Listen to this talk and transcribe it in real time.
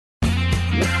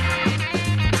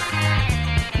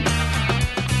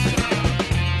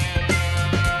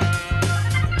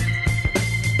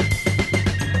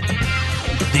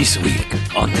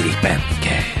on the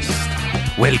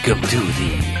Bamcast. Welcome to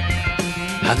the,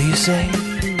 how do you say?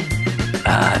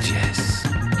 Yes,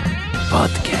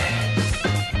 podcast.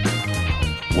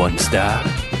 1 star,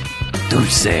 too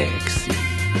sexy.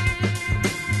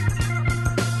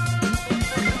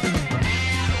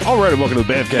 All right, and welcome to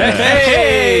the Bamcast.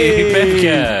 Hey,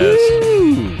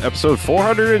 Bamcast. Episode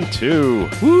 402.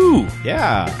 Woo!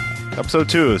 Yeah. Episode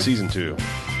 2 of Season 2.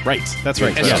 Right. That's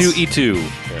right. S2E2.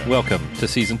 Yeah. Welcome to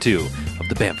Season 2 of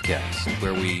the Bamcast,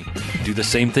 where we do the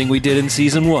same thing we did in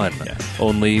Season 1,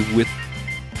 only with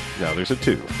Now there's a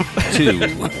 2. 2.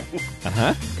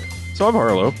 Uh-huh. So I'm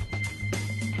Harlow.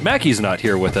 Mackie's not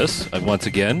here with us once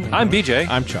again. I'm BJ.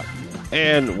 I'm Chuck.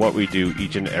 And what we do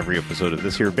each and every episode of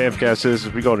this here Bamcast is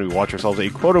we go and watch ourselves a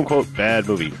quote-unquote bad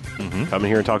movie. Come in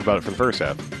here and talk about it for the first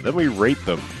half. Then we rate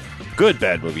them. Good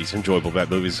bad movies, enjoyable bad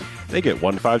movies. They get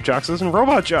 1 to 5 joxes and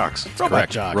robot jocks. Robot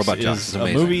Jocks Robot Jocks is is a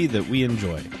amazing. movie that we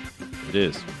enjoy. It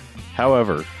is.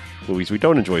 However, movies we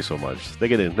don't enjoy so much, they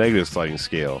get a negative sliding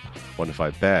scale. 1 to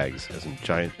 5 bags, as in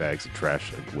giant bags of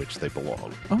trash in which they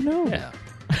belong. Oh, no. Yeah.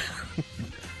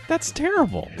 That's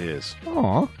terrible. It is.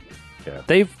 Aw.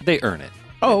 They earn it.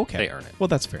 Oh, okay. They earn it. Well,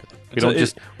 that's fair. Then. You don't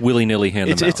just willy-nilly hand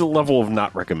them out. It's a level of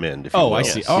not recommend. If you Oh, will. I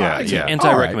see. Oh, yeah, I see. yeah.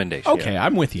 Anti-recommendation. All right. Okay,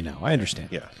 I'm with you now. I understand.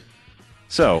 Yeah.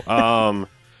 So,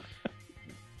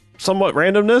 somewhat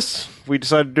randomness. We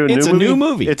decided to do It's a new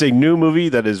movie. It's a new movie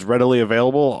that is readily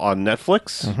available on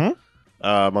Netflix, Mhm.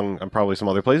 among probably some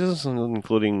other places,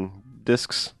 including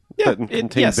discs Yeah, that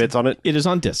contain yes, bits on it. It is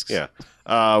on discs. Yeah.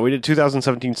 We did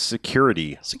 2017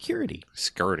 Security, Security.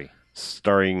 Skirty.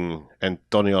 starring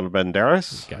Antonio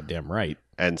Banderas Goddamn right.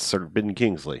 and Sir Ben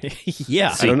Kingsley.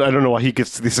 Yeah. I don't know why he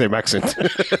gets the same accent.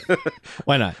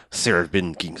 Why not? Sir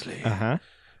Ben Kingsley. Uh-huh.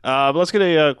 But let's get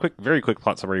a very quick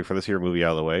plot summary for this here movie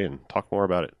out of the way and talk more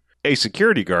about it. A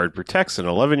security guard protects an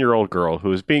 11-year-old girl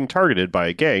who is being targeted by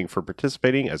a gang for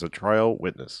participating as a trial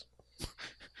witness.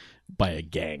 By a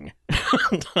gang.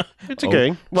 It's a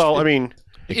gang. Well, I mean,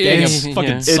 A gang of Yeah. fucking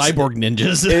It's- cyborg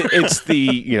ninjas. it's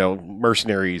the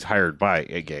mercenaries hired by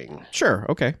a gang. Sure.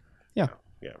 Okay. Yeah,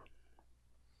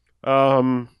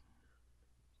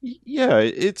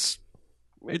 it's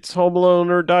Home Alone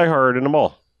or Die Hard in a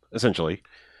mall, essentially.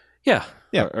 Yeah.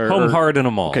 Yeah. Home hard in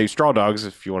a mall. Okay, Straw Dogs,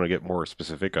 if you want to get more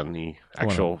specific on the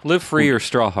actual Live free or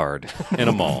straw hard in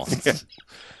a mall.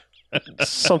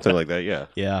 something like that. Yeah.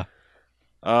 Yeah.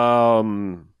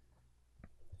 Um.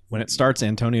 When it starts,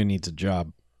 Antonio needs a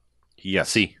job. Yes.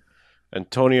 See.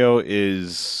 Antonio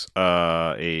is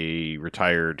a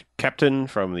retired captain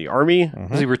from the army.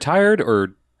 Was he retired or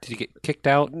did he get kicked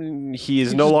out? He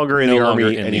is no longer in no the longer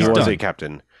army, in and the he army. was Done. a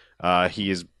captain. He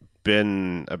has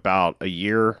been about a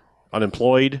year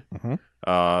unemployed,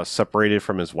 separated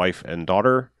from his wife and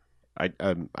daughter. I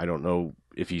don't know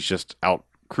if he's just out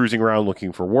cruising around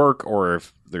looking for work or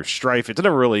if there's strife. It's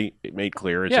never really made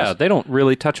clear. It's just, They don't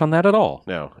really touch on that at all.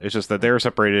 no, it's just that they're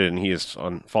separated and he is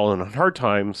fallen on hard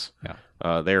times.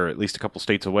 Yeah. They're at least a couple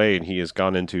states away, and he has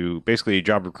gone into basically a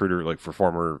job recruiter, like for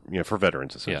former, for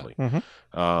veterans, essentially.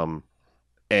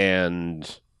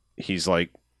 And he's like,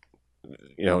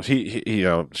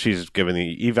 she's given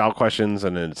the eval questions,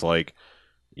 and then it's like,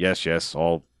 yes,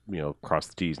 all, cross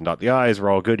the T's and dot the I's. We're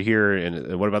all good here.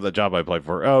 And what about the job I applied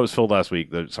for? Oh, it was filled last week.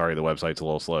 Sorry, the website's a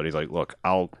little slow. And he's like, look,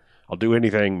 I'll do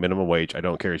anything, minimum wage. I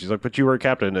don't care. She's like, but you were a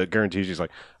captain. It guarantees. She's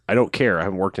like, I don't care. I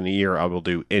haven't worked in a year. I will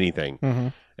do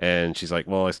anything. And she's like,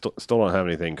 well, I still don't have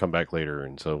anything. Come back later.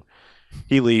 And so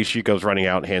he leaves. She goes running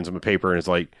out and hands him a paper and is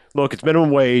like, look, it's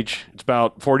minimum wage. It's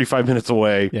about 45 minutes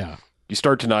away. Yeah. You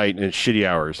start tonight and it's shitty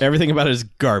hours. Everything about it is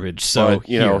garbage. So,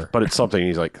 But, but it's something.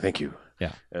 He's like, thank you.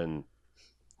 Yeah. And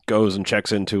goes and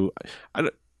checks into,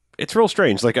 it's real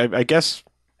strange. Like, I guess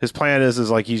his plan is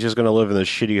like, he's just going to live in this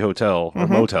shitty hotel, or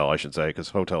motel, I should say, because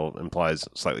hotel implies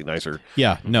slightly nicer.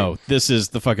 Yeah, no, this is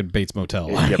the fucking Bates Motel.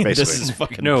 Yeah, I mean, this basically. is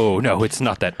fucking No, it's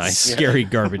not that nice. scary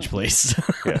garbage place.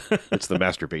 Yeah. It's the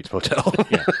Master Bates Motel.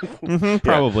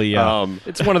 Probably, yeah.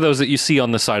 It's one of those that you see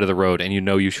on the side of the road and you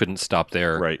know you shouldn't stop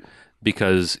there. Right.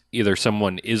 Because either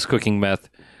someone is cooking meth,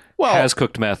 Well- has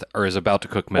cooked meth, or is about to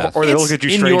cook meth. Or they It's look at you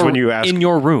in strange your, when you ask. in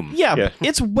your room. Yeah, Yeah.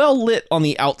 it's well lit on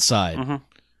the outside,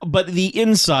 but the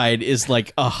inside is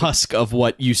like a husk of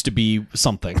what used to be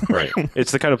something. Right.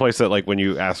 It's the kind of place that, like, when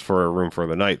you ask for a room for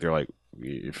the night, they're like,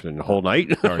 for the whole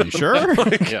night? Are you sure?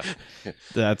 Yeah.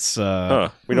 That's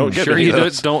we don't get Sure, any you of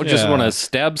those. don't just Yeah. want to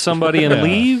stab somebody and Yeah.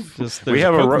 leave? Just, We there's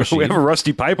have, Coke machine. we have a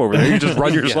rusty pipe over there. You just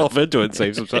run yourself into it and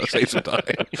save some time.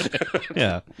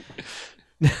 Yeah.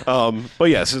 But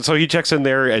yes, so he checks in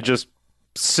there and just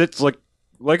sits like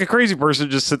a crazy person,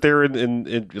 just sit there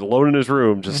in alone in his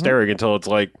room, just staring until it's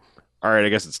like, all right, I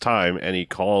guess it's time. And he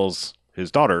calls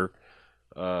his daughter,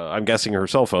 I'm guessing her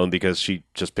cell phone because she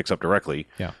just picks up directly.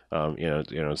 Yeah.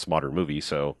 It's a modern movie,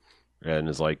 so and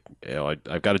is like,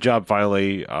 I've got a job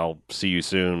finally. I'll see you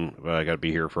soon. I got to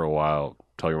be here for a while.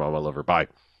 Tell your mom I love her. Bye.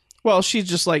 Well, she's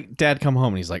just like, Dad, come home.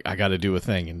 And he's like, I got to do a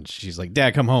thing. And she's like,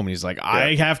 Dad, come home. And he's like,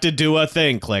 I have to do a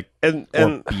thing. Click. And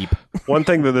beep. One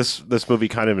thing that this movie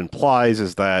kind of implies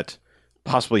is that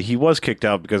possibly he was kicked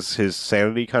out because his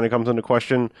sanity kind of comes into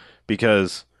question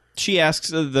because She asks,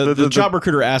 the job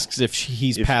recruiter asks if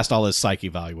he's passed all his psych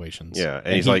evaluations. Yeah,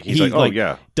 and he's like, oh,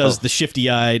 yeah. Does the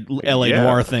shifty-eyed L.A.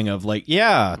 noir thing of like,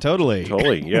 yeah, totally.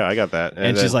 Totally, yeah, I got that.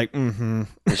 And she's like, mm-hmm.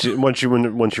 When she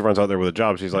runs out there with a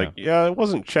job, she's like, yeah, it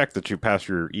wasn't checked that you passed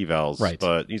your evals. Right.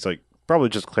 But he's like, probably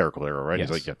just clerical error, right? Yes.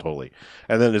 He's like, yeah, totally.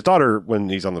 And then his daughter, when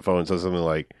he's on the phone, says something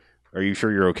like, are you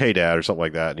sure you're okay, Dad? Or something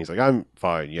like that. And he's like, I'm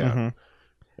fine, yeah. Mm-hmm.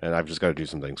 And I've just got to do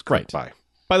some things. Right. Bye.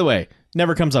 By the way,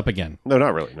 never comes up again. No,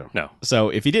 not really, no. So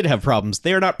if he did have problems,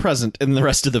 they are not present in the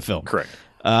rest of the film. Correct.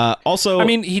 Also, I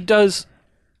mean, he does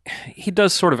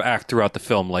sort of act throughout the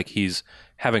film like he's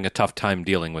having a tough time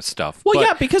dealing with stuff. Well,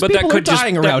 yeah, because people are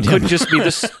dying around him. That could just be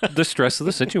the stress of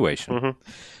the situation. Mm-hmm.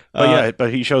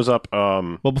 But he shows up.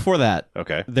 Well, before that,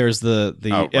 okay. There's the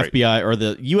FBI or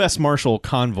the U.S. Marshal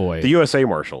convoy. The USA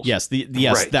Marshals. Yes,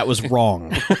 Right. that was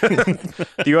wrong.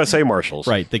 The USA Marshals.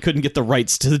 Right, they couldn't get the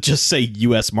rights to just say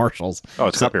U.S. Marshals. Oh,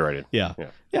 it's copyrighted. Yeah. And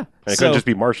So- it couldn't just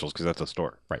be Marshalls because that's a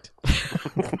store. Right.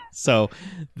 So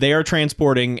they are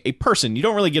transporting a person. You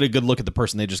don't really get a good look at the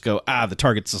person. They just go, the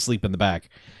target's asleep in the back.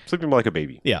 Sleeping like a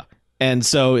baby. Yeah. And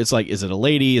so it's like, is it a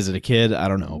lady? Is it a kid? I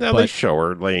don't know. No, they show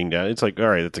her laying down. It's like, all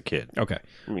right, it's a kid. Okay.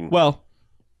 I mean, Well,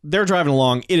 they're driving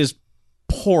along. It is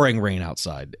pouring rain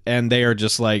outside. And they are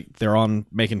just like, they're on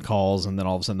making calls. And then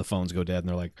all of a sudden the phones go dead. And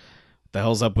they're like, what the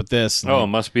hell's up with this? And Oh, it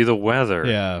must be the weather.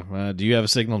 yeah. Do you have a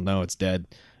signal? No, it's dead.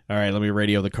 All right, let me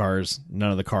radio the cars.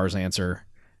 None of the cars answer.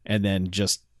 And then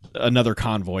just another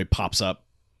convoy pops up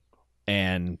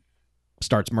and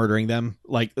starts murdering them.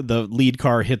 Like the lead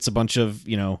car hits a bunch of,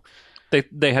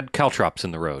 They had caltrops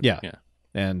in the road. Yeah.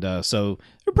 And so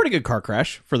a pretty good car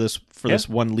crash for this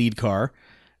one lead car.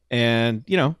 And,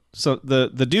 so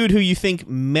the dude who you think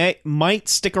might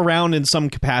stick around in some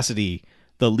capacity,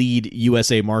 the lead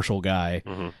USA Marshal guy,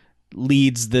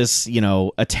 leads this,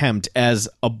 attempt as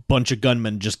a bunch of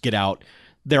gunmen just get out.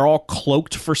 They're all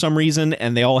cloaked for some reason,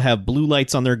 and they all have blue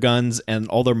lights on their guns, and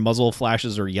all their muzzle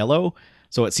flashes are yellow.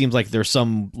 So it seems like there's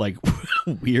some like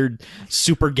weird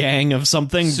super gang of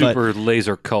something. Super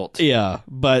laser cult. Yeah,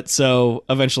 but so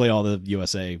eventually all the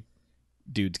USA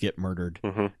dudes get murdered.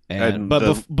 and but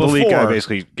the before lead guy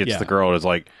basically gets the girl and is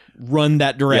like, run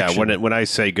that direction. Yeah, when I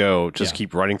say go, just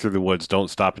keep running through the woods. Don't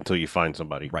stop until you find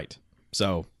somebody. Right.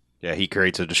 So yeah, he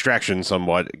creates a distraction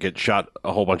somewhat, gets shot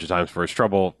a whole bunch of times for his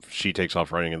trouble. She takes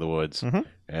off running in the woods,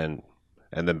 and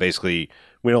then basically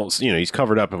we don't, he's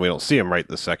covered up and we don't see him right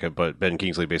this second. But Ben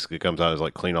Kingsley basically comes out and is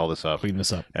like, clean this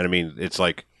up. And I mean, it's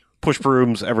like push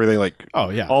brooms, everything, like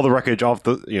all the wreckage off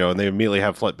the, and they immediately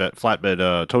have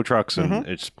flatbed tow trucks, and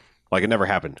it's like it never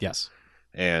happened. Yes,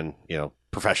 and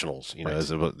professionals,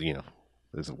 is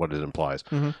what it implies.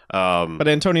 But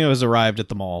Antonio has arrived at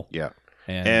the mall. Yeah,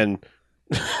 and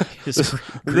is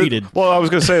greeted. Well, I was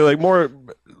going to say, like, more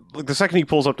like the second he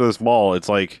pulls up to this mall, it's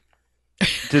like,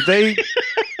 did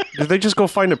they just go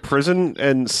find a prison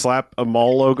and slap a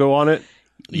mall logo on it?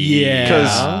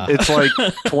 Yeah, because it's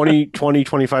like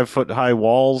 25 foot high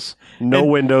walls, no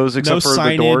windows except no for signage,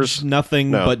 the doors,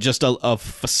 nothing but just a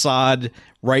facade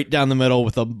right down the middle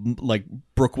with a like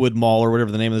Brookwood Mall or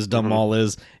whatever the name of this dumb mall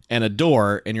is, and a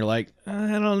door, and you're like,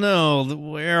 I don't know,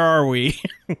 where are we?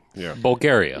 Yeah,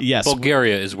 Bulgaria. Yes,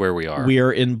 Bulgaria is where we are. We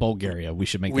are in Bulgaria. We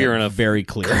should make that in a very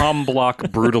clear. Block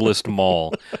brutalist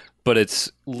mall, but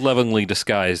it's lovingly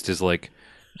disguised as like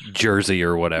Jersey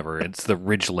or whatever. It's the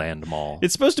Ridgeland Mall.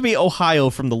 It's supposed to be Ohio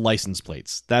from the license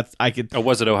plates. Oh,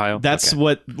 was it Ohio? That's okay.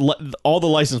 what all the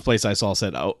license plates I saw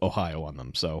said Ohio on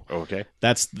them. So okay,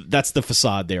 that's the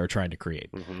facade they are trying to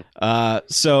create.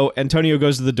 So Antonio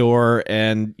goes to the door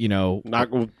and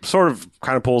sort of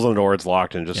kind of pulls on the door. It's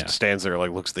locked and just stands there,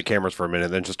 like looks at the cameras for a minute,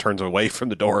 and then just turns away from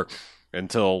the door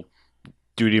until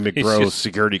Duty McBro,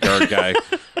 security guard guy.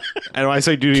 And when I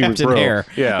say Duty Captain McBro, Hare.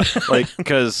 yeah, like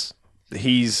because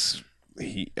he's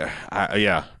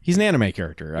an anime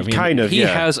character. I mean, kind of. He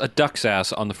has a duck's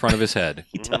ass on the front of his head.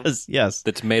 He does, yes.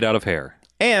 That's made out of hair.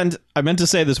 And I meant to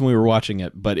say this when we were watching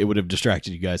it, but it would have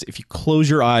distracted you guys. If you close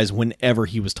your eyes whenever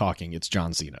he was talking, it's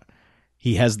John Cena.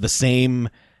 He has the same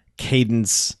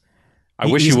cadence. I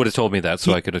wish you would have told me that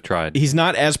so I could have tried. He's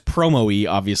not as promo-y,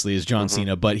 obviously, as John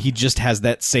Cena, but he just has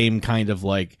that same kind of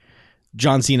like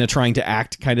John Cena trying to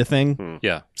act kind of thing.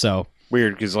 Yeah. So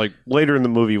weird because like later in the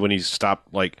movie when he's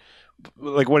stopped like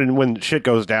when shit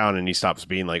goes down and he stops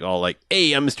being like all like,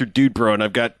 hey, I'm Mr. Dude Bro and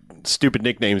I've got stupid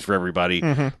nicknames for everybody.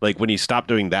 Like when he stopped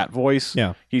doing that voice,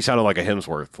 he sounded like a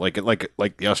Hemsworth, like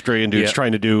the Australian dude's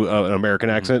trying to do an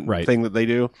American accent thing that they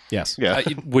do. Yes. Yeah.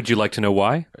 Would you like to know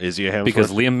why? Is he a Hemsworth?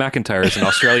 Because Liam McIntyre is an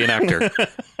Australian actor.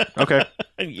 Okay.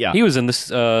 Yeah. He was in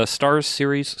this Starz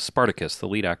series Spartacus, the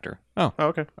lead actor. Oh,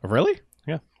 okay. Really?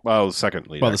 Yeah. Well, the second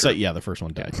lead. Well, actor. the first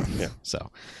one died. Yeah. So,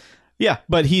 yeah,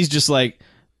 but he's just like,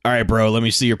 all right, bro, let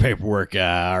me see your paperwork.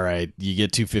 All right, you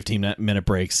get 2 15-minute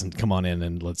breaks and come on in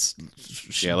and let's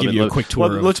give you a quick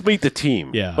tour. Let's meet the team.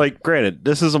 Yeah. Like, granted,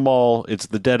 this is a mall. It's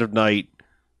the dead of night.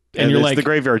 And you're it's like, the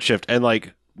graveyard shift. And,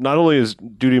 like, not only is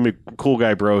Duty McCool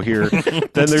Guy Bro here,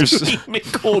 then there's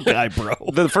cool guy, bro.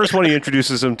 the first one he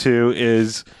introduces him to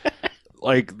is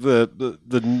like the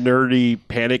nerdy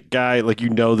panic guy. Like,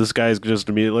 this guy's just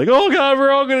immediately like, oh God, we're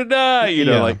all gonna die.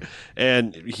 Like,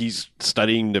 and he's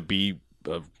studying to be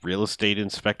a real estate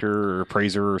inspector or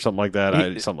appraiser or something like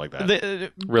that. Something like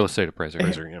that. Real estate appraiser.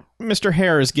 Yeah. Mr.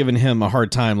 Hare is giving him a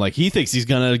hard time. Like, he thinks he's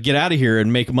gonna get out of here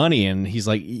and make money, and he's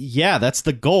like, yeah, that's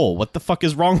the goal. What the fuck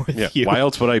is wrong with you? Why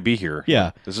else would I be here?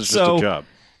 Yeah. This is just a job.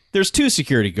 There's 2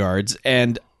 security guards,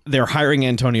 and they're hiring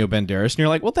Antonio Banderas, and you're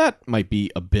like, well, that might be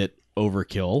a bit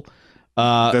overkill.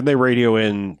 Then they radio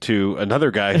in to another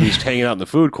guy who's hanging out in the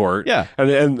food court. Yeah.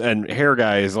 And Hair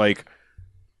Guy is like,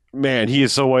 man, he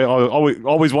is so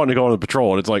always wanting to go on a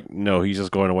patrol. And it's like, no, he's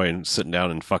just going away and sitting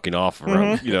down and fucking off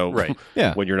around, right.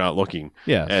 Yeah. when you're not looking.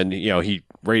 Yeah. And, he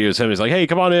radios him. He's like, hey,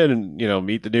 come on in and,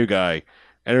 meet the new guy.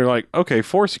 And they're like, okay,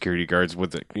 4 security guards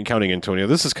counting Antonio.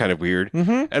 This is kind of weird.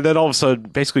 And then all of a sudden,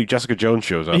 basically, Jessica Jones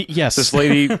shows up. Yes. This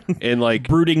lady in like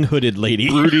brooding hooded lady.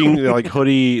 like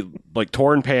hoodie, like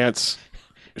torn pants.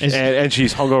 And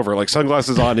she's hungover, like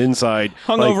sunglasses on inside.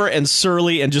 Hungover and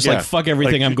surly and just like, fuck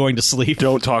everything, like, I'm going to sleep.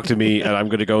 Don't talk to me, and I'm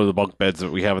going to go to the bunk beds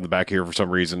that we have in the back here for some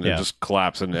reason and just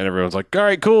collapse. And everyone's like, all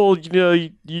right, cool,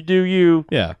 you do you.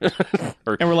 Yeah. And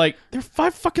we're like, there are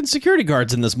 5 fucking security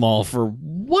guards in this mall for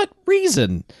what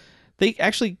reason? They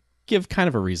actually give kind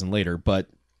of a reason later, but...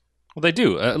 Well, they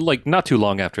do. Like, not too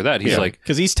long after that, he's like...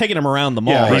 Because he's taking him around the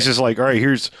mall. Yeah, he's just like, all right,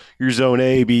 here's your zone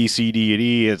A, B, C, D, and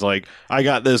E. It's like, I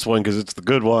got this one because it's the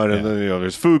good one. And then,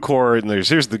 there's food court, and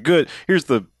here's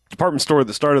the department store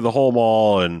that started the whole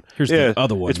mall. And here's the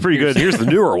other one. It's pretty good. Here's the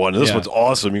newer one. This one's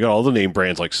awesome. You got all the name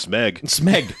brands like Smeg.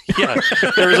 Smeg. Yeah.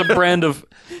 There is a brand of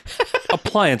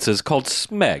appliances called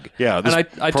Smeg. Yeah. And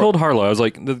I told Harlow, I was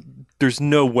like... There's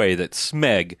no way that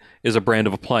Smeg is a brand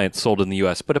of appliance sold in the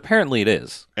U.S., but apparently it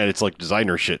is. And it's like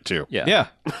designer shit, too. Yeah.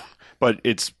 Yeah. But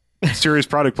it's serious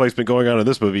product placement going on in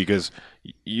this movie because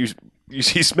you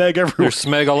see Smeg everywhere. There's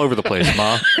Smeg all over the place,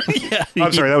 Ma. Yeah.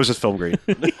 I'm sorry, that was just Film Grain.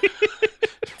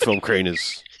 Film Grain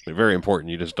is very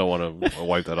important. You just don't want to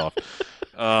wipe that off.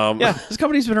 Yeah, this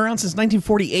company's been around since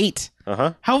 1948.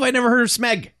 Uh-huh. How have I never heard of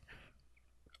Smeg?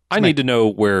 I need to know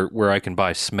where I can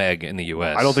buy Smeg in the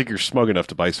U.S. I don't think you're smug enough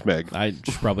to buy Smeg. I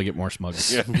should probably get more smug.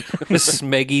 Yeah. The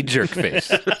Smeggy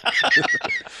jerkface.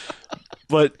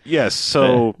 But yes,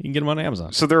 so you can get them on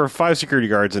Amazon. So there are 5 security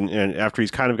guards, and after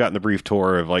he's kind of gotten the brief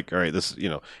tour of like, all right, this,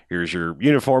 here's your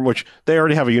uniform, which they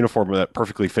already have a uniform that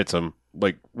perfectly fits him,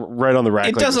 like right on the rack.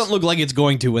 It doesn't look like it's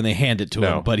going to when they hand it to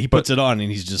him, but he puts it on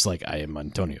and he's just like, I am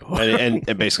Antonio. and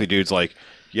basically, dude's like,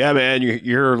 yeah, man,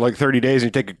 you're like 30 days and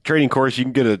you take a training course, you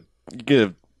can get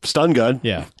a stun gun.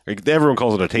 Yeah. Like, everyone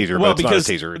calls it a taser, Well, but it's not a because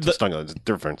taser. It's a stun gun. It's a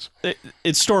difference.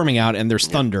 It's storming out and there's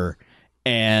thunder,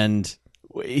 and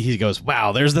he goes,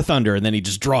 wow, there's the thunder, and then he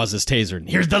just draws his taser and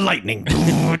here's the lightning.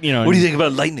 What do you think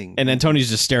about lightning? And Antonio's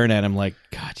just staring at him like,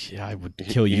 God, yeah, I would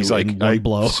kill you He's like, in one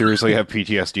blow. Seriously have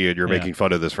PTSD and you're making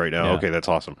fun of this right now. Yeah. Okay, that's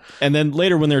awesome. And then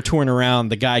later when they're touring around,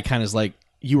 the guy kind of is like,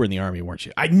 you were in the army, weren't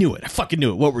you? I knew it. I fucking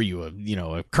knew it. What were you,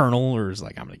 a colonel? Or is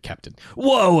like, I'm a captain.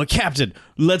 Whoa, a captain.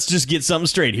 Let's just get something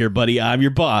straight here, buddy. I'm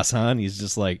your boss, huh? And he's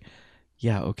just like,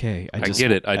 yeah, okay. I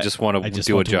get it. I just want to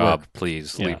do a job.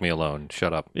 Please leave me alone.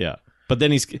 Shut up. Yeah. But then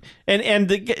he's and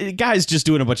the guy's just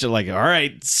doing a bunch of like, all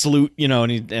right, salute,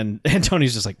 and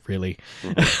Tony's just like, really?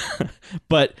 Mm-hmm.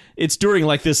 But it's during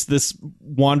like this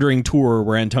wandering tour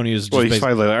where Antonio's just he's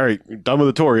finally like, all right, done with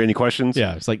the tour. Any questions?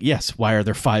 Yeah, it's like, yes. Why are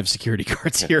there 5 security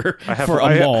guards here for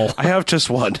a mall? I have just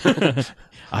one.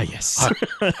 Yes,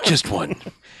 just one.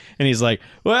 And he's like,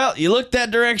 well, you look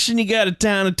that direction, you got a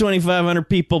town of 2,500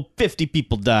 people, 50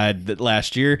 people died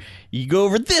last year. You go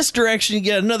over this direction,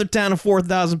 you got another town of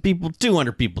 4,000 people,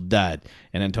 200 people died.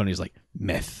 And Antonio's like,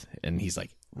 meth. And he's like,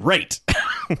 right.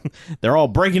 They're all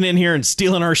breaking in here and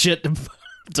stealing our shit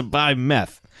to buy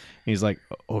meth. And he's like,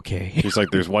 okay. He's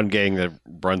like, there's one gang that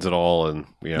runs it all, and,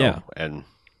 and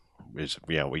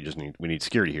we need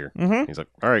security here. Mhm. He's like,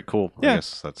 all right, cool. Yeah. I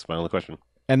guess that's my only question.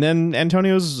 And then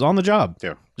Antonio's on the job.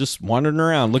 Yeah. Just wandering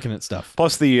around looking at stuff.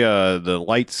 Plus the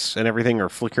lights and everything are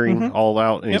flickering all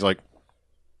out, and he's like,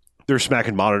 they're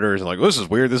smacking monitors and like, this is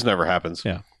weird. This never happens.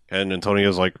 Yeah. And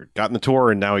Antonio's like gotten the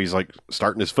tour, and now he's like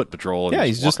starting his foot patrol. And Yeah,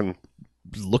 he's just walking,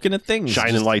 looking at things.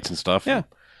 shining Just- lights and stuff. Yeah.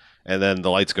 And then the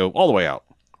lights go all the way out,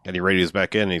 and he radios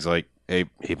back in. And he's like, hey,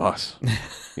 boss.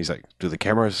 He's like, do the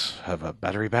cameras have a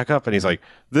battery backup? And he's like,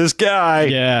 this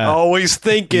guy, always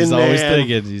thinking, He's man. always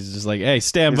thinking. He's just like, hey,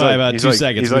 stand He's by like- about he's 2 like-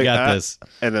 seconds. he's We like, got this.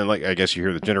 And then like I guess you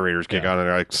hear the generators kick on, and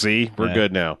they're like, see, we're Yeah.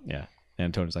 good now. Yeah. And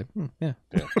Antonio's like, yeah.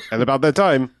 And about that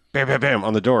time, bam, bam, bam,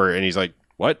 on the door, and he's like,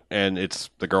 what? And it's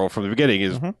the girl from the beginning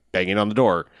is banging on the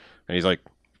door, and he's like,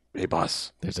 hey,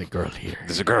 boss, There's a girl here.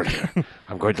 there's a girl here.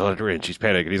 I'm going to let her in. She's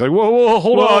panicking. He's like, whoa,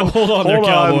 hold on, Hold on there,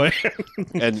 cowboy.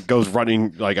 and goes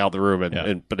running like out the room,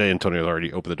 Yeah. but then Antonio's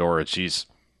already opened the door, and she's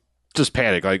just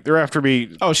panicked. Like, they're after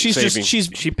me. Oh, she's saving.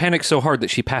 She panics so hard that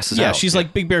she passes out. she's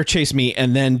like, Big Bear chase me,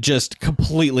 and then just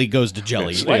completely goes to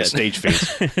jelly. Stage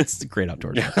face. It's great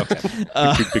outdoors.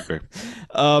 Big bear.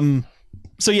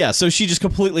 So she just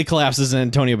completely collapses in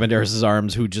Antonio Banderas'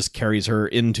 arms, who just carries her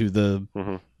into the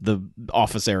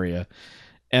office area,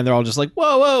 and they're all just like,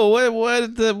 "Whoa,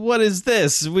 what is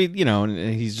this?" And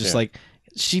he's just like,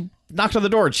 "She knocked on the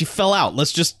door and she fell out.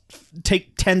 Let's just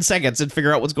take 10 seconds and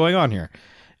figure out what's going on here."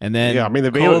 And then Yeah, I mean,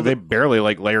 they barely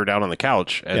like lay her down on the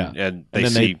couch, and they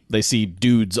then see they see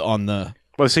dudes on the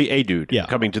they see a dude Yeah.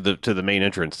 coming to the main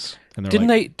entrance. and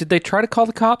they're Did they try to call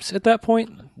the cops at that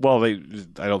point? Well, I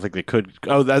don't think they could.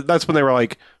 Oh, that's when they were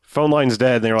like, phone line's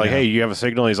dead. And they were like, hey, you have a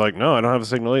signal? He's like, no, I don't have a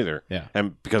signal either. Yeah.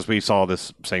 And because we saw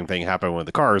this same thing happen with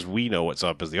the cars, we know what's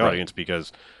up as the audience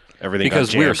because everything got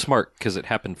Because we are jammed. smart because it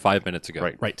happened 5 minutes ago.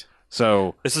 Right.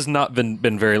 So, This has not been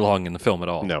very long in the film at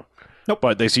all. no. Nope.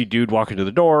 But they see dude walk into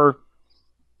the door.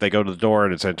 They go to the door,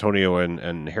 and it's Antonio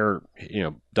and hair,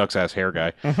 Duck's ass hair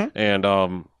guy. And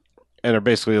they're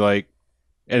basically like,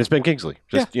 and it's Ben Kingsley,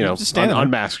 just just standing there.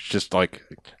 unmasked, just like,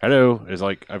 hello. Is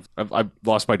like, I've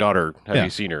lost my daughter. Have you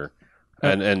seen her?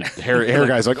 And hair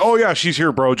guy's like, oh yeah, she's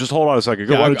here, bro. Just hold on a second.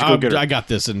 Why don't you go get her? I got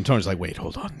this. And Tony's like, wait,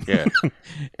 hold on. Yeah.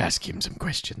 Ask him some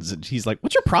questions. And he's like,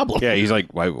 what's your problem? Yeah, he's like,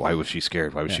 why was she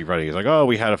scared? Why was she running? He's like, oh,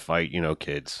 we had a fight,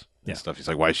 kids and stuff. He's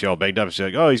like, why is she all banged up? She's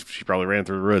like, oh, she probably ran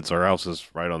through the woods. Our house is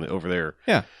right on over there.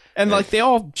 Yeah. And like they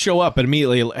all show up and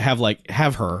immediately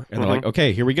have her. And they're like,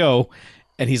 okay, here we go.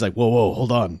 And he's like, whoa,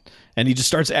 hold on. And he just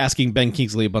starts asking Ben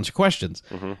Kingsley a bunch of questions.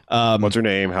 What's her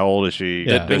name? How old is she?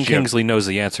 Yeah. That Ben Does she have- Kingsley knows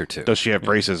the answer to. Does she have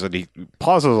braces? And he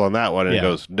pauses on that one and Yeah.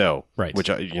 goes, no. Right. Which,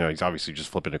 he's obviously just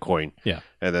flipping a coin. Yeah.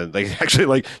 And then they actually,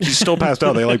 like, she's still passed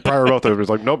out. They, like, prior both of them. It's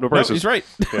like, nope, no No, braces. he's right.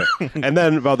 Yeah. And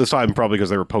then about this time, probably because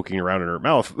they were poking around in her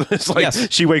mouth, it's like Yes.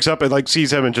 she wakes up and, like,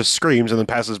 sees him and just screams and then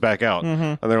passes back out.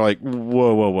 And they're like,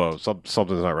 whoa.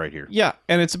 Something's not right here. Yeah.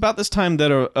 And it's about this time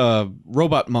that a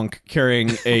robot monk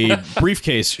carrying a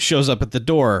briefcase shows up at the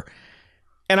door.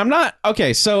 And I'm not...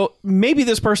 Okay, so maybe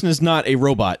this person is not a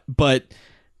robot, but...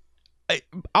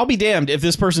 I'll be damned if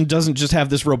this person doesn't just have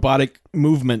this robotic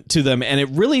movement to them, and it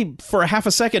really, for a half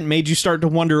a second, made you start to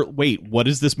wonder, wait, what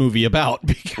is this movie about?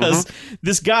 Because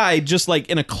this guy, just like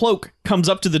in a cloak, comes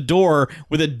up to the door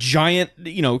with a giant,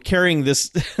 carrying this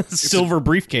silver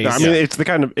briefcase. I mean, it's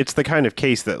the kind of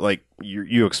case that, like,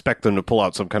 you expect them to pull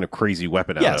out some kind of crazy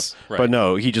weapon out Yes. of. But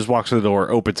no, he just walks to the door,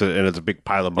 opens it, and it's a big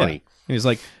pile of money. And he's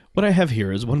like, what I have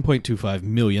here is $1.25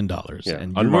 million. Yeah.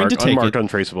 And you're going to take unmarked, it.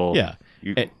 untraceable. Yeah.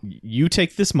 You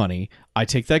take this money, I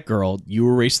take that girl, you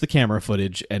erase the camera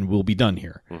footage, and we'll be done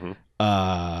here.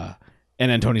 And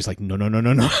Antonio's like, no.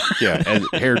 Yeah, and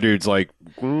hair dude's like,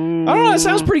 I don't know, that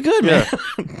sounds pretty good,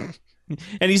 man.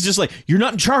 And he's just like, you're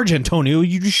not in charge, Antonio,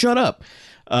 you just shut up.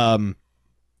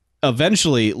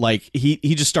 Eventually, like, he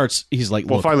just starts, he's like,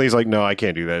 well, look, finally he's like, no, I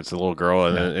can't do that. It's a little girl.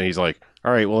 And he's like,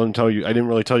 all right, well, I didn't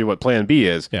really tell you what plan B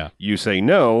is. Yeah. You say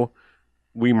no,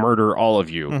 we murder all of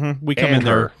you. we come and in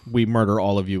there, her. we murder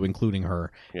all of you, including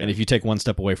her. Yeah. And if you take one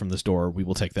step away from this door, we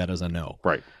will take that as a no.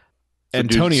 Right.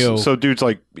 Antonio... Dude's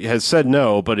like, has said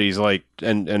no, but he's like,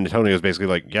 and Antonio's basically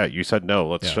like, yeah, you said no.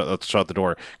 Let's shut the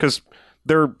door. Because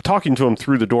they're talking to him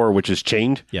through the door, which is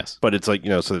chained. Yes. But it's like,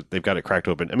 so they've got it cracked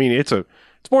open. I mean, it's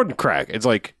more than crack. It's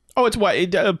like, Oh, it's why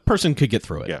a person could get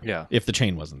through it. Yeah. If the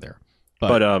chain wasn't there.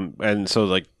 but and so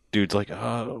like, dude's like,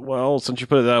 well, since you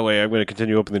put it that way, I'm going to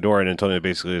continue opening the door. And Antonio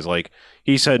basically is like,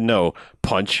 he said no,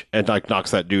 punch, and like knocks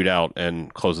that dude out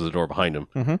and closes the door behind him.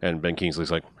 And Ben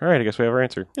Kingsley's like, all right, I guess we have our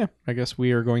answer. Yeah, I guess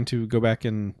we are going to go back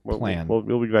and plan We'll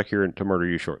be back here to murder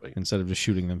you shortly. instead of just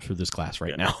shooting them through this glass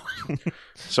right now.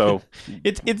 So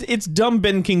It's dumb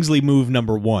Ben Kingsley move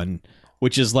number one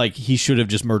which is like he should have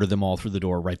just murdered them all through the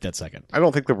door right that second. I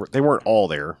don't think they weren't all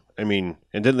there. I mean,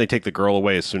 and didn't they take the girl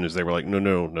away as soon as they were like,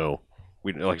 no.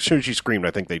 Like as soon as she screamed,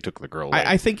 I think they took the girl away.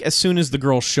 I think as soon as the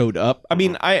girl showed up, I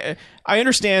mean, I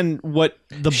understand what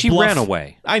She bluff, ran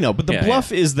away. I know, but the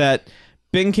bluff is that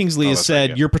Ben Kingsley has said,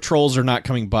 right, your patrols are not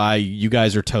coming by, you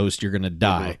guys are toast, you're going to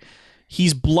die.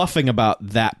 He's bluffing about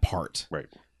that part. Right.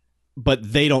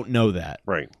 But they don't know that.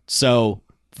 Right. So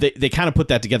they kind of put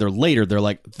that together later. They're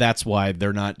like, that's why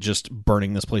they're not just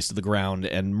burning this place to the ground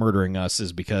and murdering us,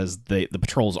 is because the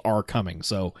patrols are coming.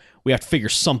 So we have to figure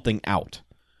something out.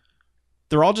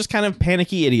 They're all just kind of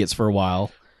panicky idiots for a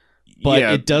while. But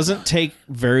it doesn't take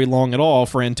very long at all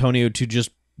for Antonio to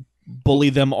just bully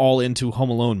them all into Home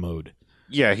Alone mode.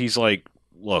 Yeah, he's like,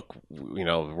 look,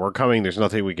 we're coming. There's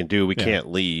nothing we can do. We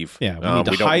can't leave. Yeah, we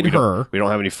need to hide her. We don't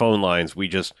have any phone lines.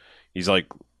 He's like,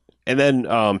 and then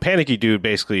Panicky Dude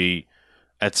basically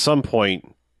at some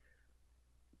point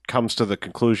comes to the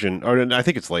conclusion, or I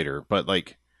think it's later, but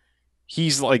like, he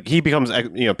becomes,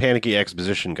 Panicky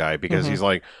exposition guy because he's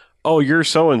like, oh, you're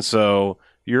so-and-so.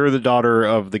 You're the daughter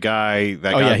of the guy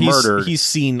that got murdered. He's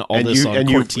seen all this on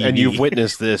court TV. And you've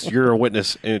witnessed this. You're a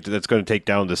witness that's going to take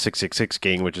down the 666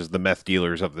 gang, which is the meth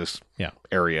dealers of this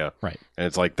area. Right. And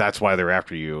it's like, that's why they're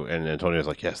after you. And Antonio's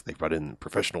like, yes, they brought in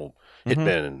professional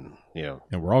hitmen. And,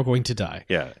 and we're all going to die.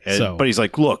 Yeah. But he's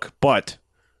like, look, but,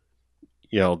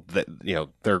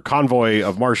 their convoy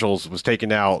of marshals was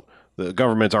taken out. The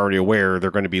government's already aware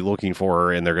they're going to be looking for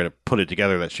her, and they're going to put it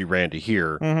together that she ran to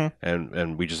here,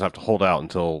 and we just have to hold out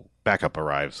until backup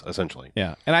arrives, essentially.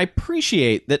 Yeah, and I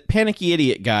appreciate that Panicky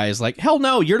Idiot guy is like, hell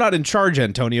no, you're not in charge,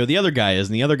 Antonio. The other guy is,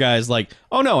 and the other guy is like,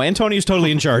 oh no, Antonio's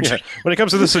totally in charge. When it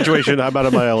comes to this situation, I'm out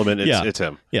of my element. It's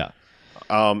him. Yeah.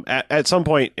 At some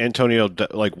point, Antonio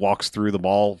walks through the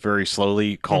mall very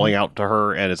slowly, calling out to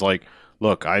her, and it's like,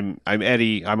 look, I'm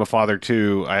Eddie. I'm a father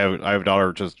too. I have a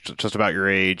daughter just about your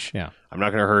age. Yeah. I'm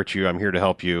not going to hurt you. I'm here to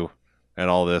help you, and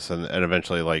all this, and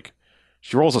eventually,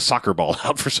 she rolls a soccer ball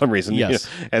out for some reason. Yes.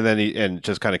 And then he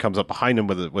just kind of comes up behind him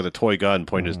with a toy gun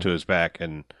pointed to his back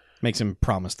and makes him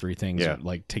promise 3 things. Yeah.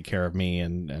 Like take care of me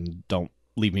and don't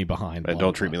leave me behind. And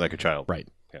don't treat me like a child. Right.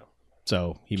 Yeah.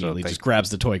 So he immediately just grabs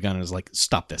the toy gun and is like,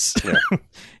 stop this. Yeah.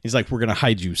 He's like, we're going to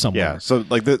hide you somewhere. Yeah. So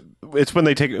it's when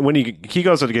he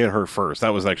goes to get her first. That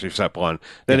was actually step one.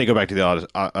 Then they go back to the office.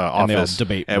 And they all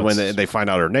debate. And when they find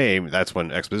out her name, that's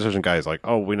when exposition guy is like,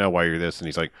 oh, we know why you're this. And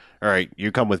he's like, all right,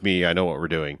 you come with me. I know what we're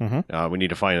doing. We need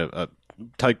to find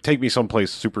take me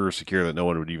someplace super secure that no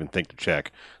one would even think to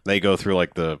check. They go through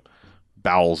the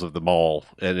bowels of the mall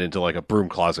and into a broom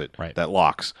closet that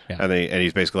locks. Yeah. And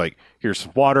he's basically like, here's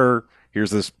some water. Here's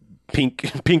this pink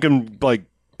and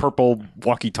purple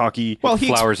walkie-talkie. Well,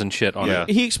 flowers and shit on it.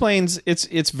 He explains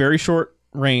it's very short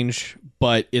range,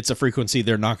 but it's a frequency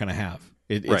they're not going to have.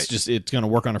 It's going to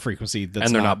work on a frequency that's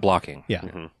and they're not blocking.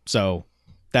 Yeah. So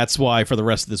that's why for the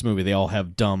rest of this movie they all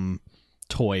have dumb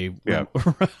toy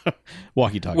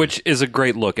walkie-talkie, which is a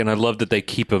great look, and I love that they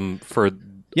keep him for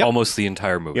almost the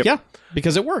entire movie. Yep. Yeah,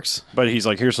 because it works. But he's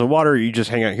like, here's some water. You just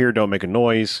hang out here. Don't make a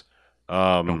noise.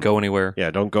 Don't go anywhere.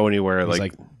 Yeah, don't go anywhere. He's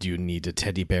like, do you need a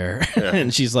teddy bear? Yeah.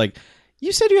 And she's like,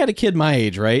 you said you had a kid my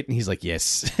age, right? And he's like,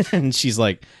 yes. And she's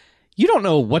like, you don't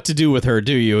know what to do with her,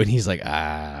 do you? And he's like,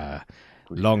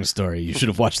 long story. You should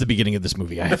have watched the beginning of this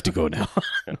movie. I have to go now.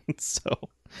 So.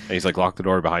 And he's like, lock the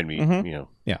door behind me.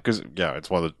 Yeah. Because, it's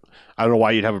one of the... I don't know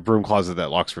why you'd have a broom closet that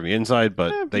locks from the inside,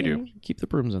 but they do. Keep the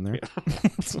brooms in there.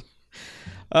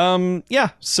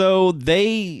 So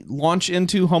they launch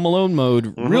into Home Alone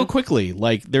mode real quickly.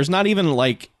 There's not even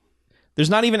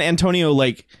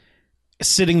Antonio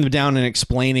sitting them down and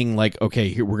explaining okay,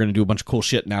 here we're going to do a bunch of cool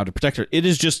shit now to protect her. It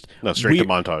is just straight to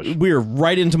montage. We're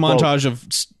right into montage of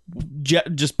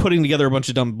just putting together a bunch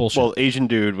of dumb bullshit. Well, Asian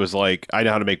dude was like, I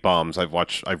know how to make bombs. I've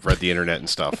read the internet and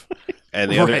stuff.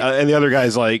 And the other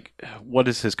guy's like, what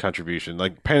is his contribution?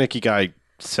 Panicky guy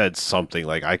said something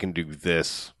I can do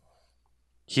this.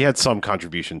 He had some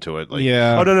contribution to it.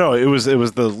 Yeah. Oh no, it was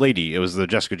the lady. It was the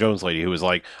Jessica Jones lady who was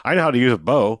like, I know how to use a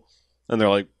bow. And they're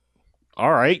like,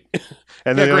 all right.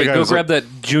 And then great. Go grab that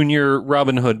junior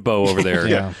Robin Hood bow over there.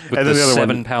 Yeah. With and the then the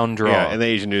other 7-pound draw. Yeah. And the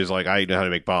Asian dude's like, I know how to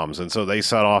make bombs. And so they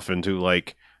set off into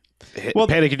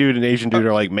Panicky Dude and Asian Dude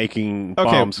are making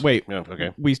bombs. Wait. Yeah,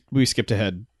 okay. We skipped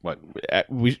ahead. What?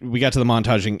 We got to the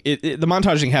montaging. The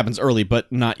montaging happens early,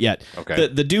 but not yet. Okay.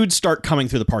 The dudes start coming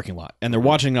through the parking lot, and they're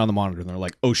watching it on the monitor, and they're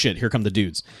like, "Oh shit, here come the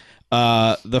dudes."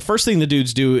 The first thing the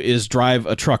dudes do is drive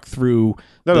a truck through.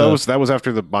 No, that was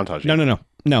after the montaging.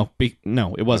 No,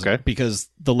 it wasn't. Okay. Because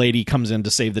the lady comes in to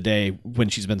save the day when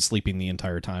she's been sleeping the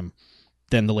entire time.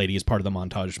 Then the lady is part of the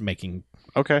montage making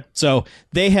Okay. So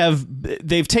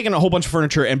they've taken a whole bunch of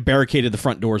furniture and barricaded the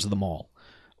front doors of the mall.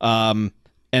 And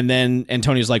then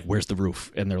Antonio's like, "Where's the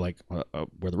roof?" And they're like,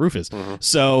 "Where the roof is."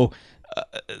 So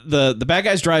the bad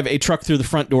guys drive a truck through the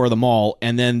front door of the mall,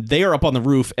 and then they are up on the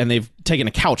roof, and they've taken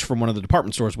a couch from one of the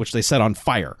department stores, which they set on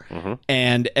fire.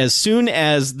 And as soon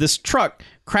as this truck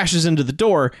crashes into the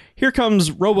door, here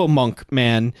comes Robo-Monk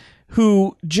Man,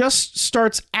 who just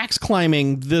starts axe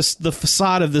climbing the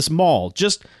facade of this mall.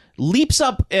 Just leaps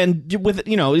up and with,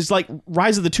 he's like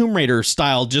Rise of the Tomb Raider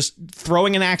style, just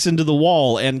throwing an axe into the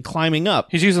wall and climbing up.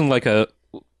 He's using like a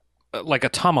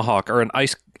tomahawk or an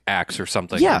ice axe or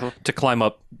something to climb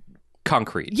up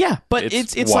concrete. Yeah, but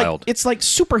it's wild. it's like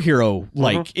superhero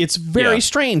like. It's very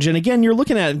strange. And again, you're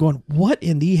looking at it and going, what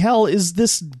in the hell is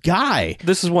this guy?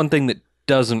 This is one thing that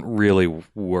doesn't really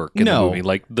work in the movie,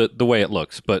 like the way it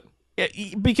looks, but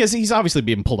because he's obviously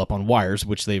being pulled up on wires,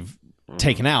 which they've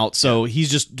taken out, so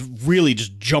he's just really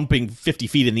just jumping 50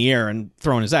 feet in the air and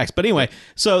throwing his axe. But anyway,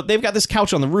 so they've got this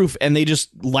couch on the roof, and they just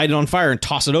light it on fire and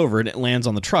toss it over, and it lands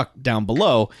on the truck down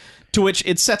below, to which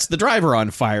it sets the driver on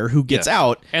fire, who gets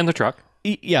out. And the truck.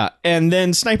 Yeah, and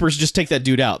then snipers just take that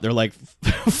dude out. They're like,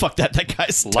 fuck that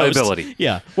guy's toast. Liability.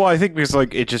 Yeah. Well, I think because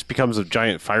it just becomes a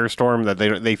giant firestorm that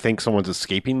they think someone's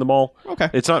escaping the mall. Okay.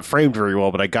 It's not framed very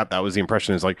well, but I got that was the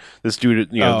impression. Is like this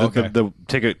dude, the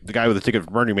guy with the ticket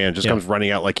for Burning Man just comes running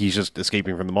out like he's just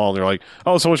escaping from the mall. And they're like,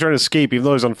 oh, someone's trying to escape, even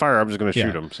though he's on fire. I'm just going to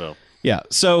shoot him. So yeah,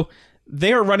 so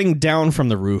they are running down from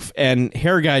the roof, and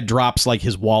Hair Guy drops like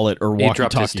his wallet or walkie-talkie. He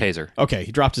dropped his taser. Okay,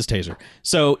 he dropped his taser.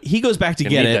 So he goes back to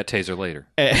get it. That taser later.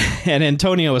 And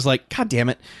Antonio is like, God damn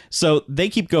it. So they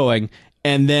keep going,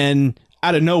 and then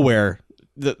out of nowhere,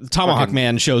 the Tomahawk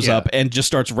Man shows up and just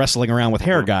starts wrestling around with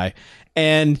Hair Guy.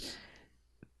 And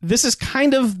this is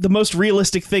kind of the most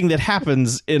realistic thing that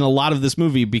happens in a lot of this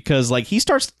movie, because like he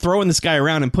starts throwing this guy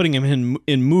around and putting him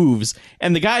in moves,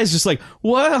 and the guy is just like,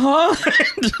 what, huh?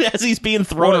 As he's being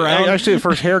thrown around. Actually, the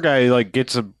first Hair Guy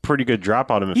gets a pretty good drop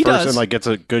on him at first, and gets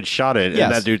a good shot at it. Yes.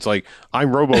 And that dude's like,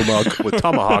 I'm Robo-Monk with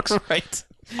tomahawks. Right.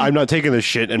 I'm not taking this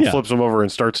shit, and flips him over and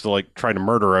starts to try to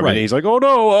murder him. Right. And he's like, oh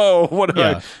no, what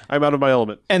I'm out of my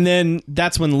element. And then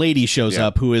that's when Lady shows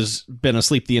up, who has been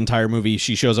asleep the entire movie.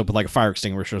 She shows up with like a fire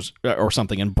extinguisher or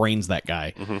something and brains that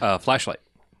guy. Flashlight.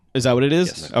 Is that what it is?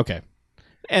 Yes. Okay.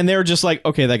 And they're just like,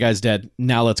 okay, that guy's dead.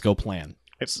 Now let's go plan.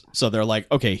 So they're like,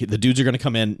 okay, the dudes are going to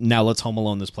come in. Now let's Home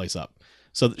Alone this place up.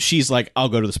 So she's like, I'll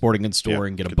go to the sporting goods store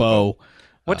and get a bow.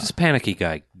 What does Panicky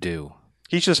Guy do?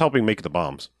 He's just helping make the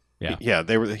bombs. Yeah.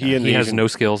 He has no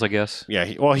skills, I guess. Yeah,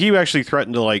 he actually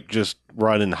threatened to just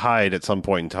run and hide at some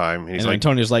point in time. And he's like,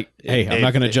 Antonio's like, hey, I'm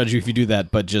not going to judge you if you do that,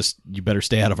 but just you better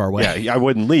stay out of our way. Yeah, I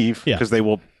wouldn't leave because they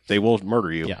will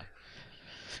murder you.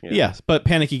 Yeah, but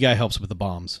Panicky Guy helps with the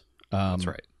bombs. That's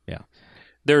right. Yeah,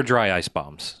 they're dry ice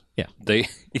bombs. Yeah, they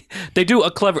do a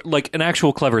clever, an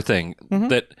actual clever thing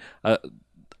that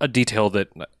a detail that.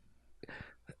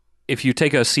 If you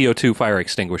take a CO2 fire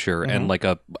extinguisher and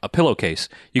a pillowcase,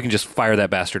 you can just fire that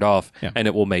bastard off and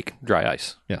it will make dry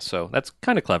ice. Yeah. So that's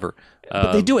kind of clever.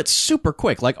 But they do it super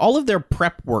quick. Like all of their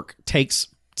prep work takes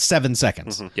 7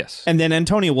 seconds. Yes. And then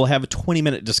Antonio will have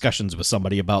 20-minute discussions with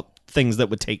somebody about things that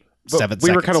would take 7 seconds.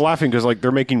 We were kind of laughing because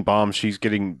they're making bombs. She's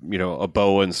getting a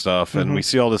bow and stuff, and we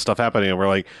see all this stuff happening, and we're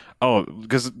like, oh,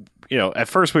 because at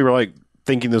first we were like,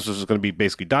 thinking this was going to be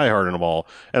basically Die Hard in a mall,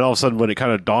 and all of a sudden when it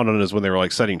kind of dawned on us when they were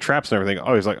setting traps and everything,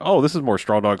 I was like, oh, this is more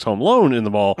Straw Dogs Home Alone in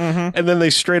the mall. And then they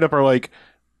straight up are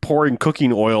pouring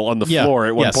cooking oil on the floor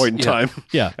at one point in time.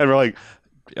 Yeah. And we're like,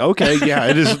 okay,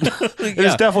 it is it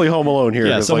is definitely Home Alone here.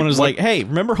 Yeah, someone was like, hey,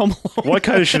 remember Home Alone? What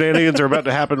kind of shenanigans are about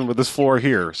to happen with this floor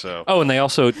here? So and they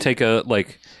also take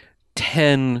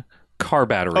 10 car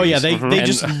batteries. Oh yeah, they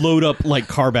just load up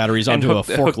car batteries onto a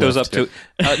forklift. Hook those up to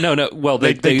no. Well,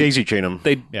 they daisy chain them.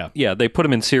 They put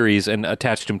them in series and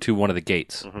attached them to one of the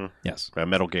gates. Yes, a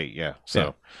metal gate. Yeah.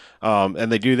 So,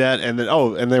 and they do that, and then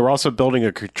and they were also building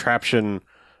a contraption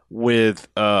with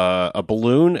a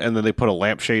balloon, and then they put a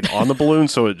lampshade on the balloon,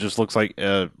 so it just looks like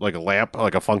a lamp,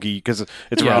 like a funky, because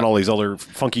it's around all these other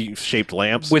funky shaped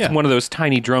lamps with one of those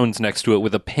tiny drones next to it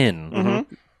with a pin.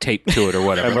 Taped to it or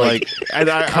whatever. And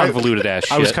convoluted ass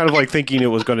shit. I was kind of thinking it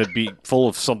was going to be full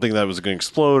of something that was going to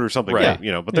explode or something. Right.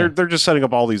 But they're just setting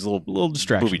up all these little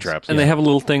distractions, booby traps. And they have a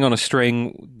little thing on a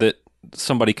string that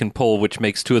somebody can pull, which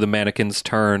makes two of the mannequins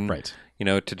turn. Right.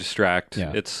 To distract.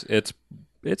 Yeah. It's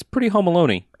pretty Home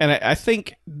Alone-y. And I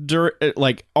think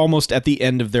almost at the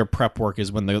end of their prep work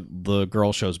is when the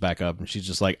girl shows back up, and she's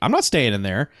just like, I'm not staying in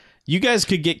there. You guys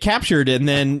could get captured, and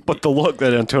then... But the look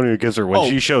that Antonio gives her when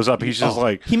she shows up, he's just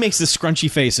He makes this scrunchy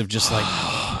face of just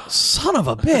son of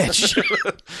a bitch.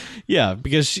 Yeah,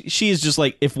 because she is just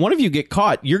like, if one of you get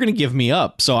caught, you're going to give me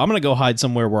up. So I'm going to go hide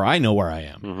somewhere where I know where I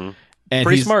am. Mm-hmm. And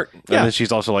Pretty smart. Yeah. And then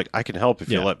she's also like, I can help if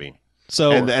you let me.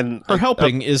 So and her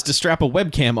helping is to strap a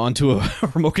webcam onto a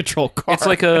remote control car.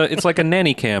 It's like a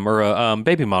nanny cam or a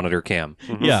baby monitor cam.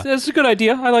 Yeah. It's a good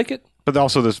idea. I like it. But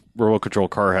also, this remote control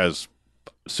car has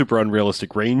super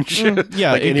unrealistic range. Yeah,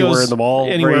 like it anywhere goes in the mall,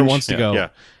 anywhere it range. wants to go. Yeah,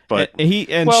 but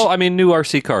Well, I mean, new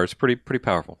RC cars, pretty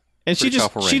powerful. And she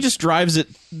just drives it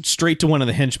straight to one of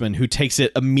the henchmen, who takes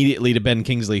it immediately to Ben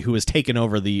Kingsley, who has taken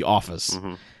over the office.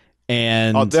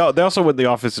 And they also went to the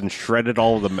office and shredded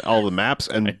all the maps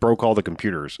and broke all the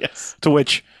computers. Yes. To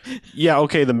which, yeah,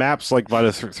 okay, the maps like might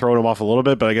have thrown them off a little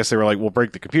bit, but I guess they were like, we'll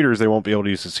break the computers. They won't be able to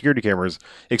use the security cameras.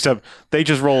 Except they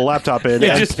just roll a laptop in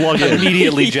and just plug in.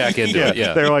 immediately jack into it.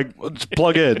 Yeah, They're like, just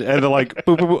plug in, and they're like,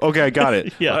 boop, boop, boop, okay, I got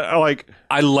it. Yeah. I like.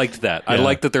 I liked that. I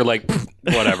liked that they're like,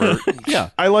 whatever.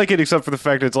 yeah. I like it, except for the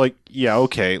fact that it's like, yeah,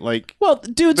 okay, like. Well,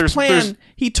 dude's There's- plan, there's-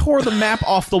 he tore the map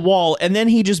off the wall, and then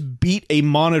he just beat a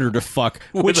monitor to fuck,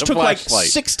 which a took like flashlight.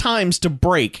 6 times to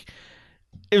break.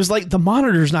 It was like, the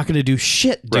monitor's not going to do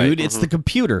shit, dude. Right. It's the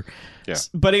computer. Yeah.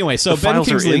 But anyway, so The Ben files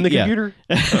Kingsley are in the yeah.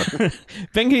 computer.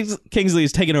 Ben Kingsley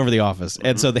is taking over the office,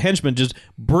 and so the henchman just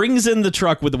brings in the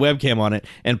truck with the webcam on it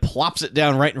and plops it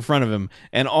down right in front of him.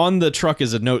 And on the truck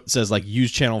is a note that says like,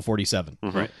 use channel 47.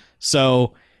 Right.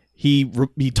 So he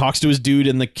talks to his dude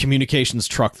in the communications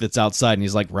truck that's outside, and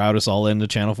he's like, route us all into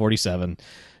channel 47.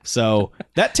 So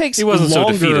that takes He wasn't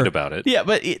longer. so defeated about it. Yeah,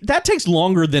 but that takes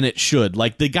longer than it should.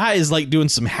 Like, the guy is like doing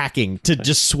some hacking to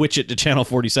just switch it to channel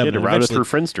 47. Yeah, to and route it eventually-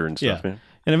 through Friendster and stuff, Yeah. man.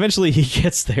 And eventually he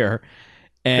gets there.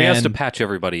 And He has to patch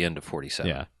everybody into 47.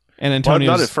 yeah. And Well, Antonio's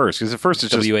not at first, because at first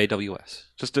it's just WAWS.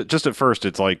 just at first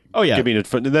it's like, Oh, yeah. give me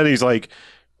and then he's like,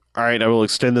 all right, I will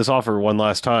extend this offer one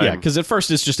last time. Yeah, because at first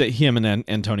it's just him and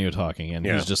Antonio talking, and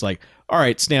Yeah. he's just like, all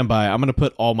right, stand by. I'm going to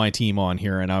put all my team on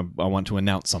here, and I want to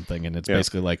announce something. And it's Yeah.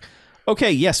 basically like, okay,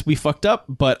 yes, we fucked up,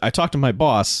 but I talked to my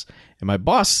boss, and my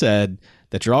boss said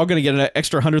that you're all going to get an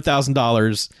extra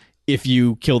 $100,000 if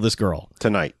you kill this girl.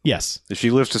 Tonight, Yes. if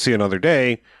she lives to see another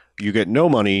day, you get no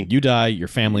money. You die, your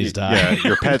families die. Yeah,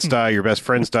 your pets die, your best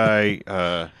friends die.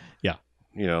 Yeah.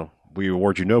 You know, we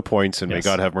award you no points, and Yes. may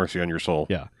God have mercy on your soul.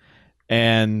 Yeah.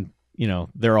 And,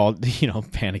 they're all,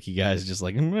 panicky guys, just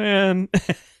like, man.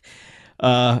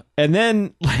 And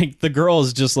then, like, the girl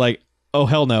is just like, oh,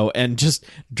 hell no, and just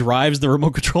drives the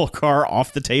remote control car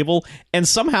off the table and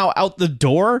somehow out the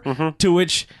door, to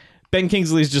which Ben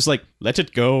Kingsley's just like, let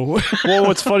it go. Well,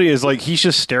 what's funny is like he's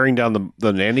just staring down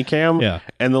the nanny cam, Yeah.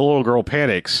 and the little girl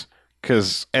panics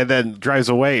and then drives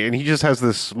away, and he just has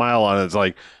this smile on it. It's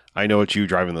like, I know it's you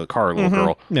driving the car, little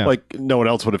girl. Yeah. Like no one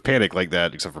else would have panicked like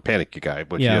that except for Panic Guy,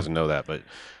 but he Yeah. doesn't know that. But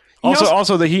He also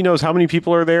also- that he knows how many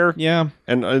people are there, Yeah.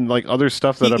 and like other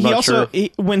stuff that I'm not sure.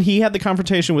 When he had the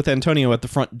confrontation with Antonio at the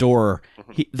front door,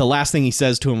 the last thing he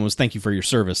says to him was, thank you for your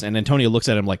service. And Antonio looks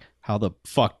at him like, how the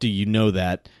fuck do you know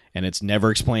that? And it's never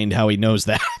explained how he knows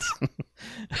that.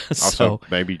 Also,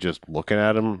 maybe just looking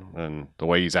at him and the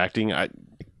way he's acting,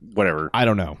 whatever. I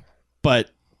don't know. But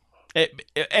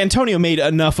Antonio made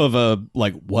enough of a,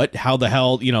 like, what? How the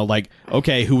hell? Like,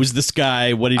 okay, who was this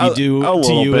guy? What did he do A to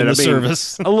little you bit. in the I mean,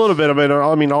 service? A little bit.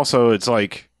 I mean, also, it's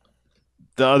like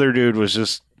the other dude was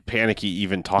just panicky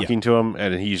even talking to him,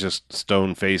 and he's just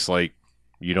stone faced like,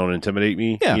 you don't intimidate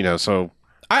me. Yeah. So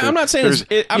I'm not saying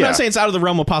I'm yeah. not saying it's out of the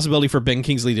realm of possibility for Ben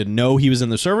Kingsley to know he was in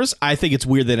the service. I think it's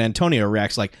weird that Antonio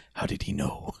reacts like, how did he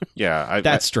know? yeah,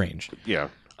 That's strange.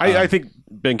 I think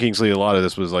Ben Kingsley, a lot of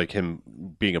this was like him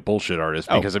being a bullshit artist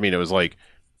because I mean, it was like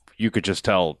you could just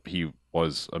tell he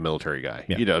was a military guy.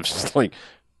 Yeah. Just like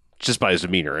just by his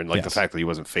demeanor and like the Yes. fact that he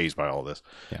wasn't fazed by all this.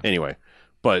 Yeah. Anyway,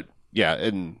 but yeah,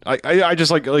 and I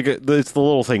just like it's the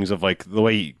little things of like the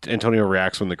way Antonio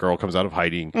reacts when the girl comes out of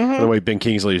hiding. The way Ben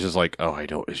Kingsley is just like, oh, I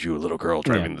know it's you, a little girl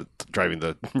driving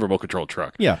the remote control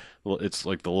truck. Yeah. Well, it's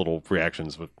like the little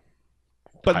reactions with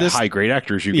But this high grade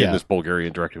actors you get in Yeah. this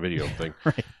Bulgarian direct to video thing.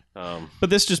 Right. But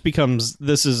this just becomes,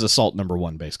 this is assault number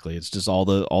one, basically. It's just all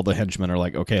the henchmen are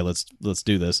like, okay, let's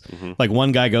do this. Like,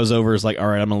 one guy goes over, is like, all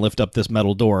right, I'm gonna lift up this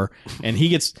metal door, and he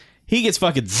gets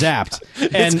fucking zapped.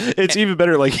 And It's even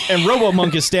better. Like and Robo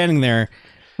Monk is standing there.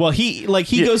 Well, he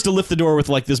goes to lift the door with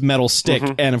like this metal stick,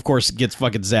 and of course gets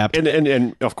fucking zapped.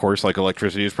 and of course, like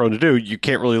electricity is prone to do, you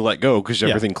can't really let go because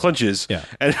everything clenches. Yeah.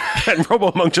 And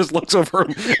Robo Monk just looks over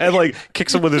him and like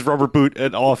kicks him with his rubber boot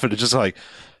and off, and it's just like,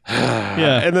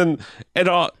 Yeah. And then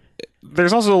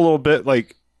there's also a little bit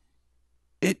like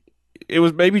it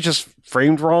was maybe just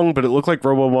framed wrong, but it looked like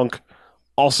Robo Monk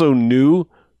also knew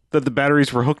that the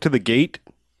batteries were hooked to the gate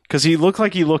because he looked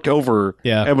like he looked over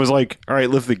Yeah. and was like, all right,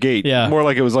 lift the gate. Yeah. More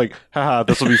like it was like, haha,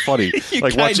 this will be funny.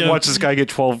 Like, kind of- watch this guy get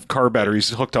 12 car batteries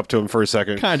hooked up to him for a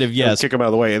second. Kind of, and yes. kick him out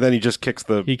of the way, and then he just kicks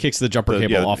the... He kicks the jumper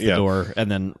cable yeah, off the yeah. door and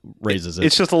then raises it.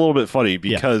 It's just a little bit funny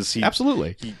because he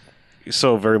Absolutely.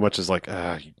 so very much is like,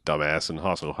 you dumbass, and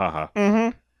also,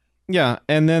 haha. Yeah,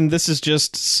 and then this is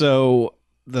just so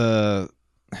the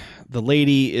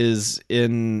lady is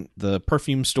in the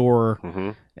perfume store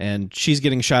Mhm. and she's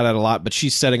getting shot at a lot, but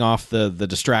she's setting off the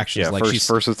distractions. Yeah, like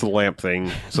first it's the lamp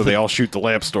thing, so they all shoot the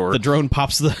lamp store. the drone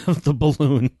pops the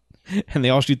balloon and they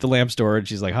all shoot the lamp store and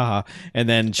she's like, haha, and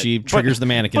then she triggers the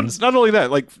mannequins. But not only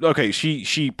that, like, okay,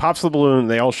 she pops the balloon,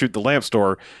 they all shoot the lamp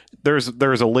store. There's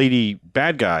a lady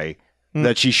bad guy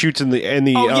that she shoots in the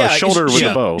shoulder with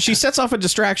a bow. She sets off a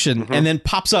distraction and then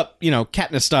pops up,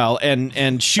 Katniss style,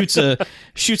 and shoots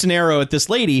an arrow at this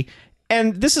lady.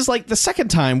 And this is like the second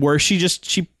time where she.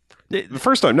 The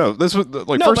first time, no, this was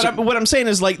like No, first. but what I'm saying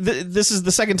is like this is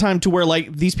the second time to where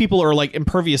like these people are like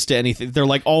impervious to anything. They're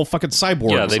like all fucking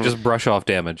cyborgs. Yeah, they just brush off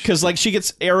damage. Because like she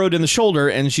gets arrowed in the shoulder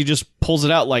and she just pulls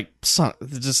it out like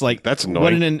just like That's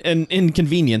what annoying. an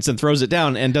inconvenience, and throws it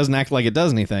down and doesn't act like it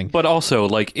does anything. But also,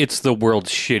 like, it's the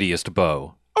world's shittiest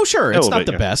bow. Oh sure, it's little not bit,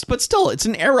 the yeah. best, but still, it's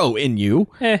an arrow in you.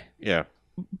 yeah,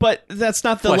 But that's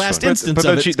not the Flesh last wound. instance but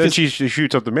of then it. she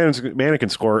shoots up the mannequin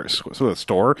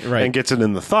store Right. and gets it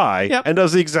in the thigh Yep. and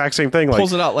does the exact same thing. Like,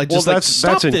 pulls it out like well, just like that's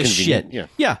stop this inconvenient. shit.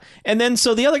 Yeah. And then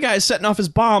so the other guy is setting off his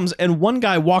bombs, and one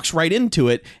guy walks right into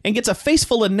it and gets a face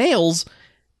full of nails,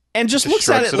 and just looks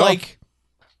at shrugs it it off. like,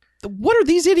 "What are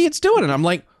these idiots doing?" And I'm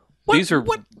like, "What? These are-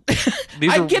 what?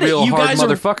 These I are get real it. You hard guys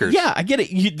motherfuckers. Are, yeah, I get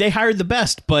it. They hired the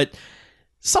best, but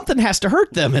something has to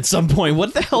hurt them at some point.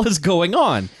 What the hell is going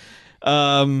on?"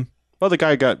 Well, the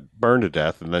guy got burned to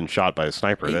death and then shot by a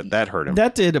sniper. That hurt him.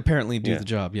 That did apparently do the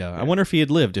job. Yeah. I wonder if he had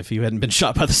lived if he hadn't been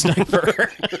shot by the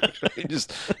sniper. He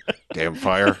just damn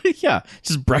fire. Yeah,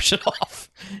 just brush it off.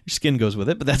 Your skin goes with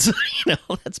it, but that's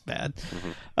that's bad.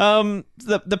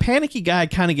 The panicky guy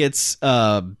kind of gets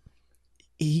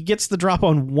he gets the drop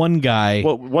on one guy.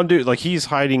 Well, one dude, like, he's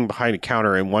hiding behind a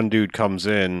counter, and one dude comes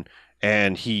in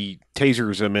and he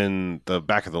tasers him in the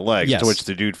back of the legs, Yes. to which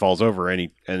the dude falls over,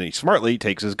 and he smartly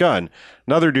takes his gun.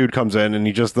 Another dude comes in and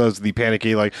he just does the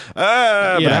panicky, like,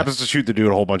 but Yeah. happens to shoot the dude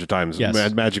a whole bunch of times Yes.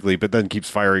 magically, but then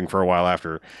keeps firing for a while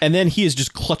after. And then he is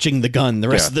just clutching the gun the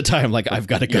rest Yeah. of the time, like, I've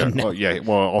got a gun now.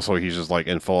 Well, also he's just like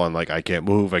in full on, like, I can't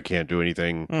move, I can't do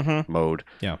anything mode.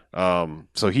 Yeah.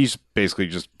 So he's basically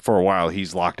just, for a while,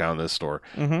 he's locked down this store.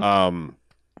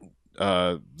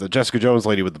 The Jessica Jones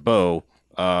lady with the bow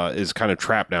is kind of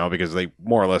trapped now because they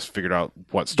more or less figured out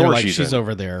what They're store like, she's in.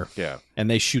 over there. Yeah, And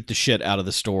they shoot the shit out of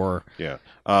the store, yeah,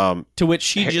 to which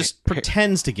she just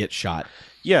pretends to get shot.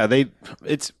 yeah.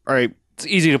 It's all right. It's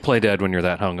easy to play dead when you're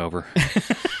that hungover.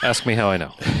 Ask me how I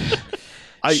know.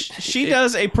 She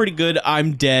does a pretty good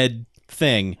I'm dead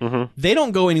thing. Mm-hmm. They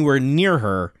don't go anywhere near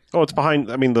her, Oh, it's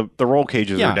behind. I mean, the roll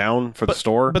cages Yeah, are down for the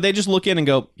store. but they just look in and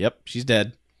go, yep, she's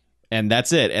dead. And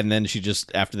that's it. And then she just,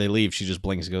 after they leave, she just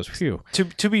blinks and goes, phew.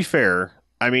 to be fair,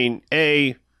 I mean,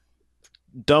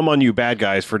 dumb on you bad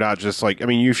guys for not just, like, I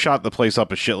mean, you shot the place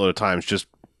up a shitload of times. Just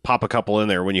pop a couple in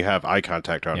there when you have eye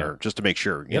contact on Yeah. her, just to make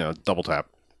sure. You Yep. know, double tap.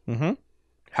 Mm-hmm.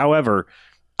 However,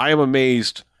 I am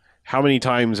amazed how many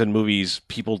times in movies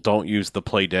people don't use the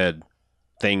play dead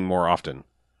thing more often.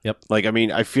 Yep. Like, I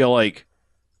mean, I feel like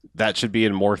that should be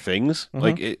in more things. Mhm.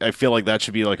 Like, I feel like that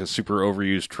should be like a super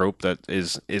overused trope that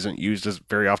isn't used as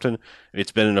very often.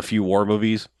 It's been in a few war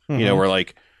movies, you know, Mhm. where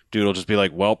like dude will just be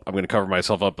like, "Well, I'm going to cover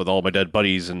myself up with all my dead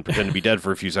buddies and pretend to be dead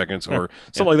for a few seconds," or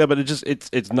something like that. But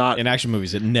it's not. In action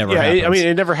movies, it never Yeah, happens. I mean,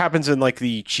 it never happens in like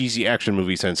the cheesy action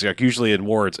movie sense. Like, usually in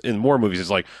war, in war movies, it's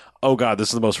like, oh god, this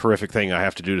is the most horrific thing I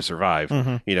have to do to survive,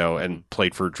 Mhm. you know, and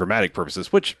played for dramatic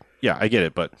purposes. Which, yeah, I get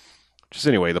it, but just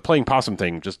anyway, the playing possum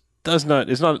thing just is not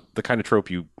the kind of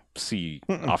trope you see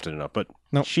often enough. But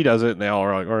Nope. she does it, and they all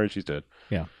are like, all right, she's dead.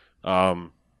 Yeah.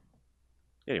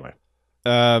 Anyway,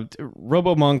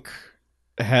 RoboMonk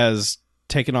has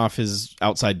taken off his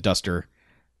outside duster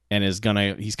and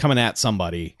he's coming at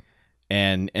somebody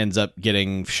and ends up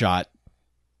getting shot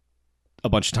a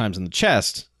bunch of times in the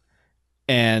chest,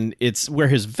 and it's where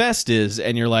his vest is,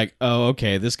 and you're like, oh,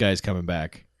 okay, this guy's coming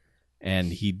back,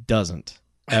 and he doesn't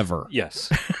ever.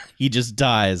 Yes. He just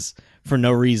dies for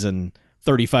no reason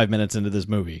 35 minutes into this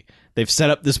movie. They've set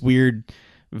up this weird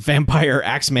vampire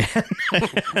Axeman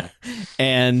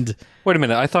and Wait a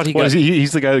minute. I thought he what got. is he?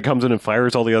 He's the guy that comes in and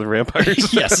fires all the other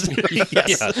vampires. yes.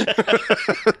 Yes.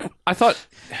 I thought.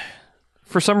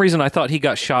 For some reason, I thought he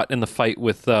got shot in the fight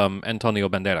with Antonio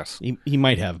Banderas. He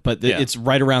might have, but Yeah. it's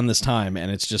right around this time,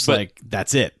 and it's just But- like,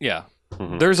 that's it. Yeah.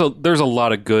 there's a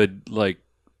lot of good like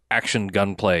action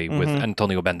gunplay with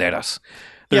Antonio Banderas.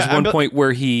 There's one point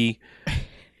where he's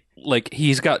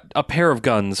got a pair of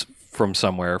guns from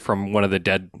somewhere, from one of the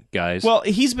dead guys. Well,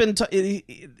 he's been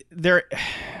they're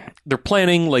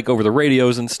planning like over the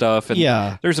radios and stuff,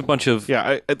 and there's a bunch of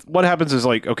what happens is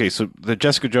like, okay, so the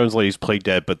Jessica Jones lady's played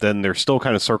dead, but then they're still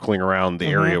kind of circling around the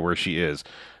area where she is.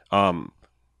 Or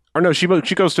no, she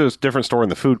goes to a different store in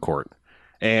the food court.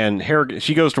 And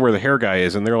she goes to where the hair guy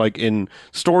is, and they're like in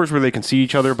stores where they can see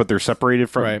each other, but they're separated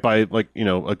from by like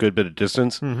a good bit of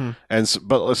distance. And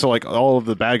so like all of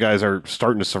the bad guys are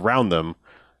starting to surround them,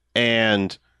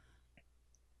 and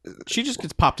she just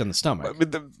gets popped in the stomach.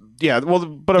 But I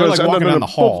was like walking down the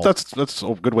hall. Well, that's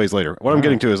a good ways later. What I'm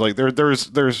getting to is like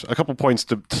there's a couple points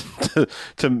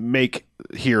to make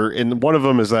here, and one of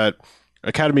them is that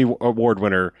Academy Award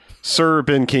winner Sir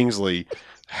Ben Kingsley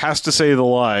has to say the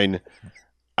line,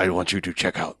 "I want you to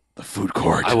check out the food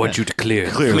court. I want you to clear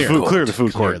the food court."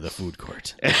 Clear the food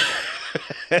court.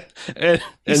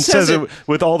 and says it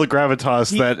with all the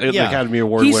gravitas that the Academy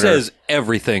Award winner. He says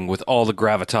everything with all the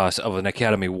gravitas of an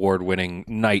Academy Award winning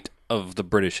knight of the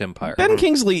British Empire. Ben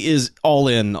Kingsley is all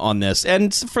in on this,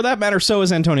 and for that matter, so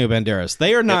is Antonio Banderas.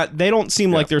 They are not. They don't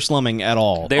seem like they're slumming at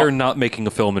all. They are not making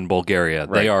a film in Bulgaria.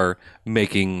 Right. They are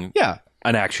making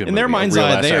an action in movie, their mind's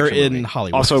eye. They are in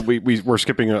Hollywood. Also, we're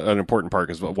skipping an important part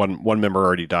because one member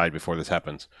already died before this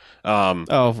happens.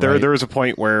 There is a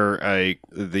point where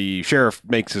the sheriff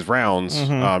makes his rounds.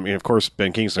 And of course,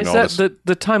 Ben Kingsley.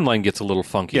 The timeline gets a little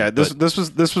funky. Yeah, this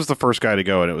was the first guy to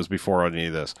go, and it was before any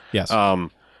of this. Yes.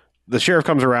 The sheriff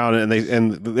comes around, and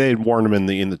they had warned him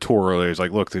in the tour earlier. It's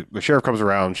like, look, the sheriff comes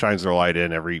around, shines their light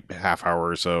in every half hour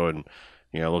or so, and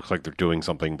it looks like they're doing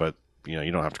something, but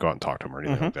you don't have to go out and talk to him or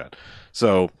anything like that.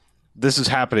 So this is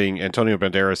happening. Antonio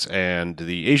Banderas and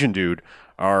the Asian dude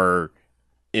are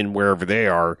in wherever they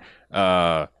are,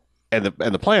 and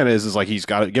the plan is like he's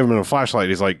got to give him a flashlight.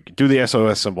 He's like, do the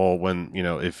SOS symbol when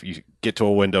if you get to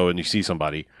a window and you see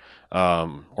somebody.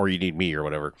 Or you need me or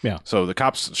whatever. Yeah. So the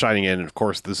cop's shining in, and of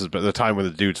course, this is the time when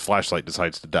the dude's flashlight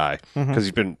decides to die because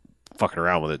he's been fucking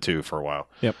around with it too for a while.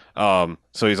 Yep.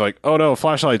 So he's like, "Oh no,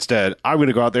 flashlight's dead. I'm going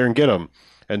to go out there and get him."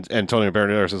 And Antonio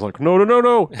Banderas is like,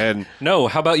 "No." And no,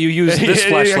 how about you use this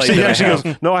flashlight? He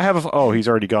actually goes, "No, I have a." He's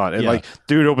already gone. And like,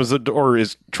 dude opens the door,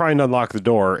 is trying to unlock the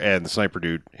door, and the sniper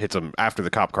dude hits him after the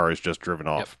cop car is just driven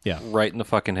off. Yeah. Right in the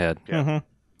fucking head. Yeah.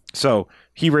 So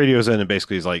he radios in and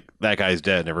basically is like, that guy's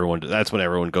dead. And that's when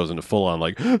everyone goes into full on,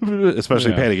 like,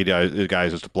 especially panicky guys.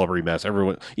 Guy's just a blubbery mess.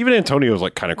 Everyone, even Antonio's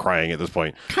like kind of crying at this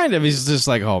point. Kind of. He's just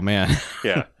like, oh man.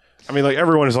 Yeah. I mean, like,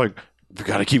 everyone is like, we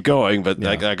got to keep going, but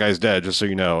that guy's dead, just so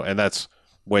you know. And that's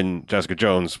when Jessica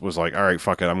Jones was like, all right,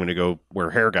 fuck it, I'm going to go where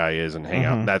hair guy is and hang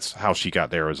out. And that's how she got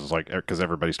there, was like, because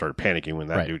everybody started panicking when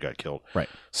that dude got killed. Right.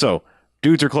 So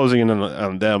dudes are closing in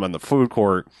on them on the food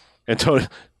court. And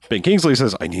Ben Kingsley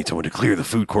says, I need someone to clear the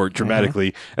food court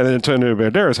dramatically. And then Antonio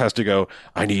Banderas has to go,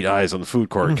 I need eyes on the food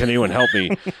court. Can anyone help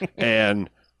me? And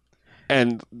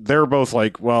they're both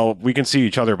like, well, we can see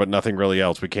each other, but nothing really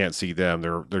else. We can't see them.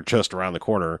 They're just around the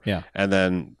corner. Yeah. And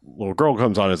then little girl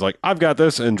comes on and is like, I've got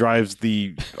this, and drives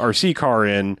the RC car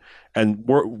in and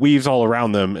weaves all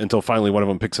around them until finally one of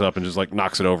them picks it up and just like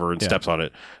knocks it over and steps on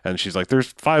it. And she's like,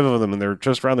 there's 5 of them and they're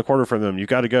just around the corner from them. You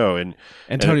got to go. And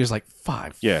Antonio's like,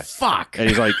 5. Yeah. Fuck. And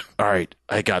he's like, all right,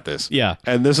 I got this. Yeah.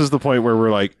 And this is the point where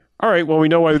we're like, all right, well, we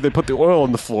know why they put the oil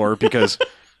on the floor, because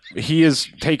he has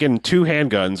taken 2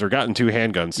 handguns or gotten 2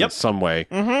 handguns in some way.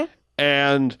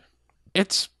 And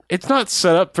it's not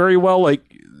set up very well.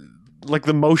 Like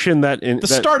the motion the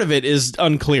start of it is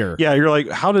unclear. Yeah, you're like,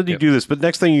 how did he do this? But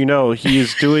next thing you know, he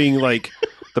is doing like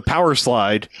the power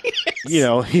slide.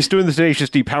 Yes. He's doing the Tenacious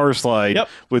D power slide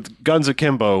with guns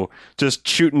akimbo, just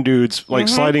shooting dudes, like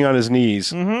sliding on his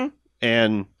knees.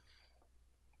 And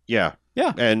yeah.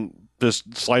 And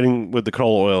just sliding with the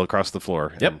canola oil across the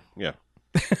floor. Yep.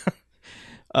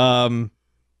 And,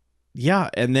 yeah.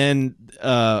 And then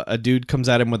a dude comes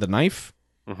at him with a knife.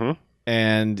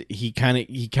 And he kind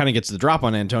of gets the drop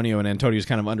on Antonio, and Antonio's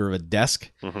kind of under a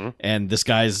desk, and this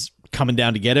guy's coming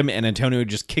down to get him, and Antonio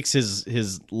just kicks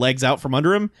his legs out from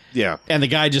under him. Yeah. And the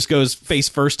guy just goes face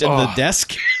first into the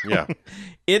desk. Yeah.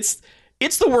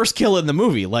 it's the worst kill in the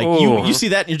movie. Like you see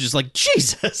that and you're just like,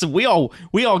 Jesus, we all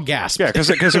gasped. Yeah,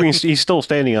 because I mean he's still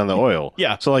standing on the oil.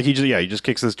 Yeah. So like he just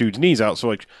kicks this dude's knees out. So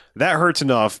like that hurts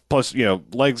enough. Plus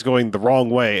legs going the wrong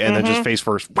way and then just face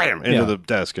first, wham, into the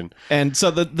desk and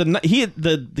so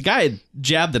the guy had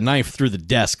jabbed the knife through the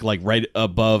desk like right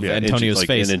above Antonio's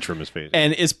face, an inch from his face,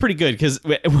 and it's pretty good because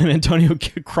when Antonio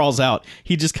crawls out,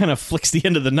 he just kind of flicks the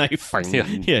end of the knife.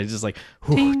 Yeah, just like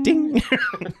ding.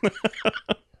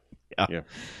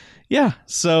 Yeah.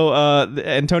 So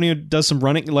Antonio does some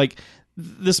running. Like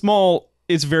this mall,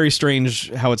 it's very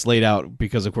strange how it's laid out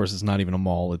because, of course, it's not even a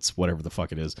mall. It's whatever the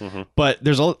fuck it is. But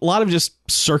there's a lot of just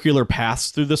circular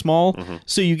paths through this mall.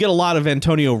 So you get a lot of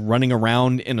Antonio running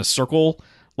around in a circle,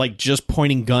 like just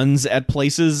pointing guns at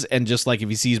places, and just like if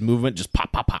he sees movement, just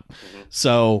pop, pop, pop.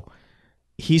 So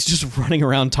he's just running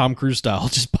around Tom Cruise style,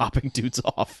 just popping dudes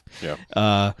off.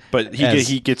 Yeah. But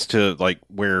he gets to like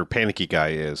where Panicky Guy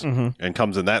is and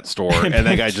comes in that store, and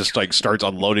that guy just like starts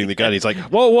unloading the gun. He's like,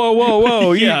 whoa, whoa, whoa,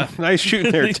 whoa. Yeah. Nice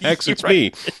shooting there, Tex. It's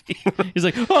me. He's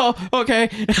like, oh, okay.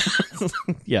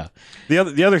 Yeah.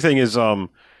 The other thing is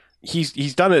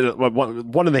he's done it.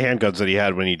 One of the handguns that he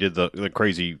had when he did the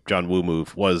crazy John Woo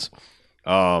move was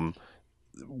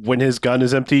when his gun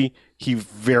is empty, he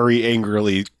very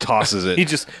angrily tosses it. He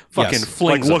just fucking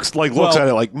flings looks at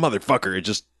it like motherfucker. It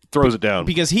just throws it down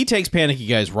because he takes Panicky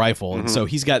Guy's rifle, and so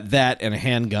he's got that and a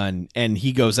handgun, and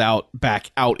he goes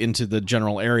back out into the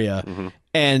general area,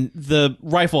 and the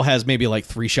rifle has maybe like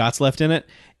 3 shots left in it.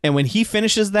 And when he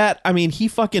finishes that, I mean, he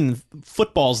fucking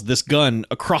footballs this gun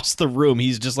across the room.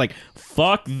 He's just like,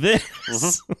 "Fuck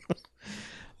this."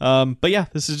 But yeah,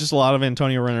 this is just a lot of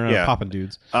Antonio running around popping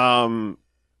dudes.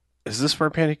 Is this where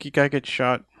Panicky Guy gets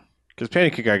shot? Because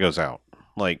Panicky Guy goes out.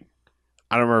 Like,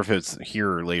 I don't remember if it's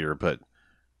here or later, but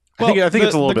I think it's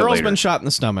a little bit later. The girl's been shot in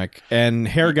the stomach, and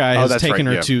Hair Guy has taken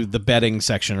her to the bedding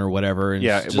section or whatever. And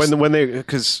when they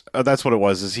because that's what it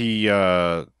was. Is he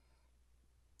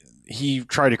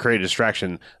tried to create a distraction.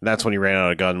 And that's when he ran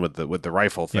out of gun with the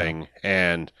rifle thing,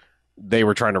 and they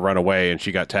were trying to run away, and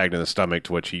she got tagged in the stomach,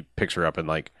 to which he picks her up and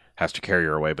like has to carry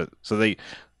her away. But so they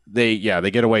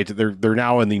get away to they're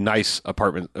now in the nice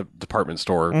department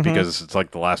store because it's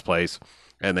like the last place,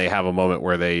 and they have a moment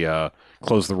where they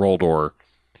close the roll door.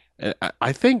 And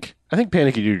I think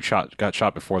Panicky Dude got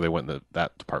shot before they went in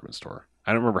that department store.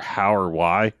 I don't remember how or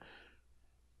why.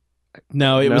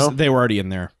 No, was they were already in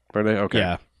there. Were they? Okay.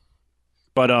 Yeah.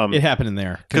 But it happened in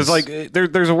there because like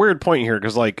there's a weird point here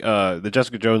because like the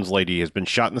Jessica Jones lady has been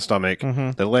shot in the stomach.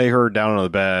 They lay her down on the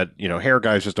bed. Hair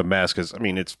Guy's just a mess because I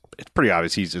mean it's pretty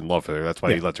obvious he's in love with her. That's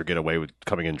why he lets her get away with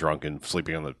coming in drunk and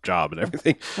sleeping on the job and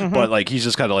everything. But like he's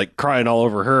just kind of like crying all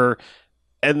over her,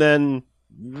 and then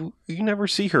you never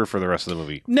see her for the rest of the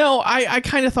movie. No, I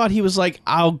kind of thought he was like,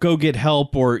 I'll go get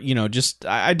help, or just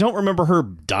I don't remember her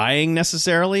dying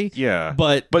necessarily. Yeah,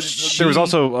 but there was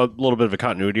also a little bit of a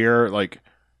continuity error. Like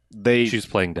she's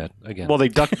playing dead again. Well, they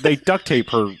duct tape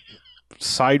her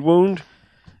side wound.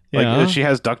 Like she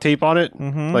has duct tape on it,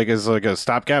 like as like a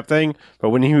stopgap thing. But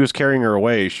when he was carrying her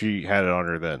away, she had it on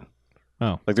her then.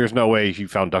 Oh, like there's no way he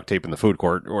found duct tape in the food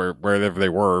court or wherever they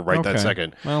were that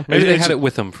second. Well, maybe they had it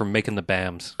with them from making the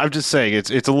BAMs. I'm just saying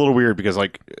it's a little weird because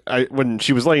like when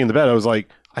she was laying in the bed, I was like,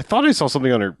 I thought I saw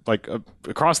something on her like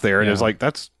across there, and it was like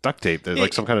that's duct tape,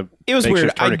 like some kind of it was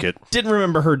weird. Tourniquet. I didn't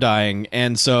remember her dying,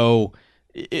 and so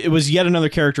it was yet another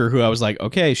character who I was like,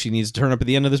 okay, she needs to turn up at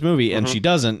the end of this movie, and she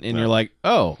doesn't, and you're like,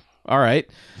 oh, all right.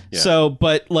 Yeah. So,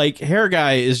 but like Hair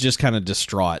Guy is just kind of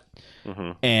distraught,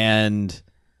 and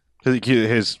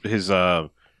his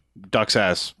duck's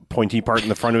ass pointy part in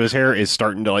the front of his hair is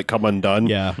starting to like come undone.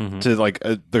 Yeah. To like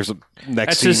there's a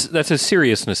next scene. That's his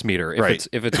seriousness meter.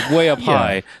 If it's way up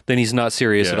high, then he's not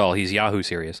serious at all. He's Yahoo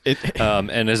serious.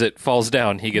 And as it falls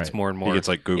down, he gets more and more. He gets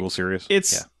like Google serious.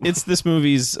 It's this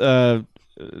movie's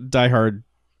Die Hard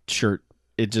shirt.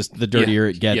 It just the dirtier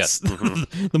it gets,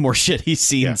 the more shit he's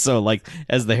seen. Yeah. So like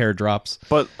as the hair drops,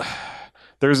 but.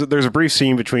 There's a brief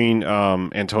scene between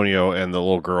Antonio and the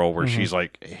little girl where she's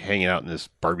like hanging out in this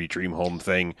Barbie dream home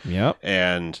thing. Yep.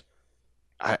 And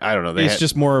I don't know. It's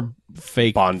just more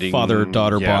fake bonding,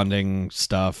 father-daughter bonding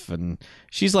stuff. And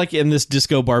she's like in this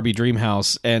disco Barbie dream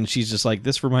house, and she's just like,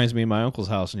 this reminds me of my uncle's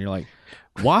house. And you're like,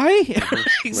 why?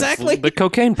 Exactly. The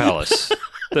cocaine palace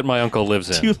that my uncle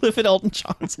lives in. Do you live at Elton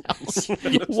John's house?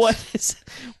 Yes.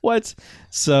 What?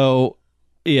 So...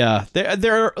 yeah,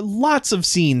 there are lots of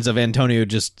scenes of Antonio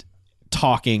just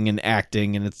talking and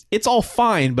acting, and it's all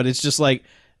fine, but it's just like,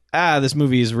 this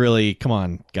movie is really, come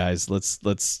on, guys,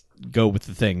 let's go with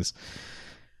the things.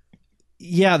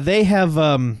 Yeah, they have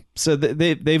so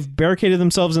they've barricaded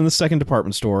themselves in the second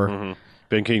department store.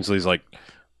 Ben Kingsley's like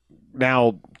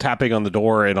now tapping on the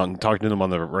door and on talking to them on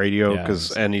the radio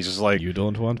and he's just like, you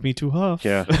don't want me to huff,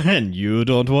 yeah, and you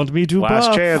don't want me to last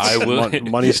puff. chance. I will.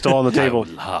 Money's still on the table. I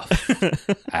will huff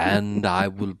and I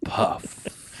will puff.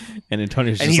 And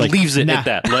Antonio's And just he like, leaves it nah. at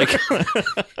that. Like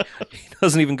he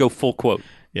doesn't even go full quote.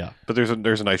 Yeah, But there's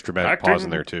a nice dramatic Acting. pause in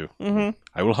there too. mm-hmm.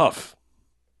 I will huff,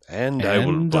 and I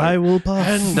will puff,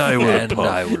 and I will And puff.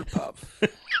 I will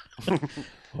puff.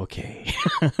 Okay,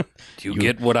 Do you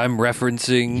get what I'm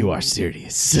referencing? you are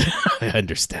serious. I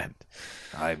understand.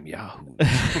 I'm Yahoo.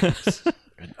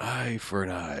 An eye for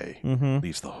an eye Mm-hmm.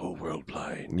 leaves the whole world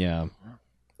blind. Yeah,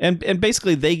 and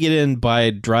basically they get in by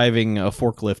driving a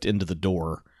forklift into the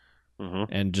door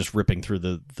Mm-hmm. and just ripping through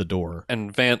the door.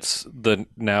 And Vance, the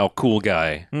now cool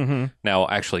guy, Mm-hmm. now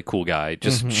actually cool guy,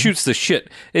 just shoots the shit.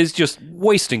 Is just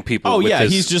wasting people. Oh with yeah,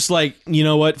 his, he's just like, you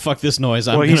know what? Fuck this noise.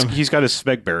 I'm Well, gonna... he's got his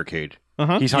Smeg barricade.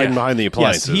 Uh-huh. He's hiding Yeah. behind the Yes,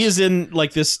 appliances. he is in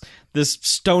like this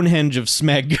Stonehenge of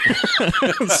Smeg,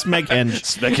 Smeghenge,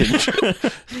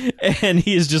 Smeg. and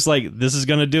he is just like, this is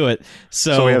gonna do it.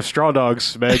 So we have Straw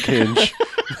Dogs, Smeg, Hinge.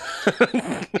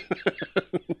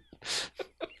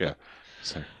 Yeah.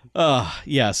 So,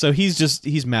 yeah. So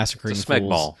he's massacring it's a smeg fools.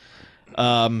 ball.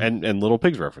 and Little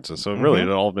Pigs references. So really, it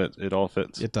all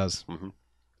fits. It does. Mhm.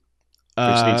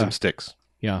 Just need some sticks.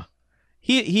 Yeah.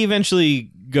 He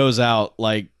eventually goes out,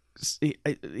 like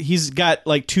he's got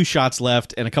like 2 shots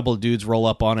left and a couple of dudes roll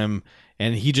up on him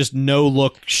and he just no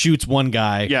look shoots one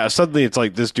guy. Yeah, suddenly it's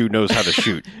like this dude knows how to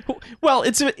shoot. Well,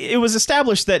 it was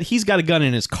established that he's got a gun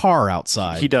in his car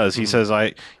outside. He does. He says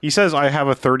I have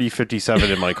a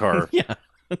 30-57 in my car. Yeah.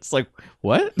 It's like,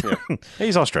 what? Yeah.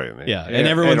 He's Australian. Yeah, They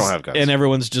everyone's don't have guns. and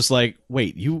everyone's just like,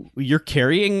 "Wait, you're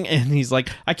carrying?" And he's like,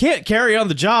 "I can't carry on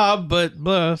the job, but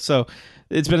so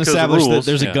it's been Because of established that rules,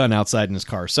 there's yeah. a gun outside in his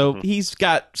car." So he's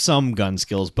got some gun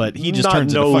skills, but he just Not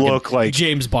turns no into fucking look like-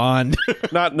 James Bond.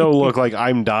 Not no look like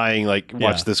I'm dying. Like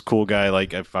watch Yeah. this cool guy.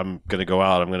 Like if I'm gonna go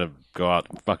out, I'm gonna go out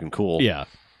fucking cool. Yeah.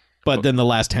 But then the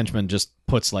last henchman just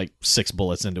puts like 6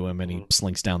 bullets into him and he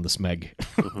slinks down the smeg.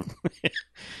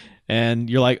 And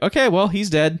you're like, okay, well, he's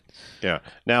dead. Yeah.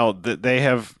 Now they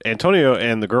have Antonio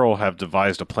and the girl have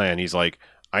devised a plan. He's like,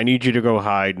 I need you to go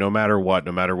hide no matter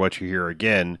what you hear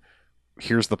again.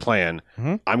 Here's the plan.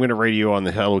 Mhm. I'm going to radio on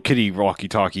the Hello Kitty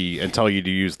walkie-talkie and tell you to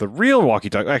use the real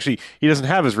walkie-talkie. Actually, he doesn't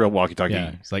have his real walkie-talkie.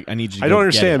 Yeah. He's like, I need you to I go don't get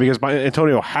understand it. because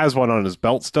Antonio has one on his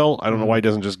belt still. I don't know why he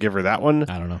doesn't just give her that one.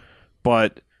 I don't know.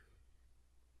 But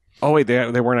oh wait,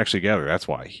 they weren't actually together. That's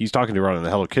why he's talking to her on the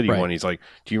Hello Kitty Right. one. He's like,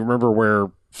 "Do you remember where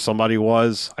somebody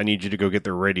was? I need you to go get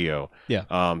their radio. Yeah.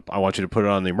 I want you to put it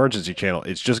on the emergency channel.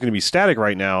 It's just going to be static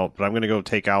right now, but I'm going to go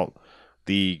take out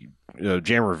the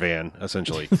jammer van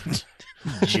essentially.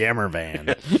 Jammer van.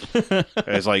 And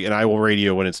it's like, and I will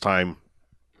radio when it's time.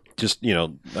 Just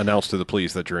announce to the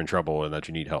police that you're in trouble and that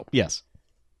you need help. Yes.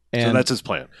 So And that's his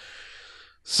plan.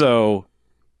 So,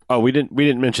 we didn't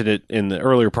mention it in the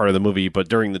earlier part of the movie, but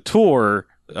during the tour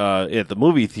at the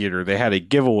movie theater, they had a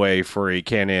giveaway for a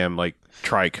Can-Am like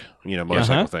trike,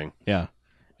 motorcycle Uh-huh. thing. yeah.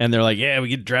 And they're like, yeah, we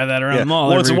could drive that around Yeah. the mall.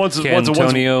 Once every-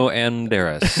 Antonio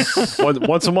Banderas.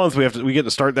 once a month, we get to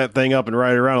start that thing up and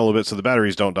ride it around a little bit so the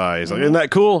batteries don't die. He's like, isn't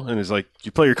that cool? And he's like,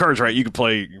 you play your cards right, you can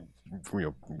play,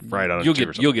 ride on it. you'll too or get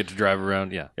something. you'll get to drive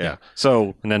around. Yeah. Yeah.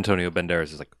 So And Antonio Banderas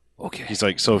is like, okay. he's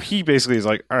like, so he basically is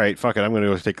like, all right, fuck it, I'm going to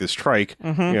go take this trike.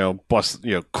 Bust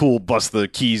the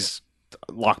keys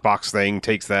lockbox thing,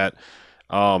 takes that.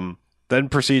 Then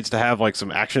proceeds to have like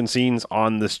some action scenes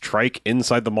on this trike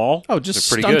inside the mall. Oh, just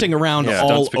They're pretty stunting good. around Yeah.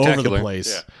 all Stunt over the spectacular.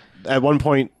 place. At one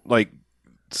point, like,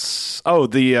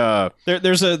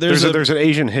 there's an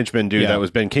Asian henchman dude Yeah. that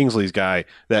was Ben Kingsley's guy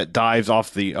that dives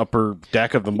off the upper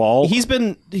deck of the mall. He's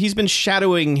been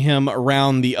shadowing him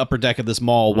around the upper deck of this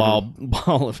mall while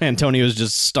Antonio is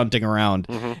just stunting around,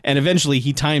 and eventually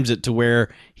he times it to where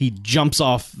he jumps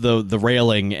off the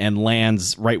railing and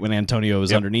lands right when Antonio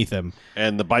is underneath him.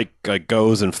 and the bike like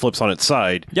goes and flips on its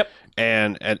side. Yep.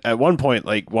 And at one point,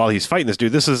 like while he's fighting this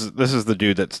dude, this is the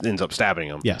dude that ends up stabbing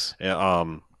him. Yes. In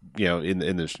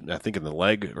the I think in the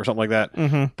leg or something like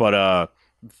that. But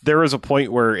there is a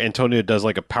point where Antonio does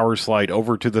like a power slide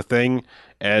over to the thing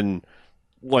and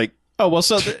like Oh well,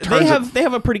 so they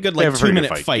have a pretty good They like have a pretty good 2-minute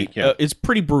fight, fight. yeah. It's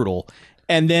pretty brutal,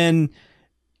 and then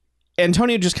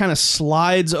Antonio just kind of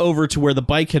slides over to where the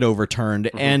bike had overturned,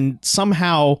 and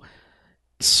somehow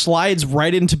slides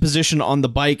right into position on the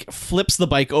bike, flips the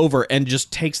bike over, and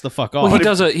just takes the fuck off.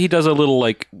 Well, he does a little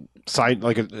like side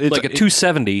like a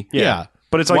 270. Yeah.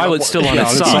 But it's like while it's still on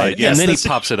its its side, Yes, and then he that's-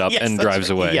 pops it up yes, and that's drives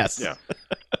right. away. Yes. Yeah.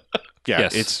 Yeah,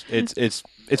 Yes.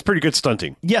 it's pretty good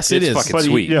stunting. Yes, it It's is. fucking But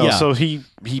sweet. Yeah. so he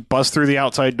busts through the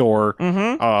outside door,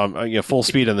 full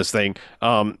speed on this thing.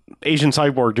 Asian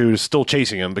cyborg dude is still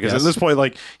chasing him because Yes. at this point,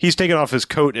 like, he's taken off his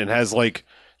coat and has like,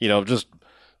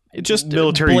 just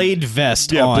military blade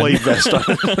vest on. blade vest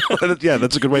on. Yeah,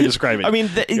 that's a good way to describe it. I mean,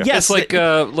 yes, It's like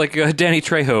Danny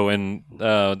Trejo in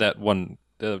that one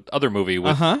other movie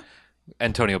with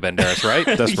Antonio Banderas, right?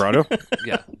 Desperado.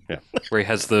 Yeah. Yeah. Where he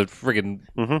has the friggin'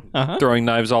 throwing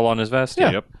knives all on his vest.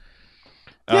 Yeah.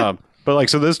 Yep. But like,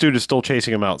 so this dude is still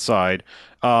chasing him outside.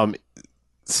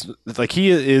 Like he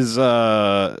is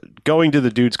going to the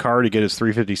dude's car to get his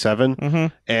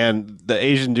 357, and the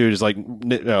Asian dude is like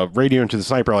radioing to the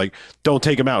sniper, like, "Don't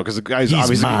take him out," because the guy's He's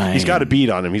obviously mine. he's got a bead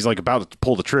on him. He's like about to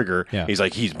pull the trigger. Yeah. He's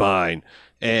like, "He's mine,"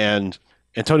 and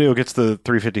Antonio gets the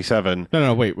 357.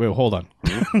 No, wait, hold on.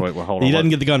 Wait, well, hold on. He doesn't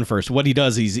get the gun first. What he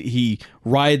does is he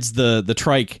rides the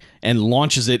trike and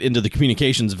launches it into the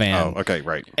communications van. Oh, okay,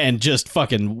 right. And just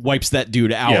fucking wipes that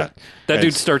dude out. Yeah. That And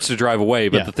dude starts to drive away,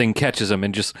 but Yeah. the thing catches him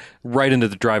and just right into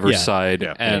the driver's Yeah. side,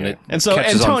 Yeah. and Yeah. it And so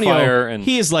catches Antonio, on fire. And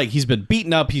he is like, he's been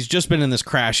beaten up. He's just been in this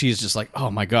crash. He's just like,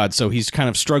 oh my God. So he's kind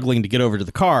of struggling to get over to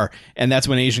the car. And that's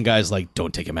when Asian guy's like,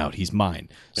 don't take him out. He's mine.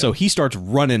 So he starts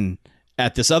running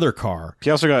at this other car.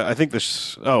 He also got, I think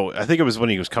it was when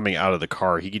he was coming out of the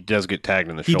car. He does get tagged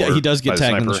in the He shoulder. he does by get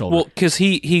tagged in the sniper. shoulder. well, because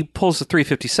he pulls the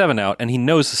 357 out, and he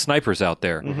knows the sniper's out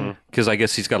there, because I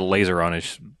guess he's got a laser on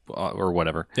his or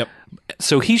whatever. Yep.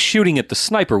 So he's shooting at the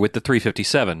sniper with the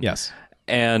 357. Yes.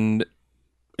 And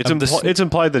It's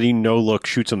implied that he no look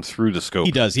shoots him through the scope.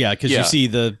 He does, yeah, because Yeah. you see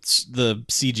the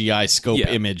CGI scope Yeah.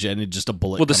 image and it just a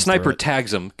bullet. well, the comes sniper through it.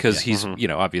 tags him because he's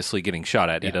obviously getting shot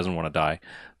at. He doesn't want to die,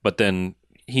 but then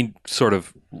he sort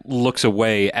of looks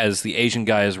away as the Asian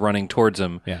guy is running towards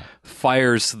him. Yeah.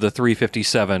 Fires the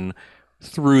 357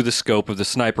 through the scope of the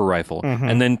sniper rifle,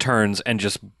 and then turns and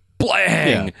just blang.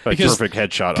 Yeah. Like, Because- perfect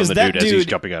headshot on because the that dude as he's dude-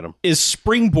 jumping at him. is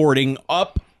springboarding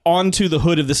up onto the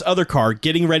hood of this other car,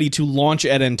 getting ready to launch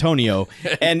at Antonio,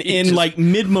 and in like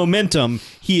mid momentum,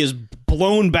 he is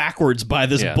blown backwards by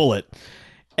this Yeah. bullet,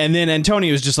 and then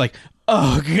Antonio is just like,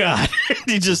 "Oh God!"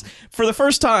 He just, for the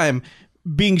first time,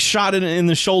 being shot in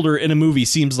the shoulder in a movie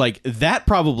seems like that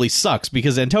probably sucks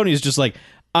because Antonio is just like,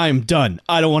 "I'm done.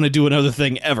 I don't want to do another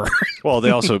thing ever." Well, they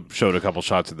also showed a couple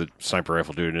shots of the sniper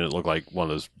rifle dude, and it looked like one of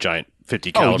those giant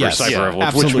 50 caliber sniper rifles,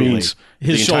 absolutely. which means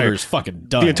His the shoulder's fucking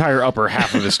done. the entire upper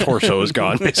half of his torso is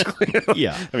gone, basically.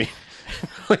 Yeah. I mean,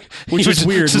 like, Which he is would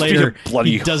weird. just be Later, a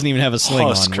bloody he doesn't even have a sling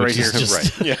husk on, right which here. is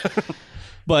just, Right. Yeah.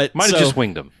 But Might have so, just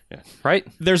winged him, right?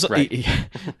 There's Right.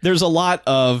 there's a lot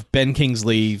of Ben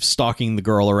Kingsley stalking the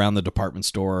girl around the department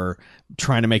store,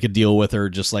 trying to make a deal with her,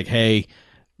 just like, hey,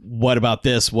 what about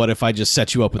this? What if I just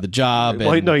set you up with a job?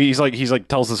 Well, And- no, he's like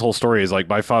tells this whole story. Is like,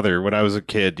 my father, when I was a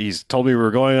kid, he's told me we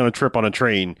were going on a trip on a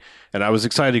train, and I was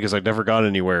excited because I'd never gone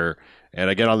anywhere. And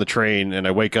I get on the train, and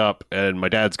I wake up, and my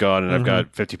dad's gone, and I've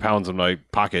got 50 pounds in my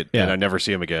pocket, Yeah. and I never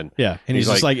see him again. yeah, and he's,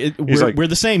 just like, he's we're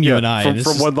the same, you and I. From, And it's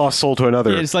from just- one lost soul to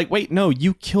another. it's like, wait, no,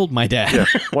 you killed my dad. Yeah,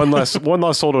 one lost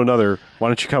soul to another. Why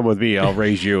don't you come with me? I'll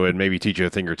raise you and maybe teach you a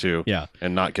thing or two. Yeah.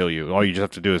 and not kill you. All you just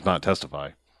have to do is not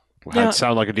testify. Yeah. That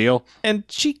sound like a deal? And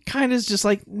she kind of is just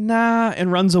like, nah,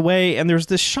 and runs away. And there's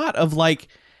this shot of like,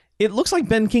 it looks like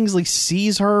Ben Kingsley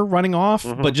sees her running off,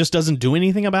 but just doesn't do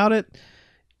anything about it.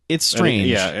 It's strange.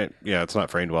 Yeah, it's not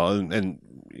framed well. And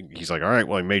he's like, all right,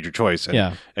 well, I made your choice. And,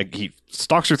 Yeah. and he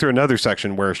stalks her through another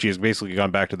section where she has basically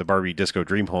gone back to the Barbie disco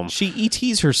dream home. She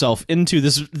ETs herself into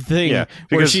this thing Yeah,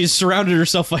 where because- she's surrounded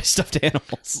herself by stuffed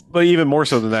animals. But even more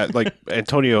so than that, like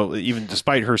Antonio, even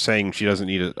despite her saying she doesn't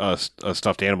need a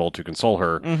stuffed animal to console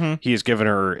her, he has given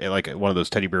her like one of those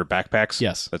teddy bear backpacks.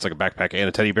 Yes. That's like a backpack and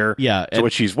a teddy bear. Yeah, So and-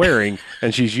 what she's wearing,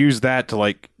 and she's used that to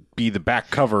like be the back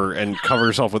cover and cover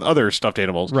herself with other stuffed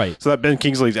animals. Right. So that Ben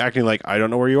Kingsley's acting like, I don't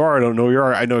know where you are. I don't know where you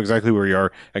are. I know exactly where you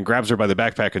are, and grabs her by the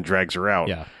backpack and drags her out.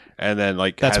 Yeah. And then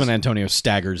like That's has- when Antonio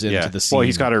staggers into the scene. Well,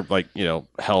 he's got her like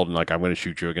held and like, I'm going to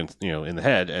shoot you against in the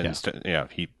head, and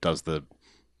he does the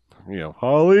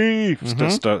Holly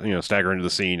stagger into the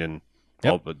scene and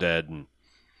Yep. all but dead,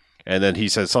 and then he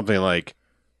says something like,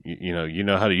 you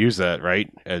know how to use that,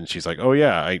 right? And she's like, oh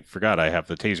yeah, I forgot I have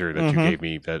the taser that you gave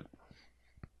me, that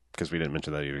because we didn't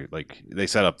mention that either. Like they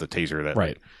set up the taser that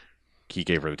Right. he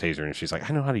gave her the taser, and she's like,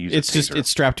 I know how to use It's the just taser. it's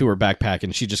strapped to her backpack,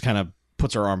 and she just kind of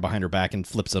puts her arm behind her back and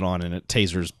flips it on, and it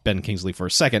tasers Ben Kingsley for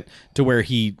a second to where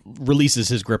he releases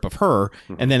his grip of her,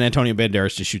 and then Antonio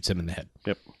Banderas just shoots him in the head.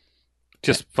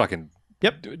 Just fucking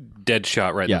Yep. dead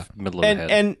shot right Yeah. in the middle of the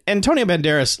head. And Antonio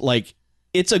Banderas, like,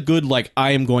 it's a good, like,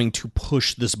 I am going to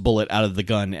push this bullet out of the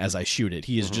gun as I shoot it.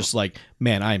 He is just like,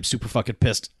 man, I am super fucking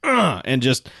pissed. And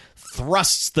just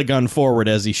thrusts the gun forward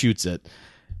as he shoots it.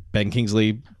 Ben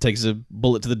Kingsley takes a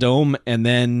bullet to the dome, and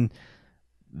then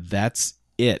that's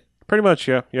it. Pretty much,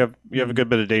 yeah. You have a good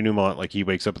bit of denouement. Like, he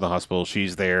wakes up in the hospital,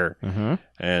 she's there,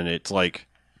 and it's like,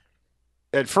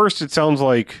 at first it sounds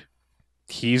like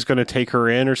he's going to take her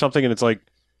in or something, and it's like,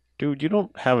 dude, you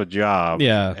don't have a job.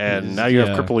 Yeah. And now you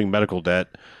have crippling medical debt.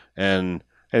 And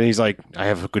he's like, I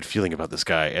have a good feeling about this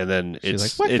guy. And then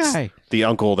She's like, what guy? the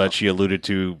uncle that she alluded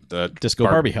to, the Disco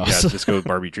Barbie house. Yeah, Disco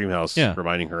Barbie Dream House, Yeah.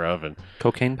 reminding her of. And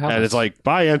Cocaine Palace. it's like,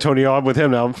 bye, Antonio, I'm with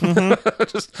him now.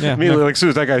 Just immediately, like, as soon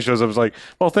as that guy shows up, it's like,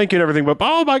 well, thank you and everything, but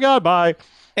oh my God, bye.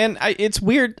 And it's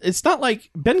weird. It's not like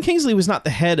Ben Kingsley was not the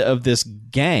head of this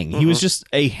gang. He was just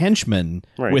a henchman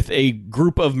with a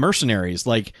group of mercenaries.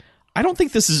 Like, I don't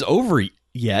think this is over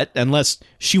yet, unless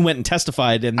she went and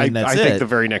testified, and then that's it. I think the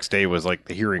very next day was like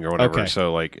the hearing or whatever. Okay.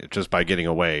 So like, just by getting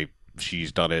away,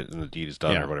 she's done it and the deed is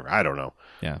done or whatever. I don't know.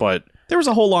 Yeah. But there was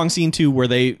a whole long scene too where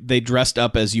they dressed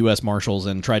up as U.S. Marshals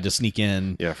and tried to sneak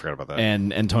in. yeah, I forgot about that.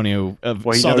 And Antonio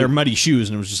saw their muddy shoes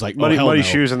and was just like, hell muddy no.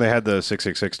 shoes, and they had the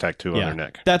 666 tattoo on their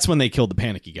neck. That's when they killed the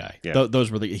panicky guy. Yeah. Those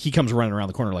were he comes running around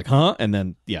the corner like, huh? And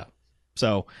then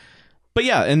so, but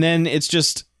yeah, and then it's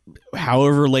just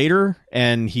however later,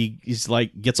 and he's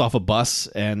like gets off a bus,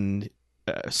 and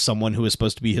someone who is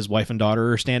supposed to be his wife and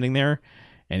daughter are standing there,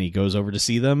 and he goes over to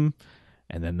see them,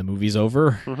 and then the movie's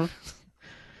over.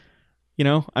 You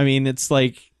know, I mean, it's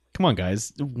like, come on,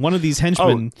 guys. One of these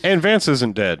henchmen. Oh, and Vance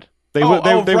isn't dead. They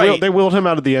right. they willed him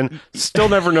out at the end. Still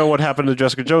never know what happened to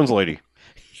Jessica Jones lady.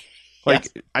 Like,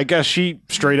 Yes. I guess she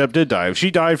straight up did die. If she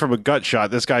died from a gut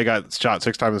shot, this guy got shot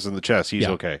 6 times in the chest. He's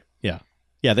okay.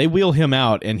 Yeah, they wheel him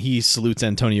out, and he salutes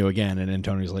Antonio again, and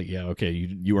Antonio's like, yeah, okay,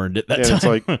 you earned it that time. It's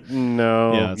like,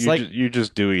 no, Yeah, it's like- you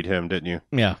just Dewey'd him, didn't you?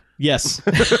 Yeah. Yes.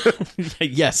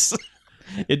 Yes.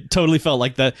 It totally felt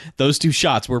like those 2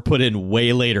 shots were put in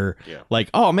way later. Yeah. Like,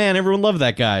 oh man, everyone loved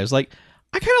that guy. I was like,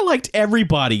 I kind of liked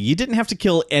everybody. You didn't have to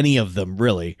kill any of them,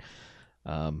 really.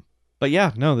 But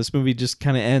yeah, no, this movie just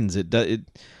kind of ends. It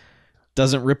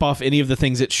doesn't rip off any of the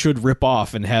things it should rip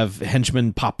off and have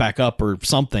henchmen pop back up or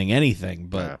something, anything.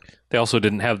 But They also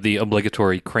didn't have the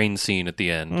obligatory crane scene at the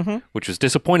end, which was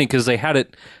disappointing because they had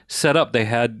it set up. They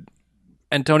had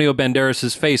Antonio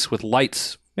Banderas' face with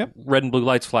lights, red and blue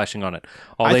lights flashing on it.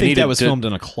 I think that was filmed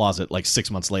in a closet like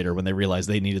 6 months later when they realized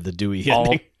they needed the Dewey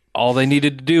ending. All they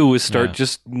needed to do was start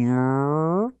just...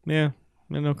 Yeah,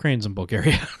 no cranes in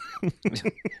Bulgaria.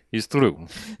 It's true.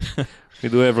 We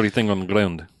do everything on the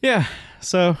ground. Yeah,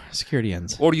 so security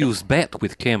ends. Or use bat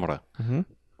with camera.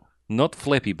 Not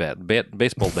flappy bat,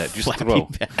 baseball bat. Just throw.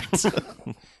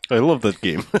 I love that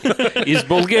game. Is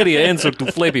Bulgaria answer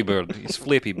to Flappy Bird? It's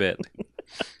Flappy Bat.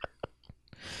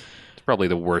 It's probably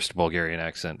the worst Bulgarian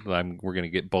accent. We're going to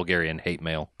get Bulgarian hate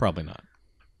mail. Probably not.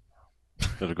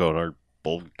 It'll go in our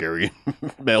Bulgarian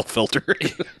mail filter.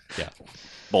 Yeah.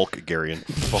 Bulgarian.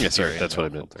 Yeah, sorry, that's what I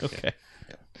meant. Okay.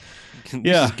 This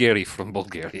Yeah. is Gary from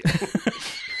Bulgaria.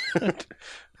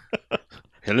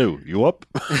 Hello, you up?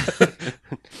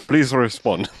 Please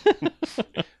respond.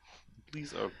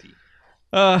 Please, RT.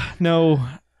 No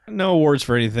awards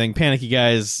for anything. Panicky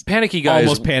guys. Panicky guys.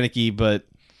 Almost panicky, but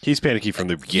He's panicky from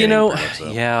the beginning. You know, pretty much,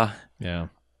 though. yeah. yeah.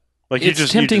 Like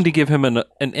It's tempting to give him an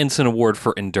ensign award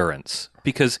for endurance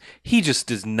because he just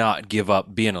does not give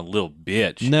up being a little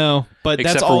bitch. No, but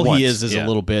Except that's for all once, he is yeah. a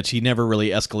little bitch. He never really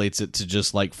escalates it to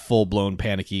just like full blown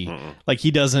panicky. Like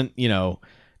he doesn't,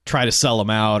 try to sell him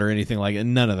out or anything like it.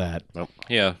 None of that.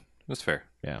 Yeah, that's fair.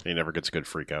 He never gets a good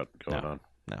freak out going on.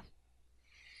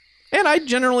 And I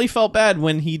generally felt bad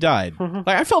when he died. Like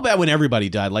I felt bad when everybody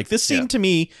died. Like this seemed to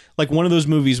me like one of those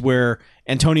movies where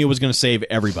Antonio was going to save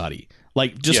everybody.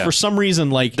 Like just for some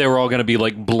reason, like They were all going to be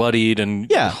like bloodied and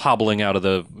hobbling out of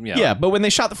the... yeah. But when they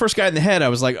shot the first guy in the head, I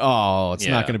was like, oh, it's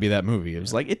Yeah. not going to be that movie. It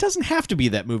was like, it doesn't have to be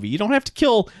that movie. You don't have to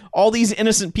kill all these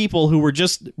innocent people who were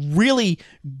just really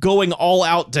going all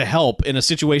out to help in a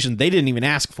situation they didn't even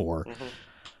ask for.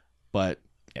 But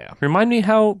yeah, Remind me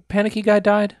how Panicky Guy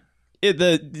died?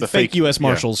 the fake U.S.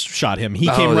 Marshals shot him. He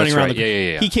came running that's around. right.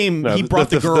 Yeah. He came. No, he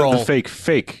brought the girl. The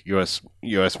fake U.S.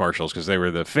 Marshals, because they were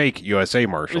the fake USA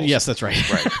Marshals. Yes, that's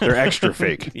right. Right. They're extra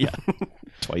fake. Yeah,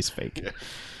 twice fake.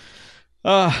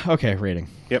 Okay, rating.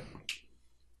 Yep.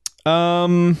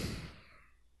 I'm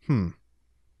gonna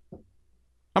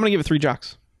give it 3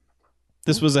 jocks.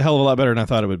 This was a hell of a lot better than I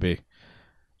thought it would be.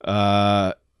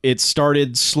 It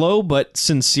started slow but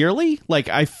sincerely. Like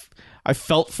I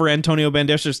felt for Antonio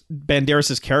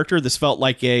Banderas' character. This felt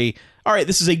like all right,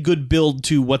 this is a good build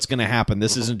to what's going to happen.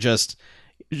 This isn't just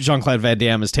Jean-Claude Van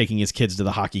Damme is taking his kids to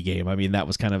the hockey game. I mean, that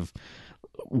was kind of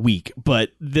weak,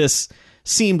 but this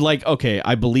seemed like, okay,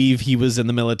 I believe he was in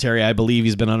the military. I believe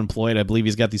he's been unemployed. I believe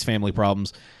he's got these family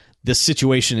problems. This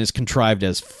situation is contrived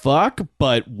as fuck,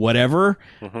 but whatever.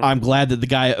 I'm glad that the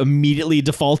guy immediately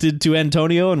defaulted to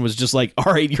Antonio and was just like,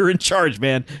 all right, you're in charge,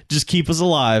 man. Just keep us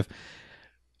alive.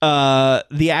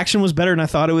 The action was better than I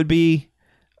thought it would be.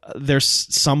 There's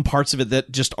some parts of it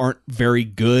that just aren't very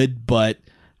good, but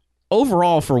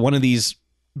overall, for one of these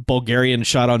Bulgarian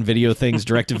shot on video things,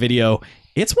 direct to video,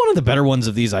 it's one of the better ones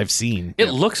of these I've seen.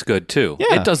 It looks good too.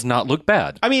 Yeah. It does not look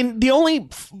bad. I mean, the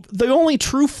only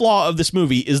true flaw of this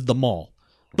movie is the mall.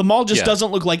 The mall just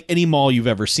doesn't look like any mall you've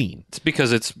ever seen. It's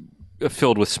because it's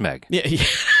filled with smeg. Yeah.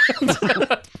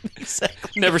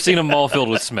 Exactly. Never seen a mall filled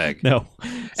with smeg. No.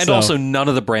 And So- also, none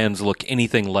of the brands look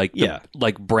anything like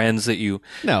like brands that you.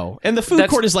 No. And the food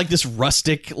court is like this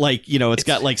rustic, like, it's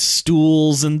got like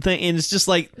stools and things. And it's just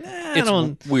like, I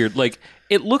don't. It's weird. Like,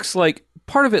 it looks like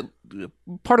part of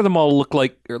the mall look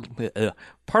like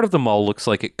part of the mall looks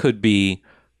like it could be,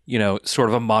 sort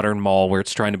of a modern mall where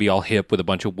it's trying to be all hip with a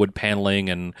bunch of wood paneling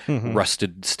and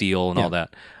rusted steel and all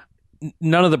that.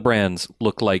 None of the brands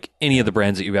look like any of the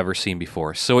brands that you've ever seen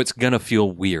before, so it's gonna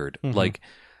feel weird. Like,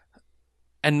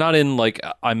 and not in like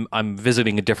I'm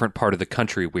visiting a different part of the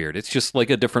country weird. It's just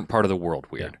like a different part of the world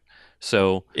weird.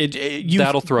 So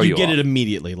that'll throw you get off. it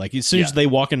immediately. Like as soon as they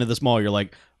walk into this mall, you're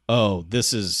like, oh,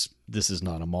 this is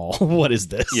not a mall. What is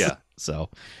this? Yeah.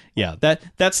 So yeah,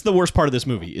 that's the worst part of this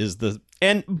movie is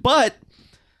but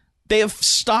they have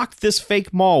stocked this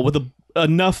fake mall with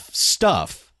enough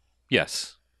stuff.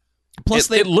 Yes.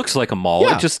 Plus, it looks like a mall.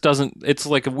 Yeah. It just doesn't. It's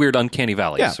like a weird uncanny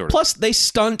valley. Yeah. Sort of. Plus, they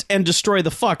stunt and destroy the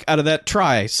fuck out of that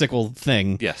tricycle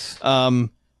thing. Yes.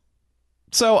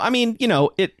 So I mean,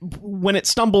 when it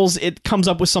stumbles, it comes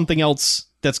up with something else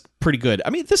that's pretty good.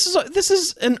 I mean, this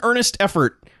is an earnest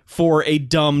effort for a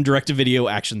dumb direct-to-video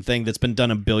action thing that's been done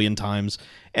a billion times.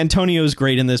 Antonio's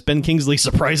great in this. Ben Kingsley's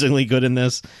surprisingly good in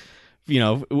this.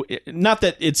 Not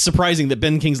that it's surprising that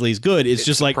Ben Kingsley's good. It's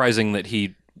just like surprising that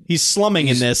he's slumming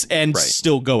in this and right.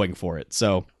 still going for it.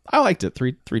 So I liked it.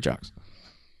 Three jocks.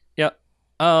 Yeah.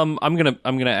 I'm gonna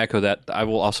echo that. I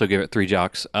will also give it 3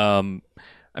 jocks. I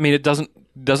mean, it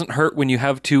doesn't hurt when you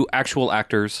have 2 actual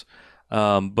actors,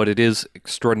 but it is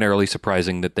extraordinarily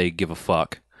surprising that they give a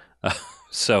fuck.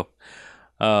 So,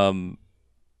 God,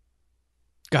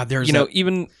 there's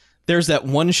there's that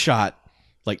one shot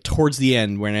like towards the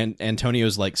end when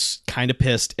Antonio's like kind of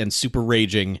pissed and super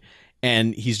raging,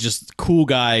 and he's just cool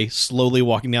guy slowly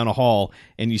walking down a hall,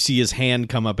 and you see his hand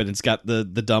come up and it's got the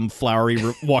dumb flowery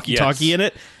walkie-talkie in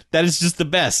it. That is just the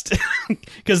best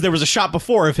because there was a shot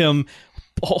before of him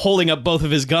holding up both of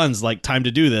his guns like time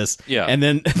to do this, and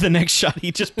then the next shot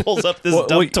he just pulls up this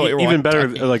dumb toy even better,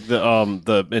 like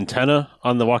the antenna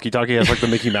on the walkie-talkie has like the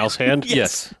Mickey Mouse hand.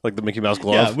 Yes. Like the Mickey Mouse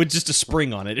glove, with just a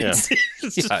spring on it. It's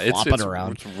just flopping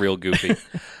around. It's real goofy.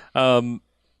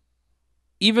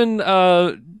 Even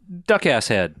Duck Ass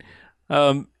Head,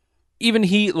 even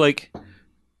he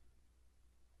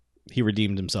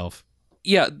redeemed himself.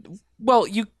 Yeah, well,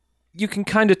 you can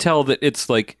kind of tell that it's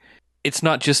like it's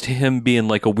not just him being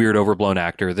like a weird overblown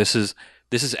actor. This is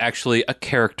actually a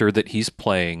character that he's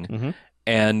playing,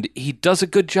 and he does a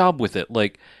good job with it.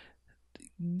 Like,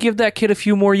 give that kid a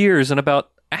few more years and about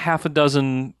a half a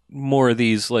dozen more of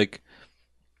these like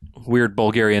weird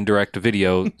Bulgarian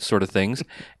direct-to-video sort of things,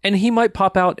 and he might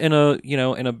pop out in a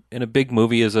big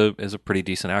movie as a pretty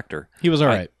decent actor. He was all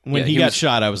right. When he got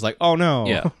shot, I was like, oh no.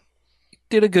 Yeah,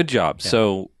 did a good job. Yeah.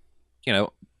 So,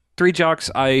 3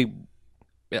 jocks.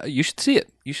 You should see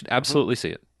it. You should absolutely see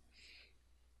it.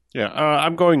 Yeah,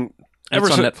 I'm going.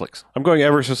 It's on Netflix. I'm going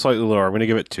ever so slightly lower. I'm going to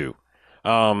give it 2.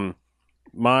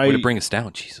 Way to bring us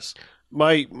down, Jesus.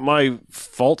 My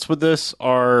faults with this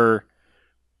are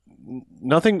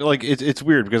nothing. Like it's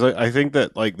weird because I think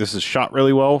that like this is shot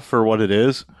really well for what it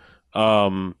is,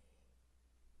 and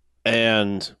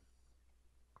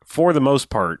for the most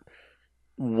part,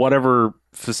 whatever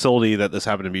facility that this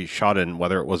happened to be shot in,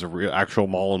 whether it was a real actual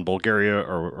mall in Bulgaria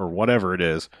or whatever it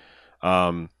is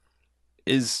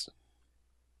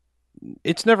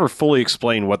it's never fully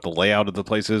explained what the layout of the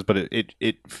place is, but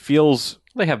it feels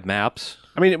they have maps.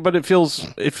 I mean, but it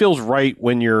feels right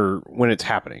when it's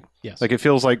happening. Yes, like it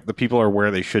feels like the people are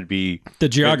where they should be. The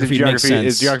geography makes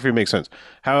sense. Geography makes sense.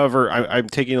 However, I'm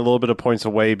taking a little bit of points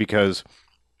away because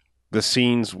the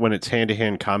scenes when it's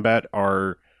hand-to-hand combat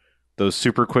are those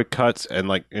super quick cuts and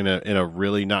like in a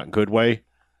really not good way.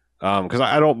 Because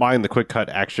I don't mind the quick cut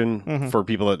action for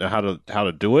people that know how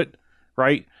to do it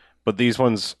right, but these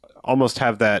ones almost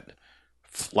have that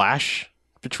flash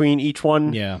between each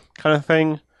one, kind of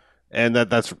thing. and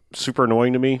that's super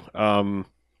annoying to me.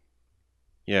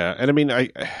 Yeah, and I mean, I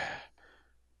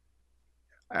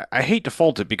hate to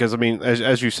fault it because I mean,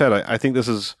 as you said, I think this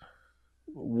is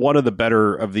one of the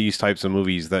better of these types of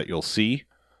movies that you'll see.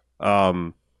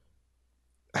 However,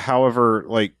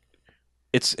 like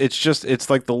it's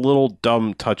like the little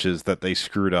dumb touches that they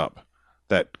screwed up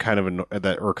that kind of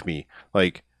that irk me.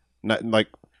 Like, not like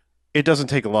it doesn't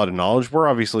take a lot of knowledge. We're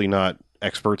obviously not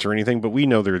experts or anything, but we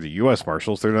know they're the U.S.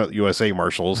 Marshals. They're not USA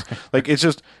Marshals. Like, it's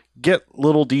just get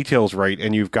little details right,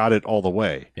 and you've got it all the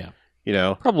way. Yeah. You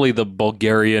know, Probably the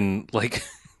Bulgarian like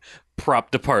prop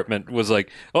department was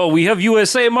like, "Oh, we have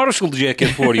USA Marshal jacket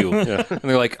for you," and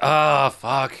they're like, "Ah,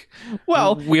 fuck.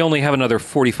 Well, We only have another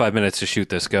 45 minutes to shoot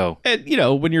this. Go." and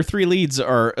when your three leads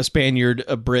are a Spaniard,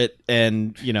 a Brit,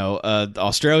 and a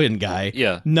Australian guy,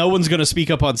 Yeah. no one's going to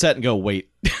speak up on set and go, "Wait,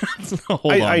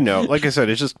 hold on." I know. Like I said,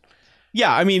 it's just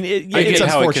Yeah, I mean, I it's get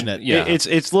how it unfortunate. can- yeah.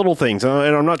 it's little things, and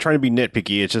I'm not trying to be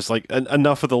nitpicky. It's just like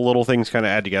enough of the little things kind of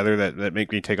add together that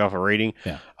make me take off a rating.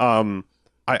 Yeah.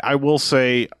 I will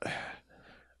say,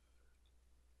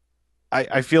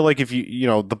 I feel like if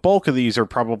the bulk of these are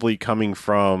probably coming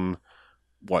from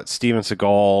what Steven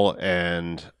Seagal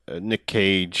and Nick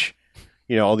Cage,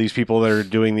 all these people that are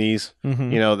doing these,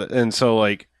 Mhm. and so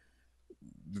like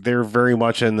they're very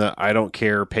much in the I don't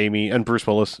care, pay me, and Bruce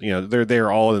Willis,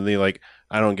 they're all in the like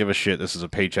I don't give a shit, this is a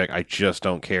paycheck, I just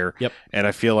don't care. Yep. And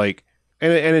I feel like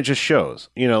and it just shows.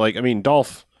 Like I mean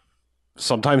Dolph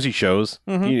sometimes he shows,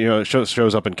 Mhm.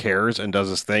 shows up and cares and does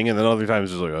his thing, and then other times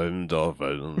he's like, I'm Dolph, I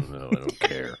don't know, I don't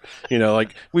care.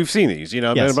 Like we've seen these,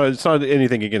 Yes. but it's not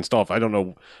anything against Dolph. I don't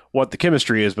know what the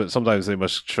chemistry is, but sometimes they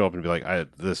must show up and be like,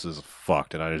 this is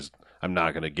fucked, and I'm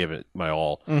not going to give it my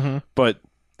all. Mhm. But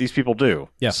these people do.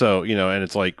 Yeah. So, and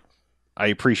it's like, I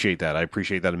appreciate that. I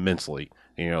appreciate that immensely,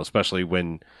 especially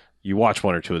when you watch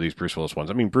one or two of these Bruce Willis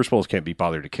ones. I mean, Bruce Willis can't be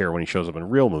bothered to care when he shows up in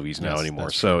real movies now Yes, anymore.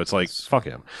 that's So true. it's like, fuck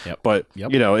him. Yep. But, Yep.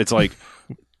 it's like,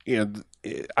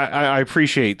 I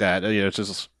appreciate that. It's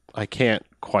just, I can't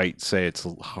quite say it's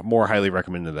more highly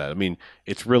recommended than that. I mean,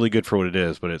 it's really good for what it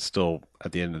is, but it's still,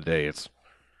 at the end of the day, it's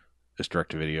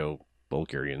direct-to-video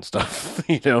Bulgarian stuff,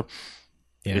 Yeah.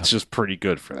 It's just pretty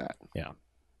good for that. Yeah.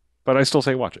 But I still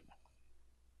say watch it.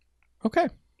 Okay.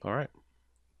 All right.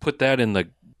 Put that in the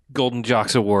Golden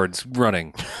Jocks Awards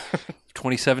running.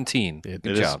 2017. It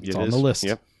Good is. job. It's on the list.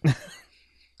 Yep. All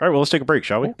right, well, let's take a break,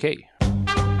 shall we? Okay.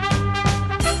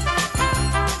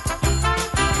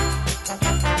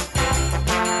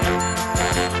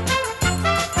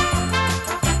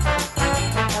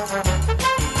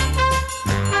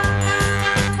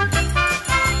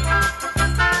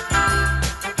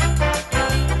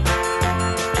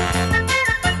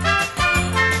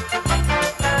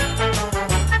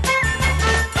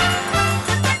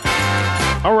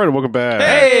 All right, welcome back.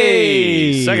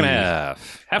 Hey! Second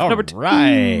half. Half All number 2.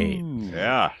 right.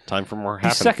 Yeah, time for more The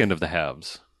happening. second of the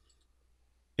halves.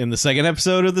 In the second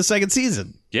episode of the second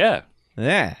season. Yeah.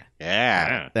 Yeah.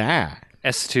 Yeah. Ah.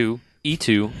 S2,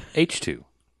 E2, H2.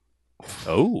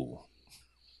 Oh.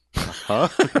 Huh?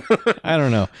 I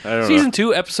don't know. I don't Season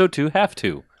 2, Episode 2, Half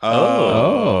 2. know.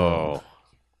 Oh.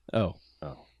 Oh.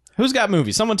 Oh. Who's got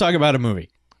movies? Someone talk about a movie.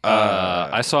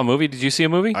 I saw a movie. Did you see a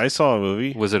movie? I saw a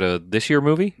movie. Was it a this year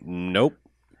movie? Nope.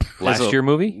 Last It's a- year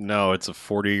movie? No, it's a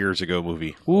 40 years ago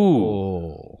movie. Ooh.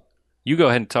 Oh. You go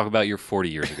ahead and talk about your 40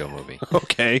 years ago movie.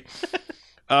 Okay.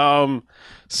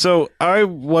 So I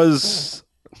was.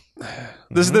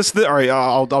 This all right.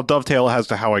 I'll dovetail as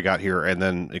to how I got here and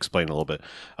then explain a little bit.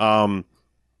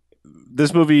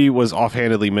 This movie was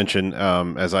offhandedly mentioned.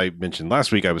 As I mentioned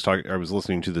last week, I was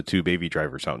listening to the two Baby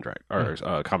Driver soundtrack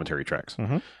or commentary tracks.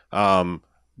 Mhm.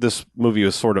 This movie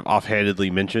was sort of offhandedly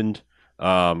mentioned,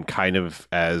 kind of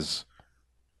as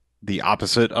the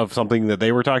opposite of something that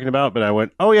they were talking about. But I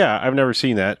went, oh yeah, I've never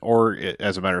seen that, or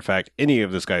as a matter of fact, any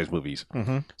of this guy's movies.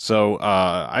 Mm-hmm. So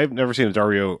I've never seen a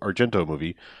Dario Argento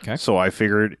movie. Okay. So I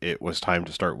figured it was time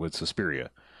to start with Suspiria.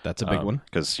 That's a big one.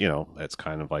 Because that's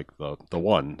kind of like the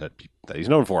one that he's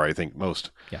known for, I think,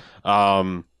 most. Yeah.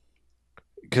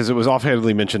 Because it was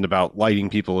offhandedly mentioned about lighting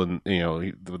people, and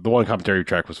the one commentary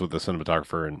track was with the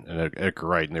cinematographer and Edgar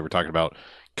Wright, and they were talking about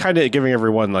kind of giving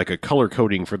everyone like a color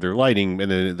coding for their lighting, and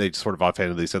then they sort of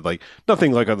offhandedly said like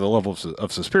nothing like on the level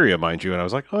of Suspiria, mind you. And I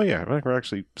was like, oh yeah, I've never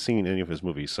actually seen any of his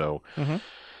movies, so. Mm-hmm.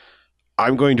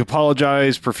 I'm going to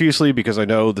apologize profusely because I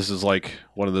know this is like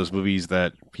one of those movies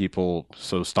that people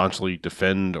so staunchly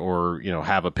defend or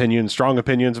have strong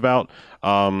opinions about.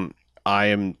 I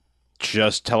am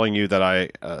just telling you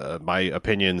that my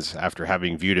opinions after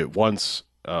having viewed it once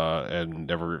and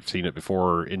never seen it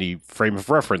before, or any frame of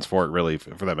reference for it really,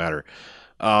 for that matter.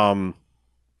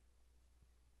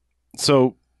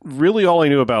 So really, all I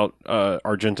knew about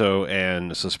Argento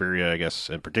and Suspiria, I guess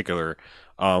in particular,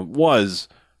 was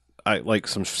like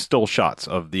some still shots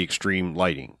of the extreme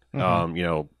lighting.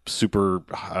 Super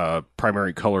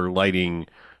primary color lighting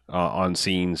on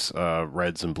scenes,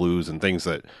 reds and blues and things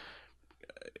that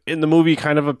in the movie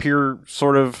kind of appear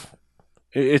sort of.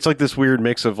 It's like this weird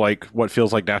mix of like what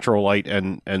feels like natural light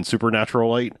and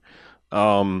supernatural light.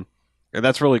 And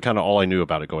that's really kind of all I knew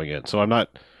about it going in. So I'm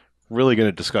not really going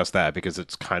to discuss that because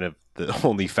it's kind of the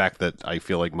only fact that I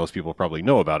feel like most people probably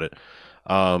know about it.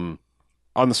 On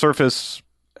the surface,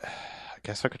 I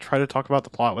guess I could try to talk about the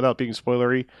plot without being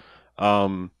spoilery.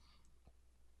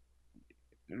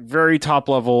 Very top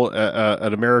level,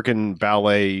 an American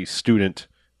ballet student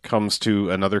comes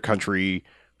to another country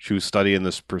to study in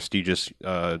this prestigious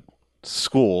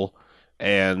school,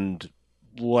 and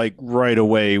like right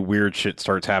away weird shit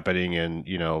starts happening, and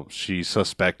she's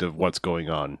suspect of what's going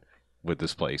on with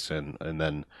this place, and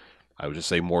then I would just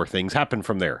say more things happen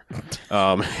from there.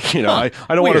 I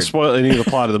don't want to spoil any of the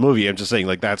plot of the movie. I'm just saying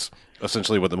like that's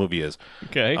essentially what the movie is.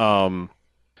 Okay.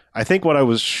 I think what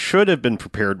I should have been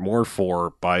prepared more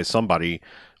for by somebody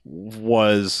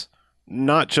was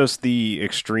not just the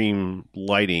extreme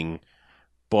lighting,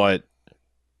 but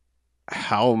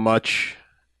how much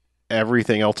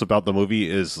everything else about the movie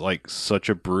is like such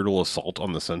a brutal assault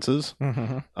on the senses.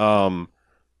 Mm-hmm.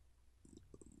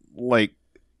 Like,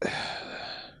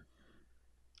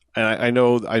 and I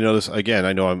know this again.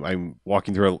 I know I'm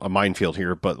walking through a minefield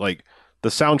here, but like the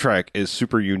soundtrack is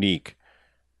super unique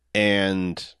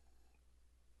and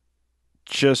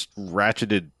just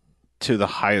ratcheted to the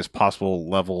highest possible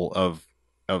level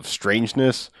of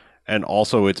strangeness, and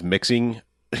also it's mixing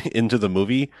into the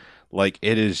movie. Like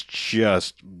it is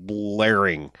just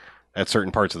blaring at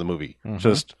certain parts of the movie. Mm-hmm.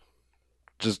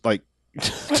 Just like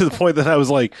to the point that I was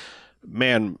like,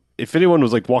 man, if anyone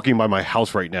was like walking by my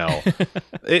house right now,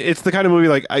 it's the kind of movie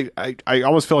like I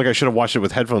almost feel like I should have watched it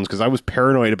with headphones because I was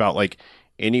paranoid about like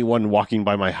anyone walking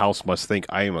by my house must think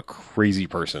I am a crazy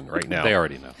person right now. They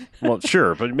already know. Well,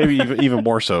 sure, but maybe even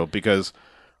more so because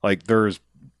like there's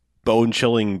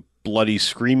bone-chilling, bloody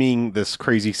screaming, this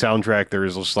crazy soundtrack.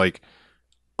 There's just like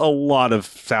a lot of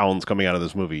sounds coming out of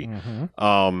this movie.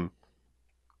 Mm-hmm.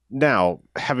 Now,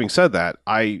 having said that,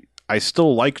 I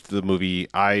still liked the movie.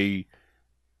 I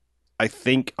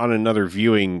think on another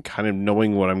viewing, kind of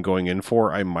knowing what I'm going in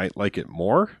for, I might like it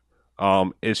more.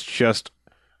 It's just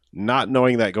not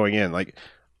knowing that going in. Like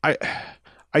I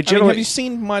generally have you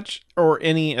seen much or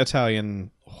any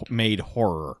Italian made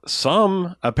horror?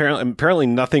 Some apparently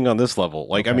nothing on this level.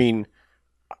 Like Okay. I mean,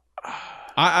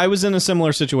 I was in a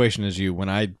similar situation as you when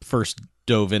I first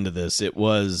dove into this. It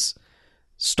was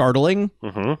startling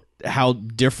how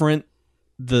different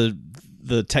the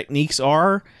techniques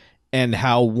are and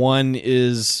how one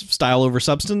is style over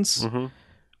substance,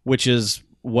 which is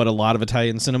what a lot of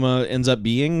Italian cinema ends up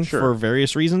being for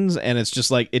various reasons. And it's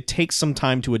just like it takes some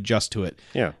time to adjust to it.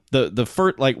 Yeah. The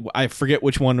first, like, I forget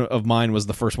which one of mine was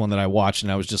the first one that I watched,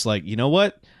 and I was just like, you know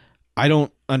what? I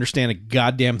don't understand a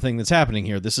goddamn thing that's happening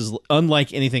here. This is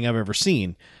unlike anything I've ever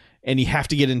seen, and you have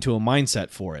to get into a mindset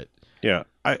for it. Yeah,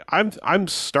 I'm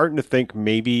starting to think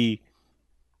maybe,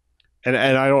 and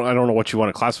I don't know what you want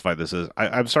to classify this as.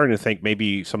 I'm starting to think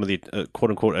maybe some of the quote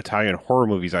unquote Italian horror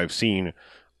movies I've seen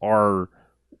are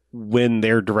when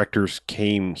their directors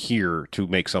came here to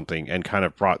make something and kind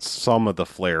of brought some of the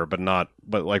flair, but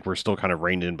like we're still kind of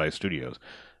reined in by studios.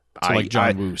 So like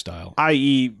John Woo style.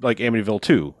 I.e. like Amityville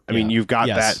 2. I mean, you've got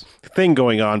Yes. that thing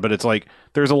going on, but it's like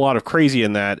there's a lot of crazy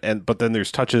in that, but then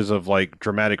there's touches of like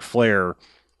dramatic flair,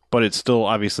 but it's still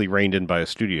obviously reined in by a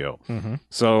studio. Mm-hmm.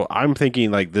 So I'm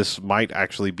thinking like this might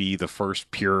actually be the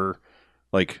first pure,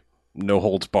 like no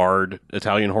holds barred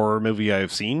Italian horror movie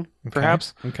I've seen,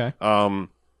 perhaps. Okay.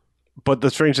 But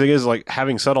the strange thing is, like,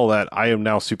 having said all that, I am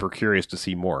now super curious to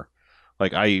see more.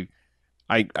 Like, I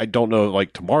don't know,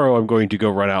 like, tomorrow I'm going to go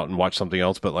run out and watch something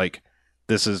else, but, like,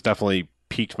 this has definitely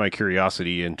piqued my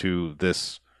curiosity into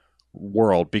this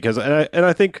world. Because, and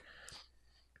I think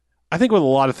with a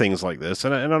lot of things like this,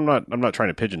 and I'm not trying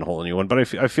to pigeonhole anyone, but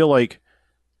I feel like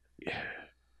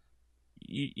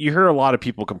you hear a lot of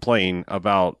people complain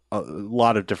about a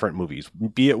lot of different movies,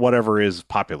 be it whatever is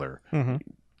popular. Mm-hmm.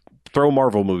 Throw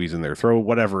Marvel movies in there, throw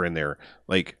whatever in there.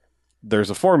 Like, there's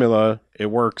a formula, it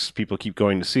works, people keep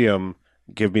going to see them,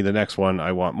 give me the next one,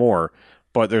 I want more.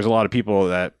 But there's a lot of people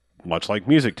that, much like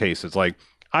music taste, it's like,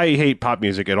 I hate pop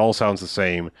music, it all sounds the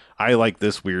same, I like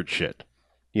this weird shit.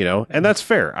 And that's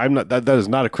fair. I'm not that is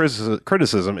not a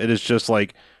criticism, it is just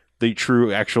like the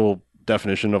true actual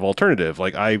definition of alternative.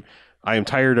 Like, I am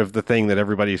tired of the thing that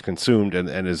everybody's consumed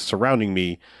and is surrounding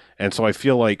me, and so I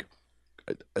feel like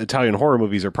Italian horror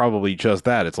movies are probably just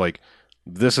that. It's like,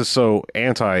 this is so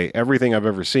anti everything I've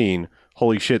ever seen.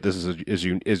 Holy shit, this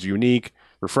is unique,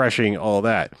 refreshing, all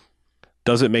that.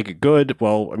 Does it make it good?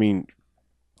 Well, I mean,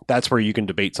 that's where you can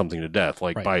debate something to death,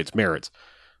 like by its merits.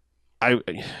 I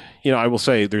will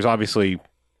say there's obviously,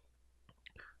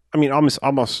 I mean,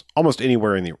 almost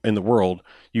anywhere in the world,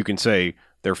 you can say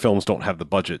their films don't have the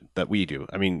budget that we do.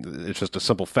 I mean, it's just a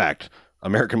simple fact.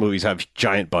 American movies have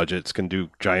giant budgets, can do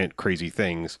giant crazy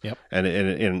things,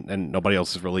 and nobody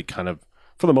else is really kind of,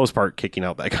 for the most part, kicking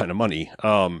out that kind of money.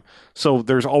 So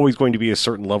there's always going to be a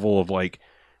certain level of like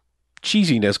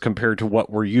cheesiness compared to what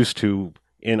we're used to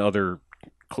in other,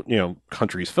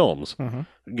 countries' films.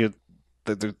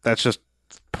 That's just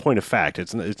point of fact.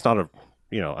 It's not a,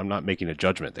 I'm not making a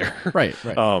judgment there. Right.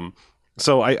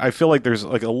 So I feel like there's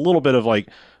like a little bit of like,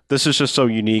 this is just so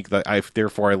unique that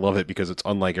therefore I love it because it's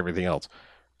unlike everything else.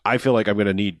 I feel like I'm going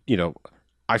to need,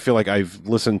 I feel like I've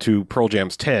listened to Pearl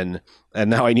Jam's 10 and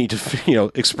now I need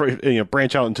to,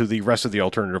 branch out into the rest of the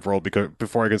alternative world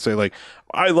before I can say like,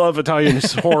 I love Italian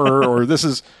horror or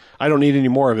I don't need any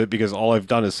more of it because all I've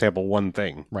done is sample one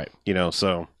thing. Right.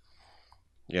 So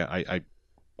yeah,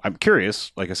 I'm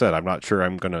curious. Like I said, I'm not sure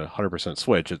I'm going to 100%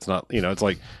 switch. It's not, it's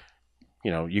like,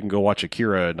 you can go watch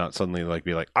Akira and not suddenly like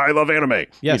be like, I love anime.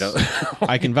 Yes.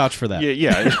 I can vouch for that.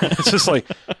 Yeah. It's just like,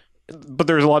 but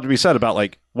there's a lot to be said about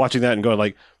like watching that and going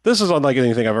like, this is unlike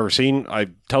anything I've ever seen.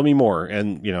 Tell me more.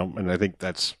 And, and I think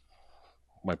that's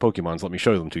my Pokemons. Let me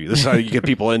show them to you. This is how you get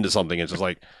people into something. It's just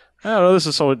like, I don't know, this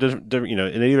is so different, and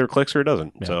it either clicks or it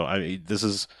doesn't. Yeah. So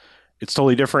it's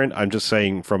totally different. I'm just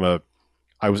saying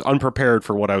I was unprepared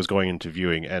for what I was going into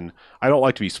viewing, and I don't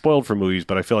like to be spoiled for movies,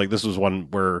 but I feel like this was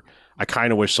one where I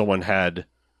kind of wish someone had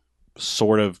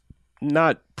sort of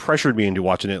not pressured me into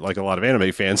watching it like a lot of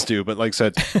anime fans do, but like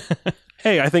said,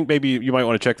 hey, I think maybe you might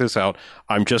want to check this out.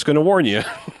 I'm just going to warn you.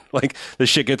 Like, this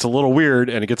shit gets a little weird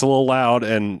and it gets a little loud,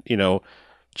 and,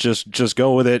 just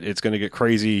go with it. It's going to get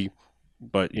crazy,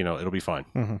 but, it'll be fine.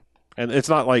 Mm-hmm. And it's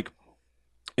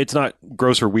not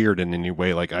gross or weird in any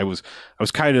way. Like, I was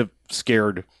kind of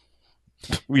scared,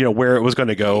 where it was going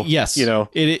to go. Yes.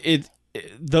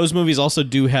 Those movies also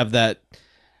do have that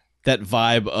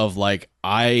vibe of like,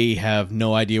 I have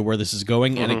no idea where this is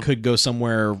going, and it could go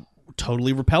somewhere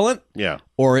totally repellent. Yeah.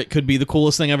 Or it could be the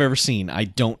coolest thing I've ever seen. I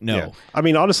don't know. Yeah. I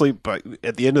mean, honestly, but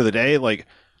at the end of the day, like,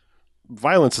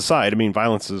 violence aside, I mean,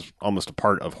 violence is almost a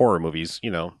part of horror movies,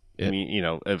 I mean,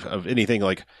 of anything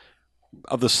like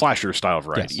of the slasher style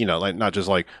variety, yes. Like not just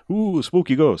like, ooh,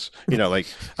 spooky ghosts, like,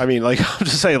 I mean, like, I'm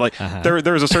just saying, like,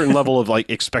 there's a certain level of like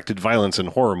expected violence in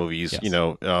horror movies,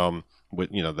 yes. With,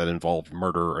 that involve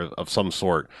murder of some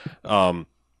sort.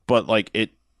 But like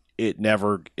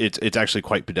it's actually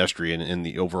quite pedestrian in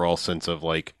the overall sense of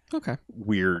like,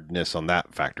 weirdness on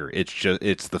that factor. It's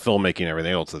the filmmaking and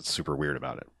everything else that's super weird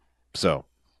about it. So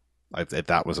if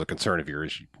that was a concern of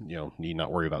yours, you need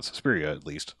not worry about Suspiria, at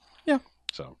least. Yeah.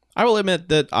 So I will admit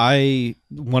that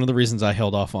one of the reasons I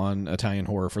held off on Italian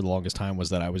horror for the longest time was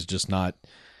that I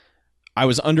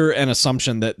was under an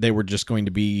assumption that they were just going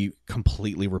to be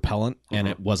completely repellent, and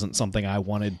it wasn't something I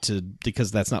wanted to,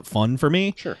 because that's not fun for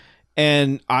me. Sure.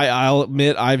 And I'll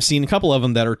admit I've seen a couple of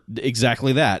them that are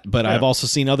exactly that, but I've also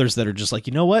seen others that are just like,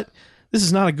 you know what? This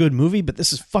is not a good movie, but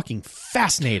this is fucking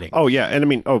fascinating. Oh, yeah. And I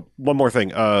mean, one more thing.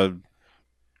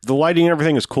 The lighting and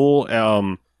everything is cool.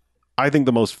 I think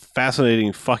the most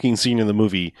fascinating fucking scene in the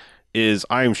movie is,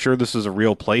 I am sure this is a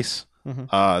real place.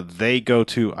 They go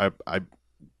to, I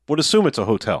would assume it's a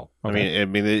hotel. Okay. I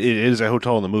mean, it is a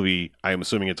hotel in the movie. I am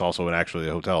assuming it's also actually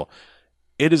a hotel.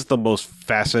 It is the most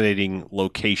fascinating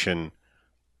location.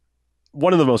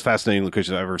 One of the most fascinating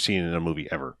locations I've ever seen in a movie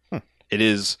ever. It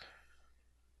is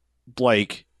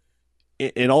like,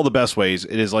 in all the best ways,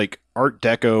 it is like Art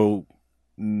Deco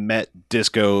met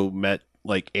disco met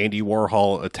like Andy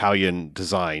Warhol Italian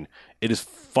design. It is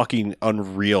fucking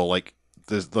unreal. Like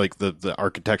this, like the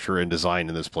architecture and design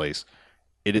in this place.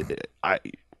 You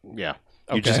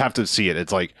just have to see it.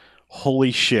 It's like,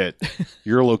 holy shit,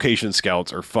 your location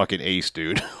scouts are fucking ace,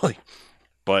 dude. Like,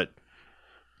 but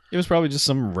it was probably just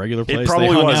some regular place. It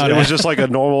probably was. It was just like a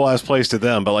normal ass place to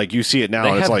them, but like you see it now,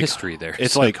 and it's like history there.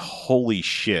 It's like, holy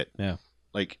shit. Yeah.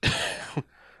 Like,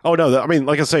 oh no, I mean,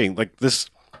 like I was saying, like this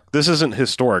isn't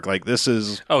historic. Like, this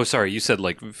is. Oh, sorry, you said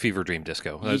like Fever Dream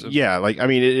Disco. Yeah, like, I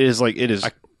mean, it is like it is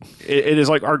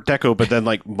like Art Deco, but then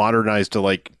like modernized to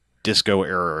like disco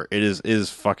era. It is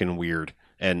fucking weird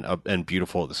and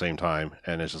beautiful at the same time,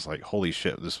 and it's just like, holy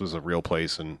shit, this was a real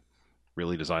place and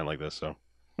really designed like this. So,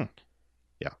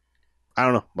 yeah, I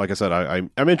don't know. Like I said, I'm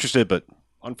interested, but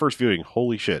on first viewing,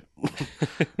 holy shit.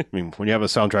 I mean, when you have a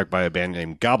soundtrack by a band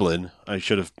named Goblin, I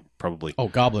should have probably... Oh,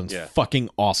 Goblin's Yeah. fucking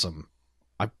awesome.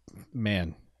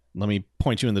 Man, let me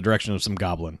point you in the direction of some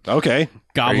Goblin. Okay.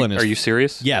 Goblin Are you is...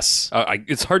 serious? Yes.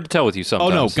 It's hard to tell with you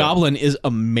sometimes. Oh, no, so- Goblin is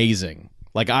amazing.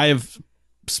 Like, I have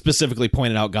specifically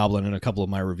pointed out Goblin in a couple of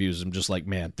my reviews. I'm just like,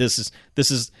 man, this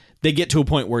is... They get to a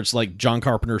point where it's like John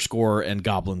Carpenter score and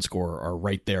Goblin score are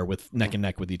right there with neck and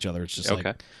neck with each other. It's just Okay.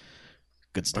 like,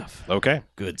 good stuff. Okay.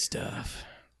 Good stuff.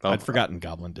 Oh, I'd forgotten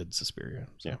Goblin did Suspiria.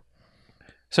 So. Yeah.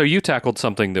 So you tackled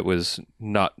something that was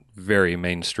not very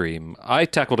mainstream. I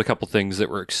tackled a couple things that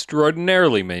were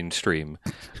extraordinarily mainstream.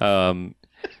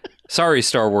 Sorry,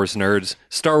 Star Wars nerds.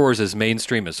 Star Wars is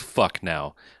mainstream as fuck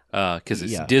now because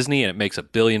it's Yeah. Disney and it makes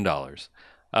 $1 billion.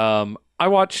 I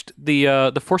watched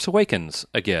the Force Awakens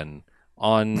again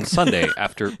on Sunday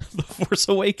after. The Force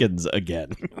Awakens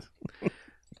again.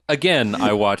 Again,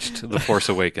 I watched The Force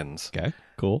Awakens. Okay,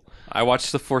 cool. I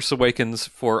watched The Force Awakens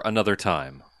for another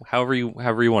time. However you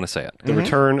want to say it. The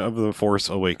Return of the Force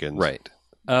Awakens. Right.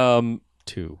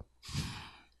 2.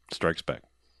 Strikes Back.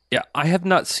 Yeah, I have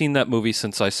not seen that movie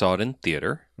since I saw it in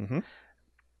theater. Mhm.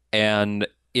 And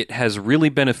it has really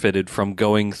benefited from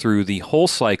going through the whole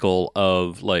cycle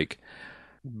of like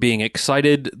being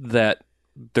excited that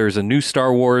there's a new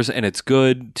Star Wars and it's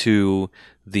good to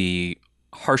the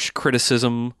harsh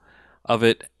criticism of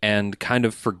it and kind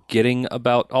of forgetting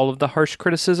about all of the harsh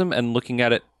criticism and looking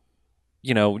at it,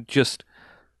 just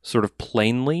sort of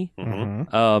plainly.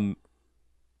 Mm-hmm.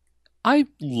 I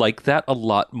like that a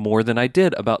lot more than I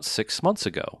did about 6 months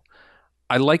ago.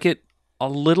 I like it a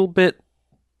little bit,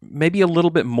 maybe a little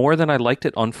bit more than I liked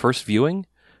it on first viewing.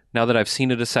 Now that I've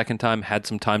seen it a second time, had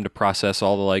some time to process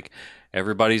all the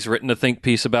everybody's written a think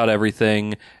piece about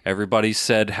everything. Everybody's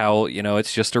said how,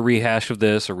 it's just a rehash of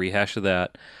this, a rehash of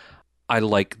that. I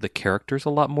like the characters a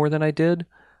lot more than I did.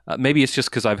 Maybe it's just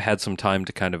because I've had some time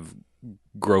to kind of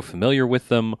grow familiar with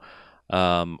them,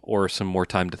 or some more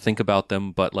time to think about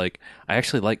them. But I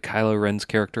actually like Kylo Ren's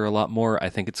character a lot more. I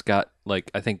think it's got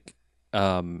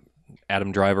Adam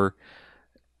Driver.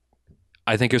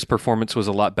 I think his performance was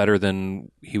a lot better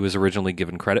than he was originally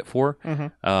given credit for.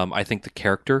 Mhm. I think the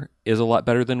character is a lot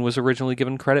better than was originally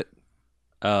given credit.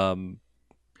 I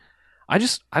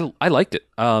liked it.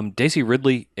 Daisy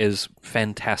Ridley is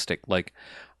fantastic. I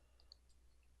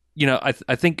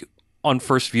think on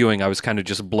first viewing I was kind of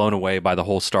just blown away by the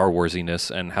whole Star Warsiness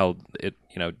and how it,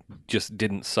 just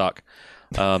didn't suck.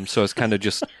 So it's kind of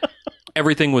just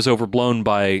everything was overblown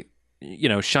by,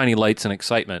 shiny lights and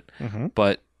excitement. Mhm.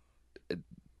 But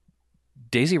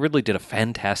Daisy Ridley did a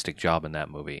fantastic job in that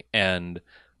movie, and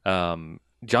John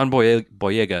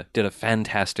Boyega did a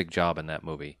fantastic job in that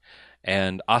movie,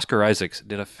 and Oscar Isaacs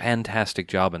did a fantastic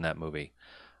job in that movie.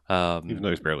 Even though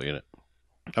he's barely in it.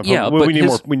 Yeah, we but need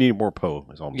his- We need more Poe.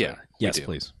 Is all I'm Yeah, saying. we Yes, do.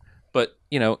 please. But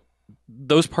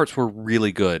those parts were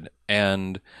really good,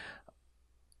 and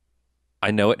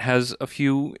I know it has a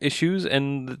few issues,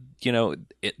 and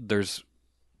there's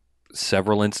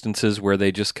several instances where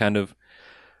they just kind of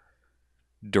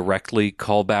directly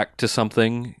call back to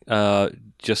something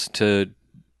just to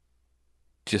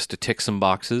tick some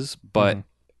boxes, but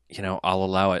I'll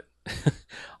allow it.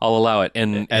 I'll allow it,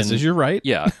 and As is your right.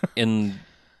 yeah,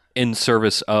 in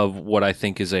service of what I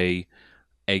think is a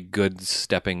good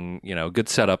good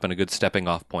setup and a good stepping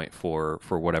off point for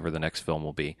whatever the next film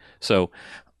will be. So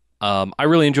I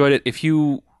really enjoyed it. If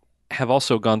you have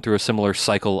also gone through a similar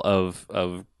cycle of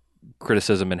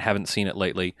criticism and haven't seen it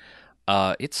lately,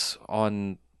 it's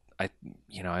on. I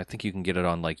think you can get it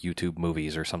on YouTube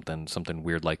Movies or something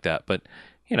weird like that. But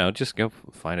just go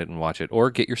find it and watch it, or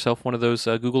get yourself one of those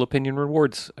Google Opinion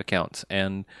Rewards accounts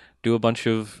and do a bunch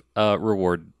of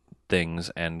reward things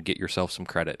and get yourself some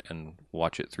credit and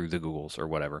watch it through the Googles or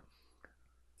whatever.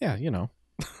 Yeah,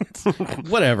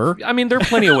 whatever. I mean, there are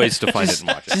plenty of ways to find it and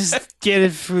watch it. Just get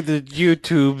it through the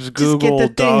YouTube's Google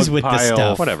get the things dog with the pile.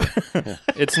 stuff. Whatever.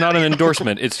 It's not an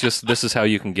endorsement. It's just this is how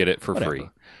you can get it for free,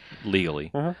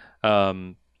 legally.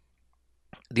 Mhm.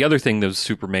 The other thing that was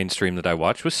super mainstream that I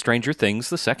watched was Stranger Things,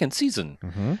 the second season,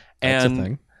 Mm-hmm. That's and a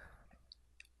thing.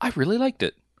 I really liked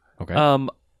it. Okay.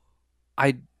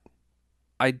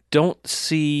 I don't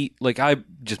see I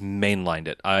just mainlined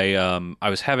it. I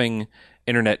was having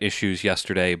internet issues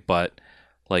yesterday, but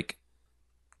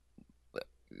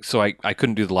so I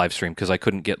couldn't do the live stream because I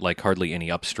couldn't get hardly any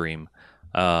upstream,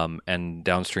 and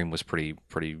downstream was pretty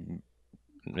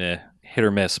hit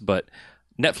or miss. But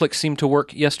Netflix seemed to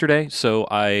work yesterday, so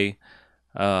I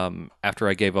after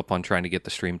I gave up on trying to get the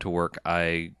stream to work,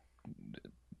 I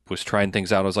was trying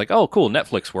things out. I was like, oh, cool,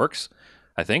 Netflix works,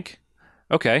 I think.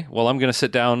 Okay, well, I'm going to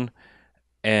sit down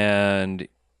and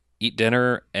eat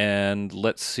dinner, and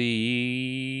let's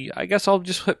see. I guess I'll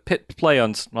just hit play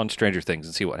on Stranger Things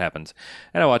and see what happens.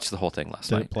 And I watched the whole thing last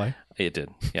Did night. it play? It did,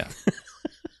 yeah.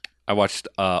 I watched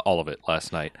all of it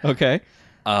last night. Okay.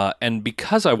 And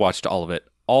because I watched all of it,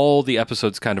 all the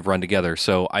episodes kind of run together.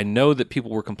 So I know that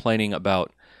people were complaining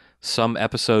about some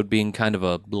episode being kind of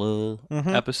a blah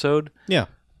episode. Yeah.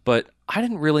 But I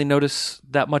didn't really notice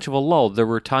that much of a lull. There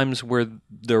were times where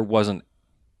there wasn't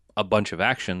a bunch of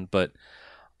action, but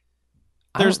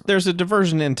There's a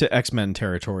diversion into X-Men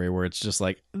territory where it's just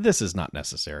like, this is not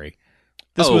necessary.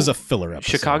 This Oh, was a filler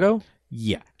episode. Chicago?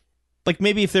 Yeah. Like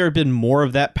maybe if there had been more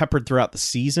of that peppered throughout the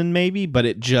season, maybe, but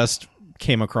it just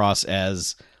came across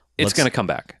as... It's going to come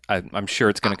back. I'm sure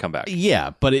it's going to come back.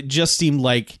 Yeah, but it just seemed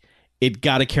like it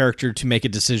got a character to make a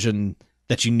decision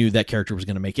that you knew that character was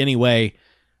going to make anyway.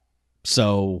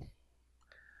 So...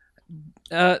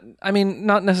 I mean,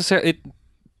 not necessarily. It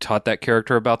taught that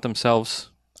character about themselves.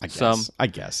 I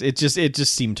guess. It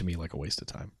just seemed to me like a waste of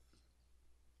time.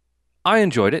 I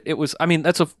enjoyed it. It was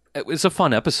a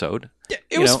fun episode. Yeah,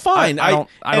 it was fine. I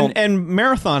don't and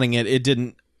marathoning it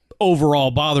didn't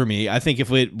overall bother me. I think if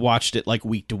we had watched it like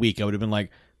week to week, I would have been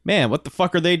like, man, what the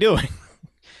fuck are they doing?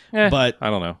 But I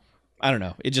don't know. I don't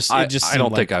know. It just I seemed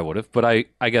don't like, think I would have, but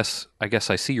I guess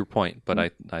I see your point, but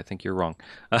I think you're wrong.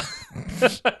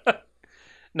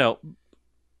 No.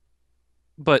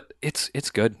 But it's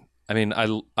good. I mean,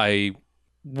 I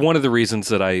one of the reasons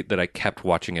that I kept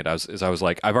watching it is I was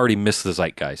like, I've already missed the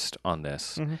zeitgeist on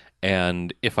this,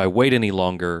 and if I wait any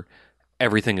longer,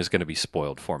 everything is going to be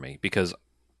spoiled for me because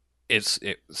it's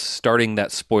starting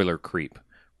that spoiler creep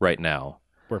right now,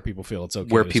 where people feel it's okay.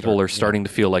 where people are starting to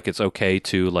feel like it's okay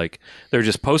to like they're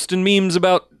just posting memes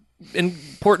about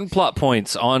important plot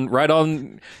points right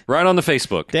on the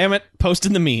Facebook. Damn it,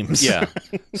 posting the memes. Yeah,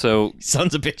 so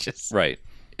sons of bitches. right.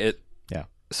 Yeah.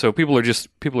 So people are just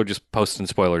posting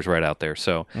spoilers right out there.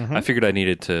 So I figured I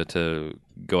needed to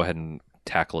go ahead and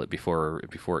tackle it before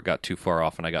it got too far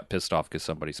off, and I got pissed off because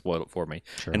somebody spoiled it for me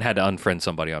and had to unfriend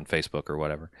somebody on Facebook or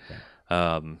whatever.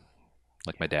 Yeah.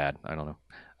 Like my dad. I don't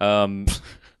know.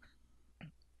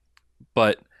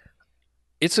 But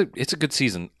it's a good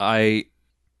season. I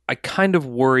kind of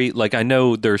worry. Like I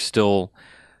know they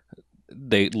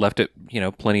left it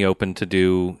plenty open to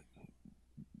do.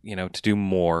 To do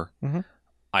more.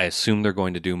 I assume they're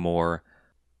going to do more.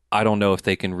 I don't know if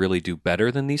they can really do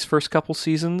better than these first couple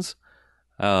seasons.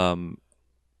 I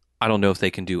don't know if they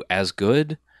can do as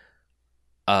good.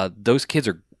 Those kids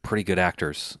are pretty good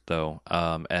actors, though.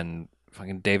 And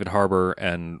fucking David Harbour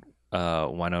and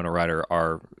Winona Ryder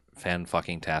are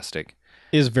fan-fucking-tastic.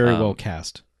 Is very well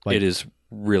cast. Like, it is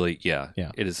really, yeah.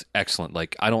 It is excellent.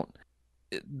 Like,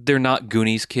 they're not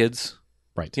Goonies kids.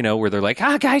 Right. Where they're like,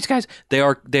 guys. They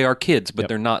are kids, but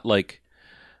they're not like,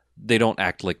 they don't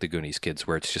act like the Goonies kids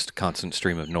where it's just a constant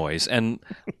stream of noise. And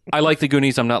I like the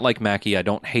Goonies. I'm not like Mackie. I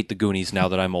don't hate the Goonies now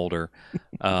that I'm older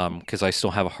because I still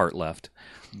have a heart left.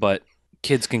 But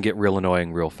kids can get real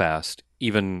annoying real fast,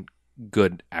 even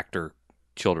good actor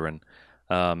children.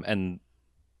 And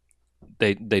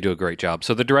they do a great job.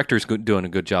 So the director's doing a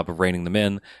good job of reining them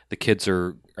in. The kids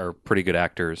are pretty good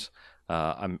actors.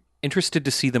 I'm interested to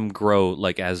see them grow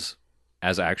like as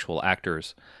actual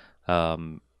actors.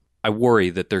 I worry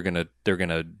that they're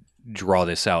gonna draw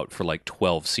this out for like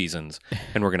 12 seasons,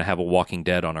 and we're gonna have a Walking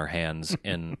Dead on our hands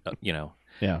in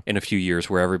in a few years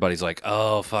where everybody's like,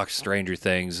 oh fuck, Stranger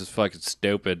Things is fucking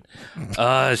stupid.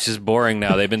 It's just boring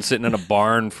now. They've been sitting in a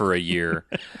barn for a year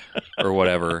or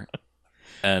whatever,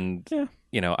 and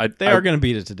they are gonna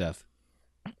beat it to death.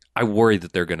 I worry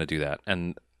that they're gonna do that,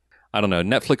 and I don't know.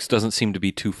 Netflix doesn't seem to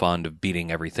be too fond of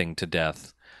beating everything to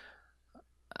death.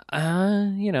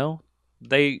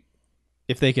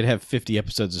 If they could have 50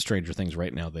 episodes of Stranger Things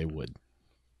right now, they would.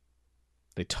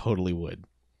 They totally would.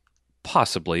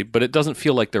 Possibly, but it doesn't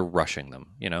feel like they're rushing them,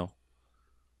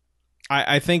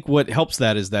 I think what helps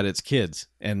that is that it's kids,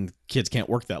 and kids can't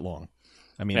work that long.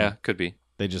 I mean, yeah, could be.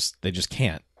 They just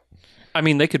can't. I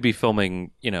mean, they could be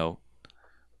filming, they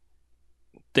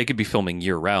could be filming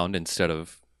year round instead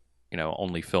of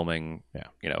only filming,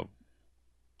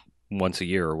 once a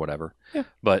year or whatever. Yeah.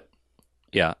 But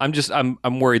yeah,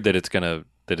 I'm worried that it's gonna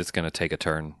take a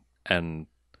turn and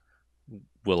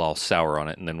we'll all sour on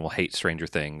it, and then we'll hate Stranger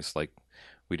Things like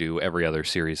we do every other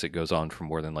series that goes on for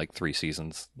more than like 3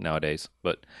 seasons nowadays.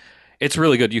 But it's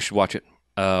really good. You should watch it.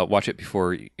 Watch it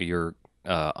before your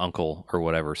uncle or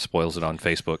whatever spoils it on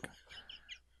Facebook.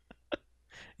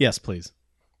 Yes, please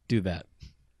do that.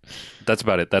 That's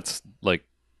about it. That's like.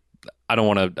 I don't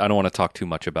want to talk too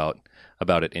much about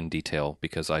it in detail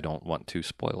because I don't want to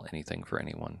spoil anything for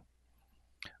anyone.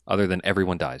 other than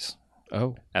everyone dies.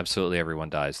 Oh. Absolutely everyone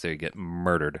dies. They get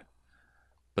murdered.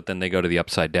 But then they go to the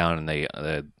Upside Down and they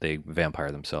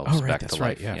vampire themselves Oh, right. back That's to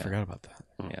right. life. Yeah, I forgot about that.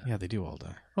 Yeah. Yeah, they do all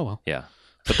die. Oh, well. Yeah.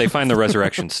 But they find the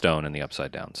Resurrection Stone in the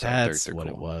Upside Down. So That's they're what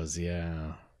cool. it was.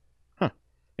 Yeah. Huh.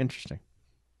 Interesting.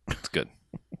 It's good.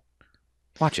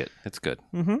 Watch it. It's good.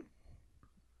 Mm-hmm.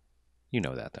 You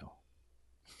know that, though.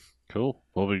 Cool.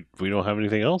 Well, we don't have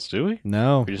anything else, do we?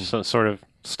 No. We just sort of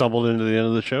stumbled into the end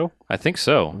of the show. I think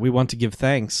so. We want to give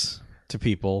thanks to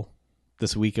people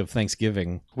this week of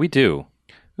Thanksgiving. We do.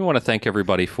 We want to thank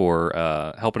everybody for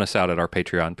helping us out at our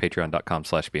Patreon,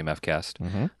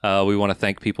 patreon.com/bmfcast. Mm-hmm. We want to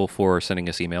thank people for sending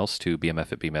us emails to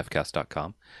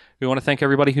bmf@bmfcast.com. We want to thank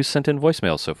everybody who's sent in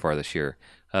voicemails so far this year,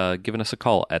 giving us a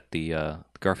call at the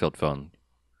Garfield phone,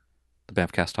 the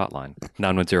Bamfcast hotline,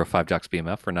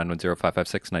 910-5JOCKS-BMF or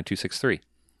 910-556-9263.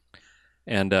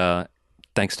 And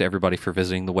thanks to everybody for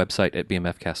visiting the website at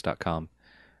bmfcast.com.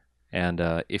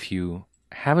 And if you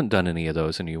haven't done any of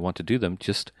those and you want to do them,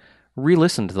 just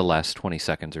re-listen to the last 20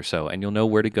 seconds or so, and you'll know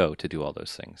where to go to do all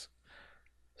those things.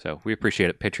 So we appreciate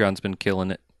it. Patreon's been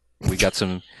killing it. We got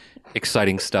some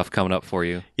exciting stuff coming up for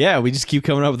you. Yeah, we just keep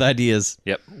coming up with ideas.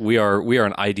 Yep, we are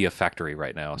an idea factory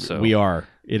right now. So We are.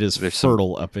 It is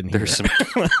fertile up in here.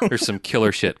 There's some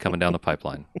killer shit coming down the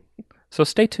pipeline. So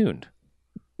stay tuned.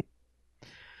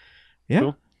 Yeah.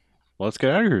 Cool. Well, let's get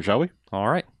out of here, shall we? All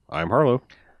right. I'm Harlow.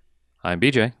 I'm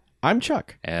BJ. I'm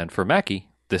Chuck. And for Mackie,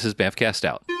 this is Bamfcast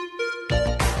out.